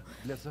kill.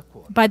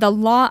 By the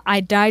law,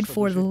 I died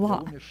for the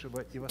law,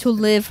 to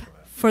live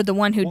for the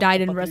one who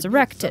died and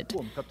resurrected.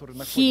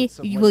 He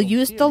will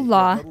use the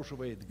law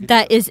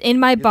that is in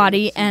my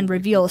body and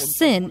reveals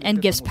sin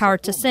and gives power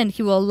to sin.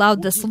 He will allow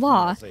this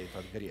law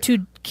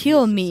to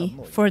kill me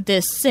for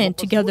this sin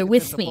together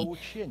with me.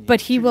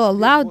 But He will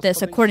allow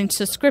this, according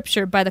to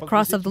Scripture, by the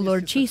cross of the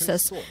Lord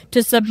Jesus,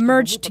 to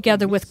submerge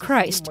together with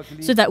Christ,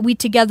 so that we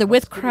together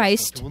with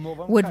Christ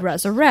would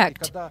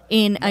resurrect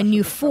in a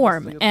new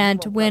form.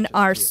 And when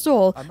our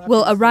soul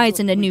will arise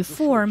in a new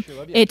form,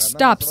 it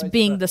stops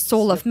being the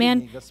soul of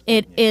man.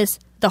 It is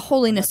the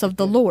holiness of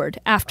the Lord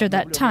after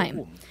that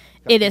time.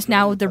 It is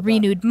now the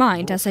renewed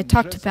mind, as I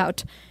talked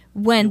about.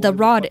 When the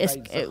rod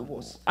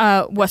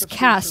was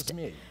cast,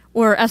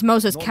 Or as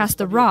Moses cast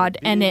the rod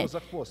and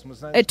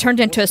it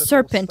turned into a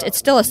serpent. It's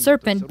still a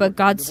serpent, but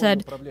God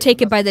said,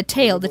 take it by the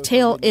tail. The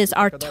tail is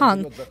our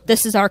tongue.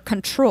 This is our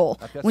control.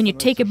 When you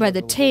take it by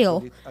the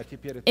tail,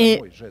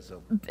 it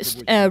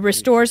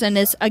restores and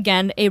is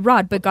again a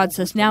rod. But God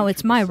says, now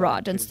it's my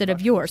rod instead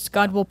of yours.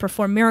 God will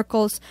perform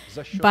miracles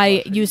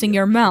by using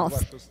your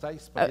mouth.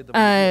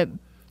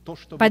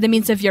 By the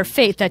means of your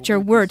faith, that your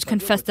words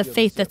confess the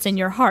faith that's in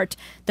your heart.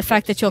 The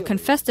fact that you'll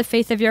confess the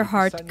faith of your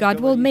heart, God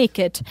will make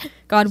it,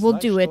 God will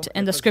do it,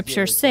 and the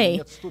scriptures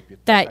say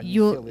that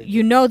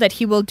you know that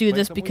He will do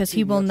this because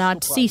He will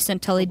not cease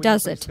until He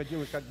does it.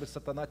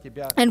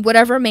 And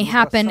whatever may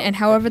happen, and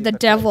however the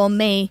devil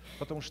may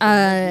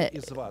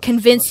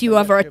convince you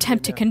of or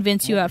attempt to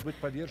convince you of,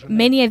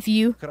 many of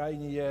you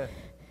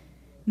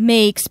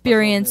may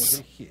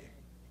experience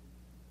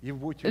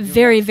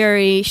very,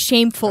 very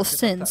shameful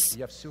sins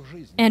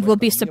and will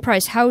be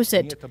surprised. How is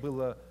it?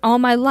 All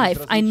my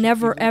life, I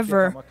never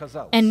ever,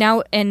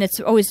 and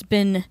it's always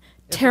been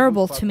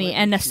terrible to me,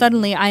 and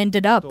suddenly I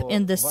ended up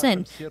in this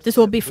sin. This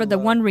will be for the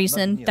one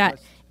reason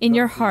that in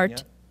your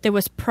heart there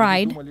was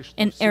pride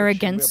and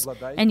arrogance,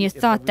 and you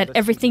thought that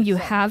everything you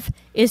have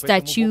is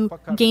that you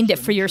gained it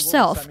for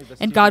yourself,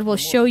 and God will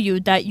show you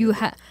that you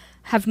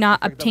have not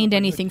obtained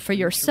anything for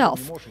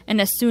yourself. And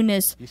as soon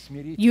as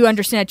you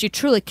understand that you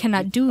truly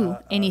cannot do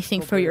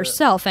anything for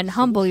yourself and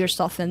humble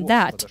yourself in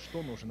that,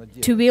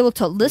 to be able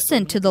to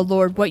listen to the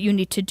Lord, what you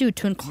need to do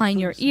to incline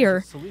your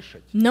ear,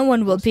 no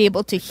one will be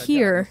able to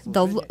hear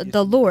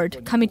the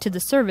Lord coming to the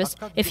service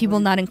if he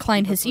will not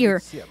incline his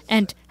ear.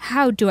 And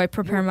how do I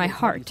prepare my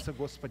heart?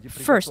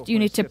 First, you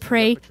need to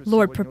pray,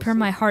 Lord, prepare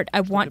my heart.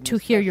 I want to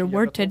hear your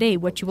word today,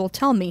 what you will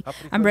tell me.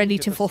 I'm ready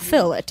to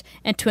fulfill it.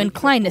 And to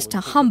incline is to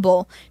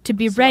humble, to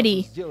be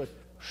ready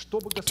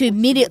to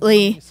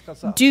immediately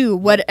do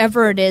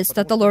whatever it is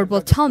that the Lord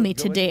will tell me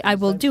today. I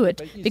will do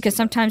it, because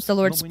sometimes the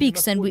Lord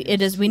speaks and we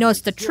know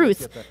it's the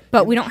truth,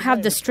 but we don't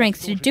have the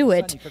strength to do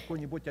it.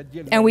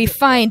 And we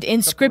find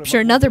in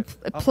Scripture another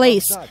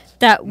place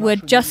that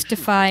would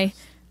justify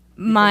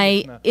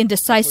my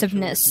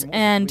indecisiveness,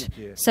 and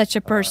such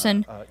a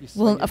person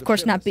will of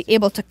course not be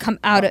able to come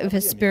out of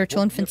his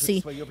spiritual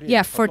infancy.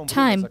 Yeah, for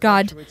time,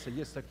 God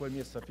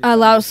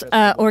allows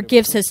or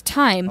gives his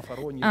time.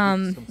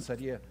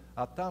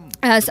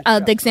 As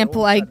the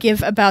example I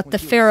give about the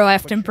Pharaoh, I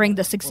often bring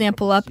this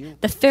example up.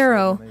 The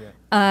Pharaoh,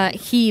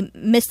 he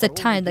missed the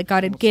time that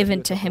God had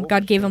given to him.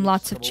 God gave him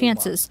lots of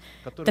chances.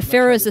 The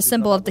Pharaoh is a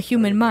symbol of the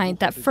human mind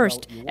that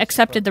first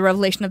accepted the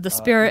revelation of the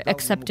Spirit,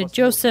 accepted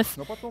Joseph,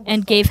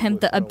 and gave him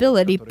the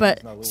ability.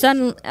 But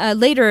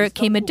later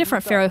came a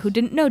different Pharaoh who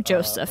didn't know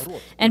Joseph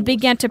and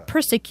began to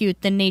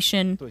persecute the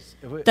nation,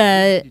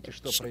 the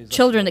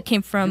children that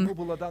came from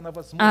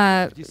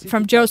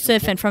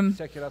Joseph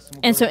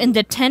and so in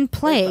the 10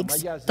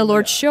 plagues, the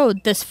Lord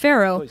showed this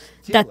Pharaoh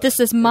that this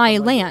is my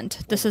land,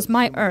 this is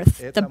my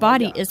earth, the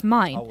body is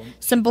mine.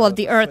 Symbol of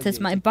the earth is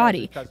my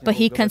body, but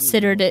he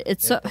considered it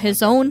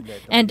his own,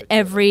 and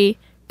every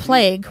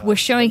plague was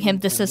showing him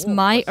this is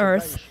my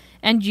earth,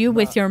 and you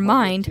with your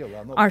mind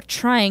are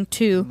trying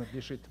to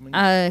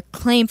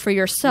claim for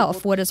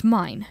yourself what is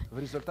mine.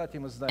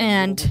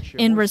 And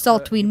in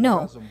result, we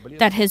know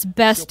that his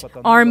best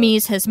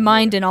armies, his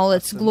mind in all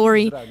its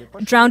glory,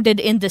 drowned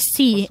in the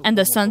sea, and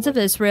the sons of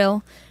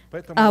Israel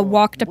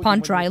walked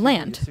upon dry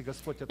land.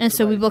 And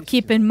so we will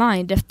keep in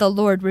mind, if the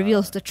Lord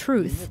reveals the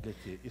truth,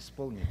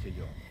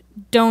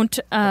 don't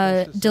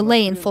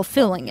delay in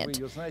fulfilling it.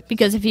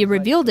 Because if he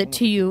revealed it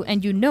to you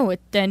and you know it,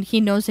 then he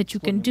knows that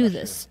you can do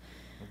this.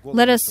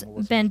 Let us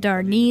bend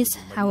our knees,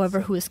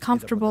 however, who is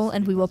comfortable,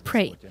 and we will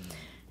pray.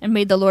 And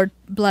may the Lord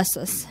bless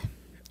us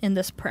in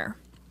this prayer.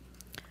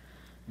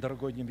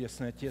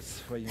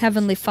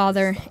 Heavenly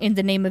Father, in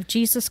the name of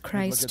Jesus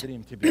Christ,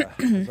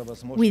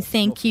 we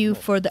thank you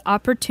for the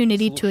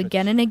opportunity to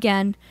again and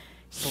again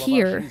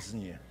hear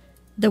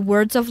the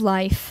words of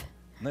life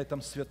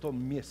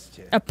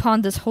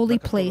upon this holy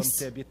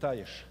place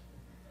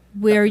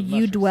where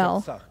you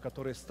dwell,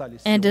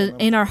 and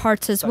in our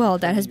hearts as well,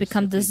 that has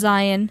become the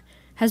Zion,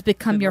 has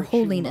become your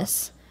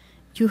holiness.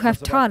 You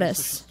have taught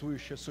us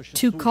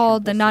to call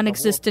the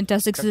non-existent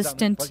as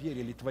existent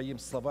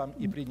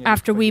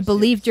after we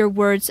believed your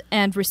words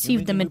and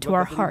received them into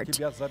our heart.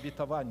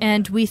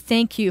 And we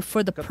thank you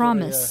for the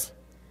promise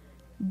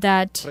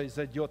that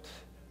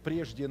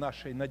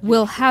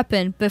will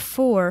happen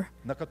before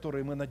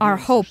our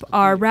hope,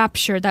 our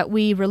rapture that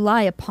we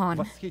rely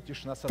upon,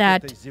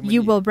 that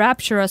you will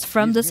rapture us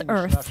from this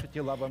earth,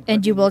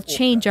 and you will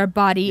change our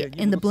body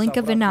in the blink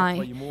of an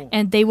eye,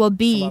 and they will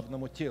be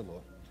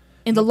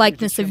in the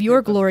likeness of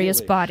your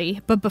glorious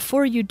body. But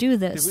before you do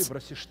this,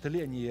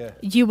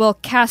 you will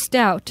cast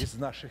out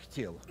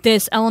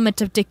this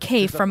element of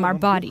decay from our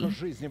body.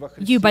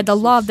 You, by the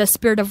law of the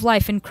Spirit of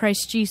life in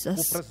Christ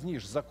Jesus,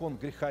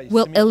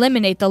 will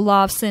eliminate the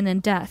law of sin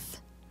and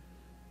death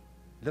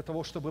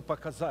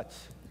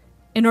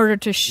in order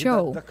to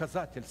show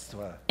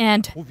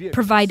and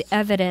provide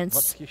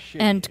evidence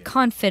and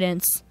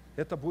confidence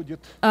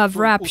of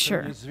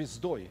rapture.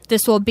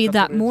 This will be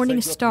that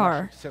morning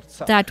star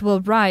that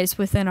will rise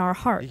within our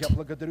heart.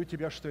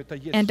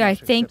 And I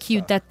thank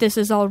you that this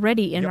is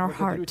already in our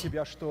heart.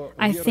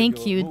 I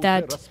thank you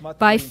that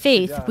by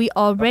faith we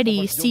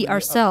already see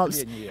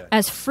ourselves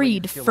as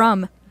freed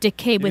from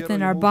decay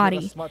within our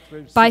body.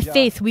 By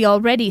faith we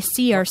already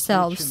see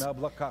ourselves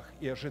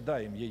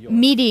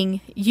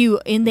meeting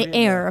you in the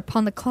air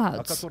upon the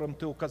clouds.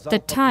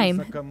 The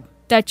time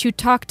that you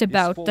talked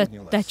about,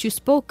 that you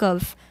spoke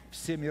of,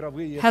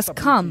 has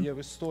come.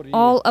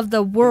 All of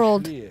the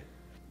world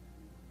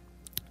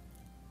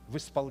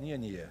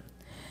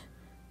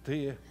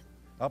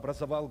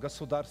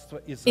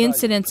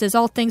incidences,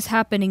 all things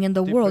happening in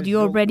the world. You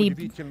already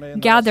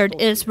gathered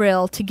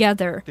Israel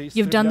together.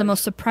 You've done the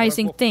most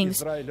surprising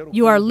things.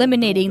 You are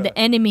eliminating the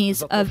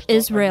enemies of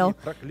Israel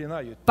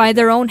by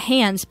their own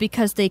hands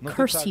because they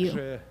curse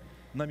you.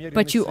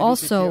 But you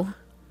also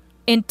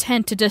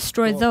intend to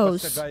destroy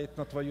those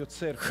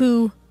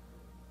who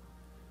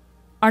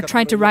are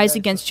trying to rise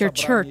against your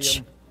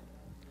church,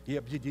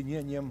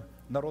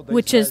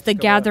 which is the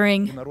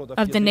gathering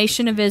of the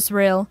nation of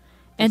Israel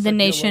and the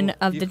nation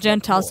of the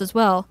Gentiles as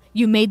well.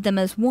 You made them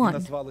as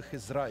one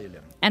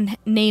and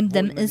named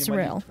them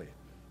Israel,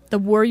 the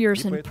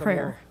warriors in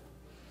prayer.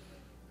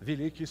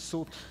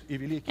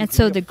 And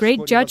so the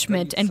great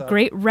judgment and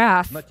great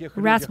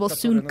wrath will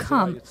soon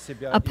come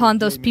upon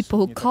those people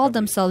who call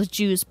themselves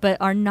Jews but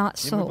are not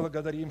so.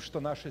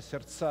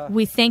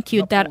 We thank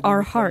you that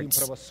our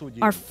hearts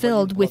are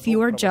filled with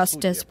your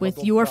justice,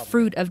 with your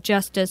fruit of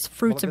justice,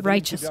 fruits of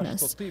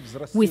righteousness.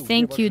 We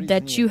thank you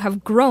that you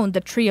have grown the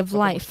tree of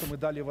life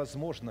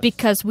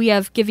because we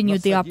have given you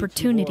the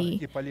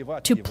opportunity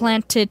to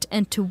plant it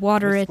and to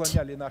water it.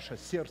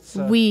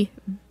 We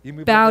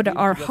bowed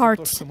our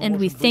hearts and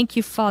we thank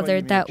you,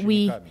 Father, that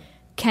we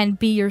can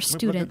be your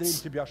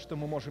students.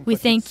 We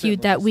thank you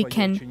that we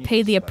can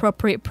pay the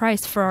appropriate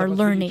price for our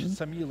learning.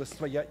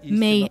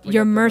 May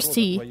your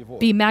mercy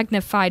be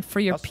magnified for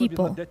your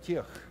people,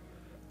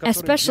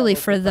 especially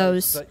for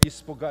those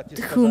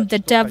whom the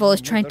devil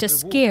is trying to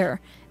scare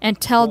and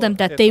tell them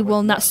that they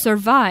will not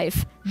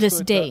survive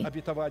this day,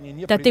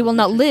 that they will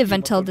not live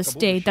until this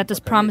day, that this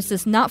promise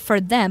is not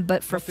for them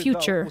but for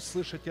future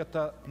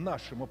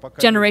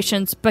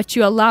generations. But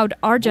you allowed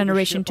our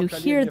generation to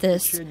hear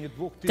this.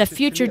 The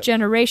future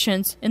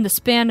generations, in the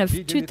span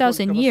of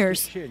 2,000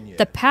 years,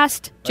 the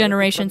past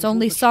generations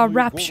only saw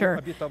rapture.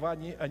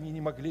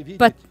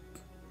 But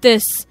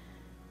this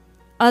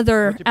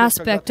other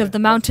aspect of the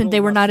mountain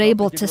they were not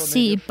able to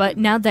see, but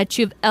now that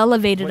you've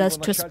elevated us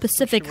to a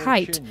specific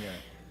height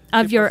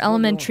of your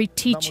elementary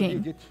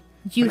teaching,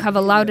 you have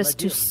allowed us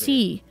to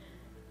see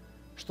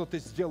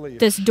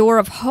this door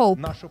of hope,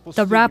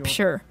 the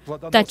rapture,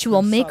 that you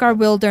will make our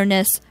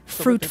wilderness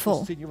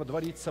fruitful,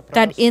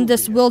 that in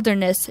this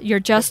wilderness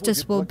your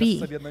justice will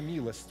be.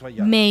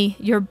 May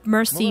your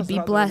mercy be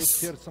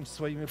blessed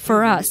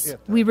for us.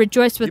 We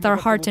rejoice with our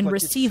heart and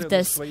receive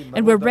this,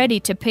 and we're ready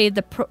to pay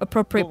the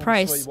appropriate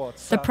price,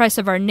 the price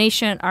of our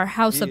nation, our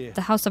house, of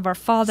the house of our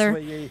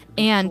Father,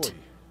 and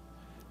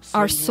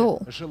our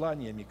soul,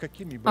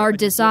 our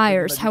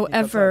desires,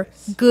 however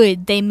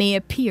good they may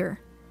appear.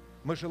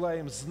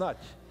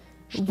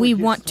 We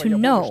want to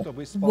know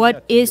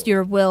what is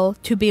your will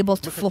to be able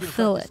to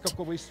fulfill it.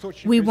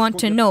 We want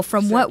to know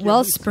from what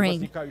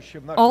wellspring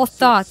all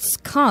thoughts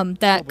come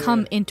that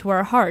come into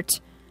our heart,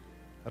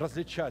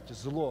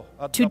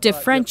 to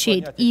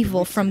differentiate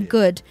evil from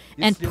good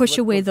and push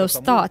away those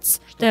thoughts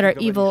that are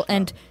evil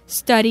and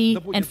study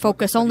and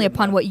focus only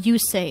upon what you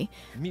say.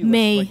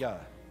 May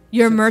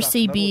your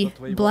mercy be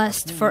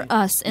blessed for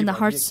us in the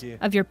hearts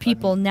of your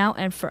people now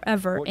and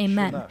forever.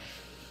 Amen.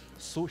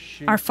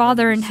 Our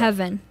Father in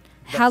heaven,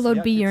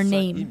 hallowed be your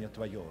name.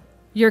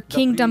 Your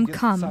kingdom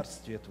come.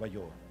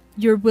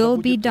 Your will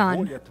be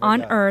done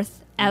on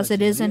earth as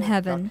it is in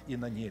heaven.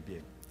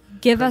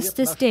 Give us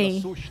this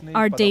day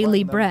our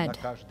daily bread,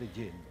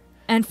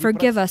 and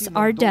forgive us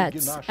our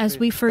debts as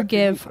we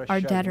forgive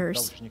our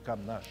debtors.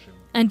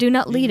 And do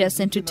not lead us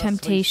into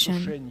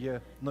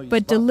temptation,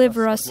 but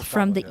deliver us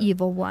from the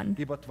evil one.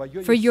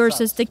 For yours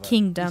is the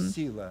kingdom,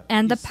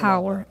 and the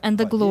power, and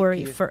the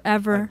glory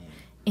forever.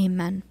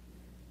 Amen.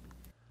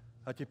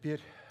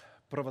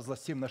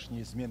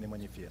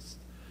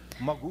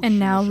 And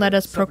now let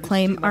us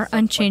proclaim our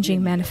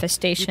unchanging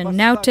manifestation.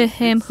 Now to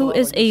Him who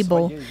is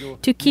able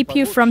to keep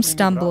you from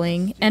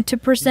stumbling and to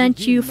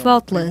present you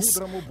faultless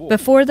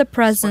before the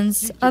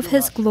presence of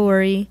His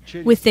glory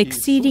with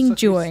exceeding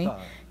joy,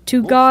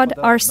 to God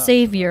our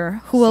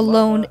Savior, who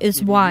alone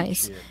is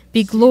wise,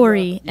 be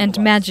glory and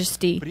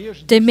majesty,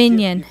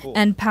 dominion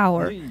and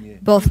power,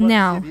 both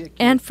now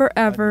and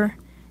forever.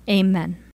 Amen.